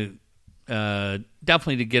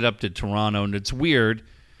 Definitely to get up to Toronto. And it's weird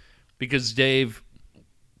because Dave,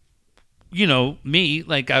 you know, me,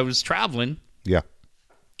 like I was traveling. Yeah.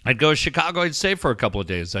 I'd go to Chicago, I'd stay for a couple of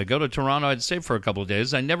days. I'd go to Toronto, I'd stay for a couple of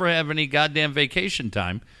days. I never have any goddamn vacation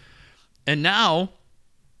time. And now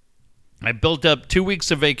I built up 2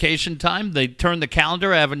 weeks of vacation time. They turned the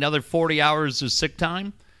calendar. I have another 40 hours of sick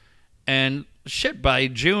time. And shit, by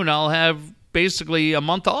June, I'll have basically a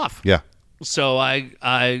month off. Yeah. So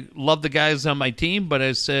I love the guys on my team, but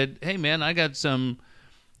I said, hey, man, I got some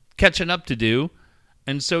catching up to do.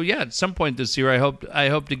 And so, yeah, at some point this year, I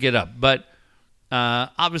hope to get up. But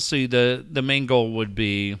obviously, the main goal would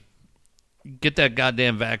be get that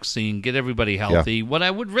goddamn vaccine, get everybody healthy. Yeah. What I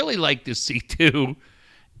would really like to see, too,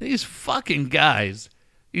 these fucking guys,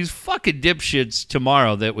 these fucking dipshits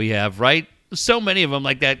tomorrow that we have, right? So many of them,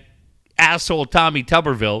 like that asshole Tommy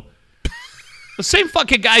Tuberville. The same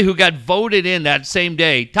fucking guy who got voted in that same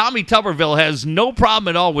day. Tommy Tuberville has no problem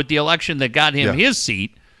at all with the election that got him his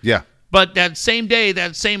seat. Yeah. But that same day,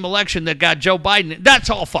 that same election that got Joe Biden, that's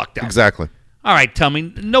all fucked up. Exactly. All right,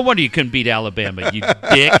 Tommy, no wonder you couldn't beat Alabama, you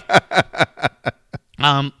dick.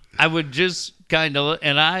 I would just kind of,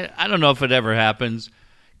 and I don't know if it ever happens.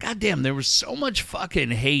 Goddamn, there was so much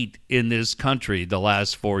fucking hate in this country the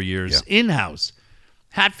last 4 years, in-house.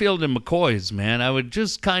 Hatfield and McCoy's, man. I would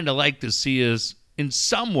just kind of like to see us, in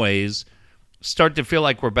some ways, start to feel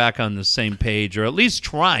like we're back on the same page, or at least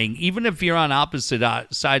trying, even if you're on opposite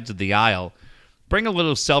sides of the aisle. Bring a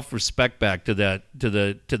little self-respect back to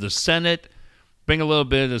the Senate. Bring a little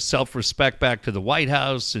bit of self-respect back to the White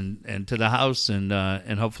House and to the House, and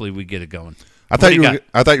hopefully we get it going. I thought you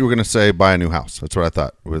were going to say buy a new house. That's what I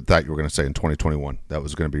thought. I thought you were going to say in 2021. That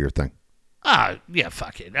was going to be your thing. Yeah,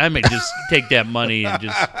 fuck it. I may just take that money and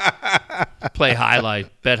just play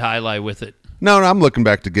bet highlight with it. No, I'm looking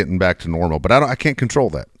back to getting back to normal, but I can't control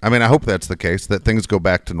that. I mean, I hope that's the case, that things go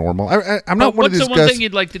back to normal. I'm not one of these guys. What's the one thing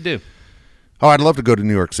you'd like to do? Oh, I'd love to go to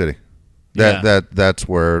New York City. That's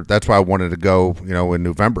why I wanted to go, in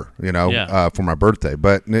November, for my birthday.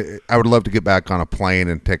 But I would love to get back on a plane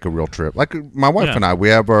and take a real trip. Like my wife and I, we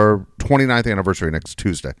have our 29th anniversary next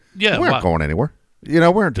Tuesday. Yeah, we aren't going anywhere.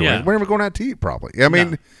 We're never going out to eat. Probably. I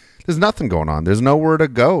mean, there's nothing going on. There's nowhere to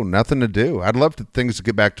go. Nothing to do. I'd love things to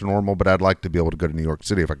get back to normal, but I'd like to be able to go to New York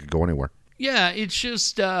City if I could go anywhere. Yeah, it's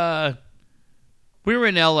just we were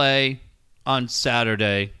in L.A. on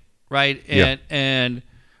Saturday, right?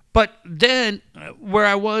 But then where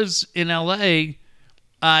I was in L.A.,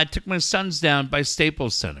 I took my sons down by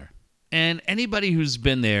Staples Center. And anybody who's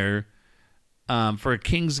been there for a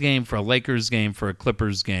Kings game, for a Lakers game, for a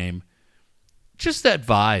Clippers game, just that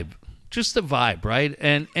vibe. Just the vibe, right?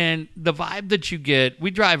 And the vibe that you get,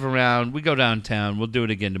 we drive around, we go downtown, we'll do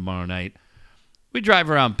it again tomorrow night. We drive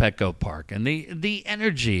around Petco Park, and the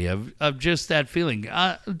energy of just that feeling.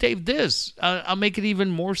 Dave, I'll make it even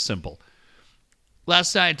more simple.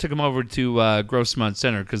 Last night, I took them over to Grossmont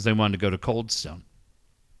Center because they wanted to go to Cold Stone.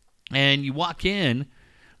 And you walk in,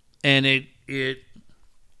 and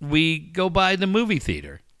we go by the movie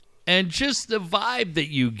theater. And just the vibe that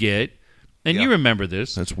you get, and you remember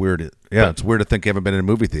this. That's weird. It's weird to think you haven't been in a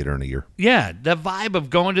movie theater in a year. Yeah, the vibe of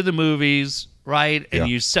going to the movies, right? And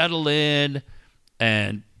you settle in,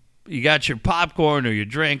 and you got your popcorn or your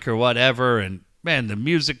drink or whatever, and, man, the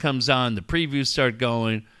music comes on, the previews start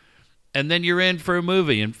going. And then you're in for a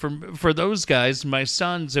movie. And for those guys, my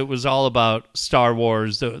sons, it was all about Star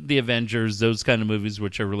Wars, the Avengers, those kind of movies,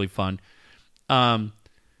 which are really fun.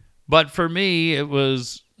 But for me, it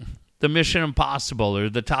was the Mission Impossible or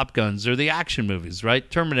the Top Guns or the action movies,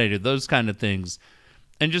 right? Terminator, those kind of things.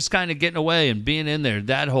 And just kind of getting away and being in there,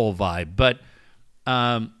 that whole vibe. But,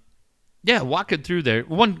 walking through there.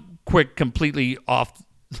 One quick, completely off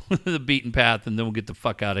the beaten path, and then we'll get the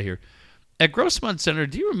fuck out of here. At Grossmont Center,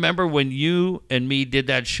 do you remember when you and me did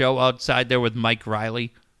that show outside there with Mike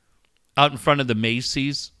Riley? Out in front of the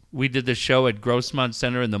Macy's? We did the show at Grossmont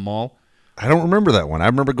Center in the mall. I don't remember that one. I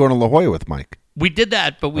remember going to La Jolla with Mike. We did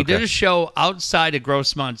that, but we did a show outside of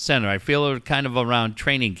Grossmont Center. I feel it was kind of around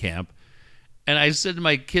training camp. And I said to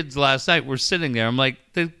my kids last night, we're sitting there, I'm like,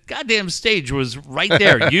 the goddamn stage was right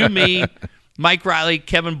there. You, me, Mike Riley,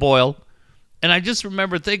 Kevin Boyle. And I just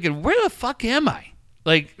remember thinking, where the fuck am I?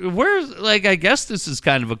 Like, I guess this is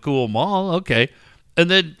kind of a cool mall. Okay. And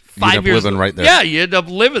then 5 years living right there. Yeah, you end up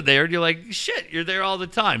living there, and you're like, shit, you're there all the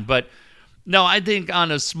time. But no, I think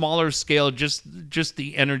on a smaller scale, just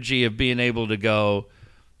the energy of being able to go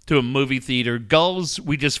to a movie theater. Gulls,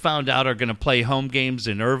 we just found out, are going to play home games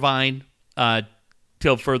in Irvine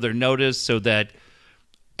till further notice, so that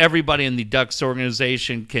everybody in the Ducks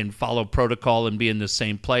organization can follow protocol and be in the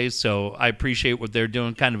same place. So I appreciate what they're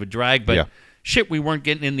doing. Kind of a drag, but shit, we weren't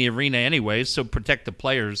getting in the arena anyway, so protect the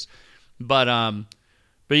players. But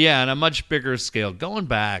yeah, on a much bigger scale, going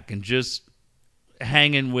back and just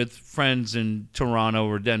hanging with friends in Toronto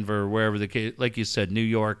or Denver or wherever the case, like you said, New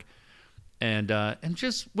York, and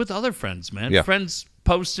just with other friends, man. Yeah. Friends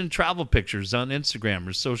posting travel pictures on Instagram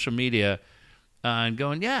or social media. And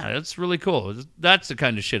going, yeah, that's really cool. That's the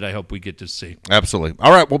kind of shit I hope we get to see. Absolutely.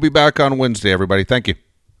 All right, we'll be back on Wednesday, everybody. Thank you.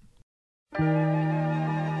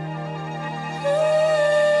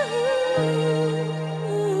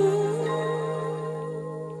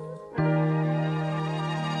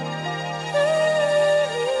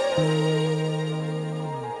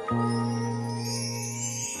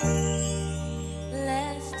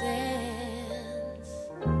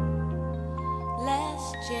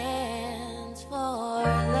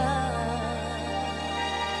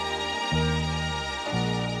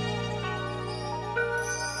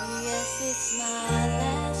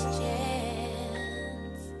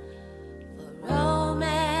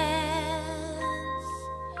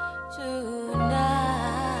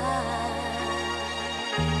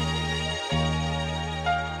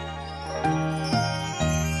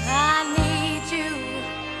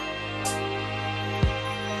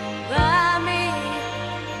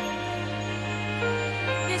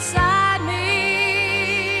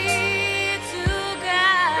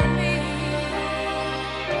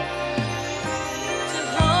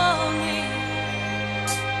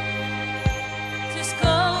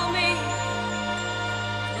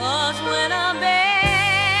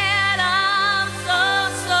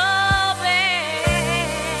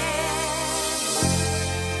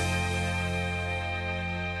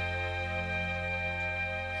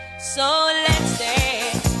 So let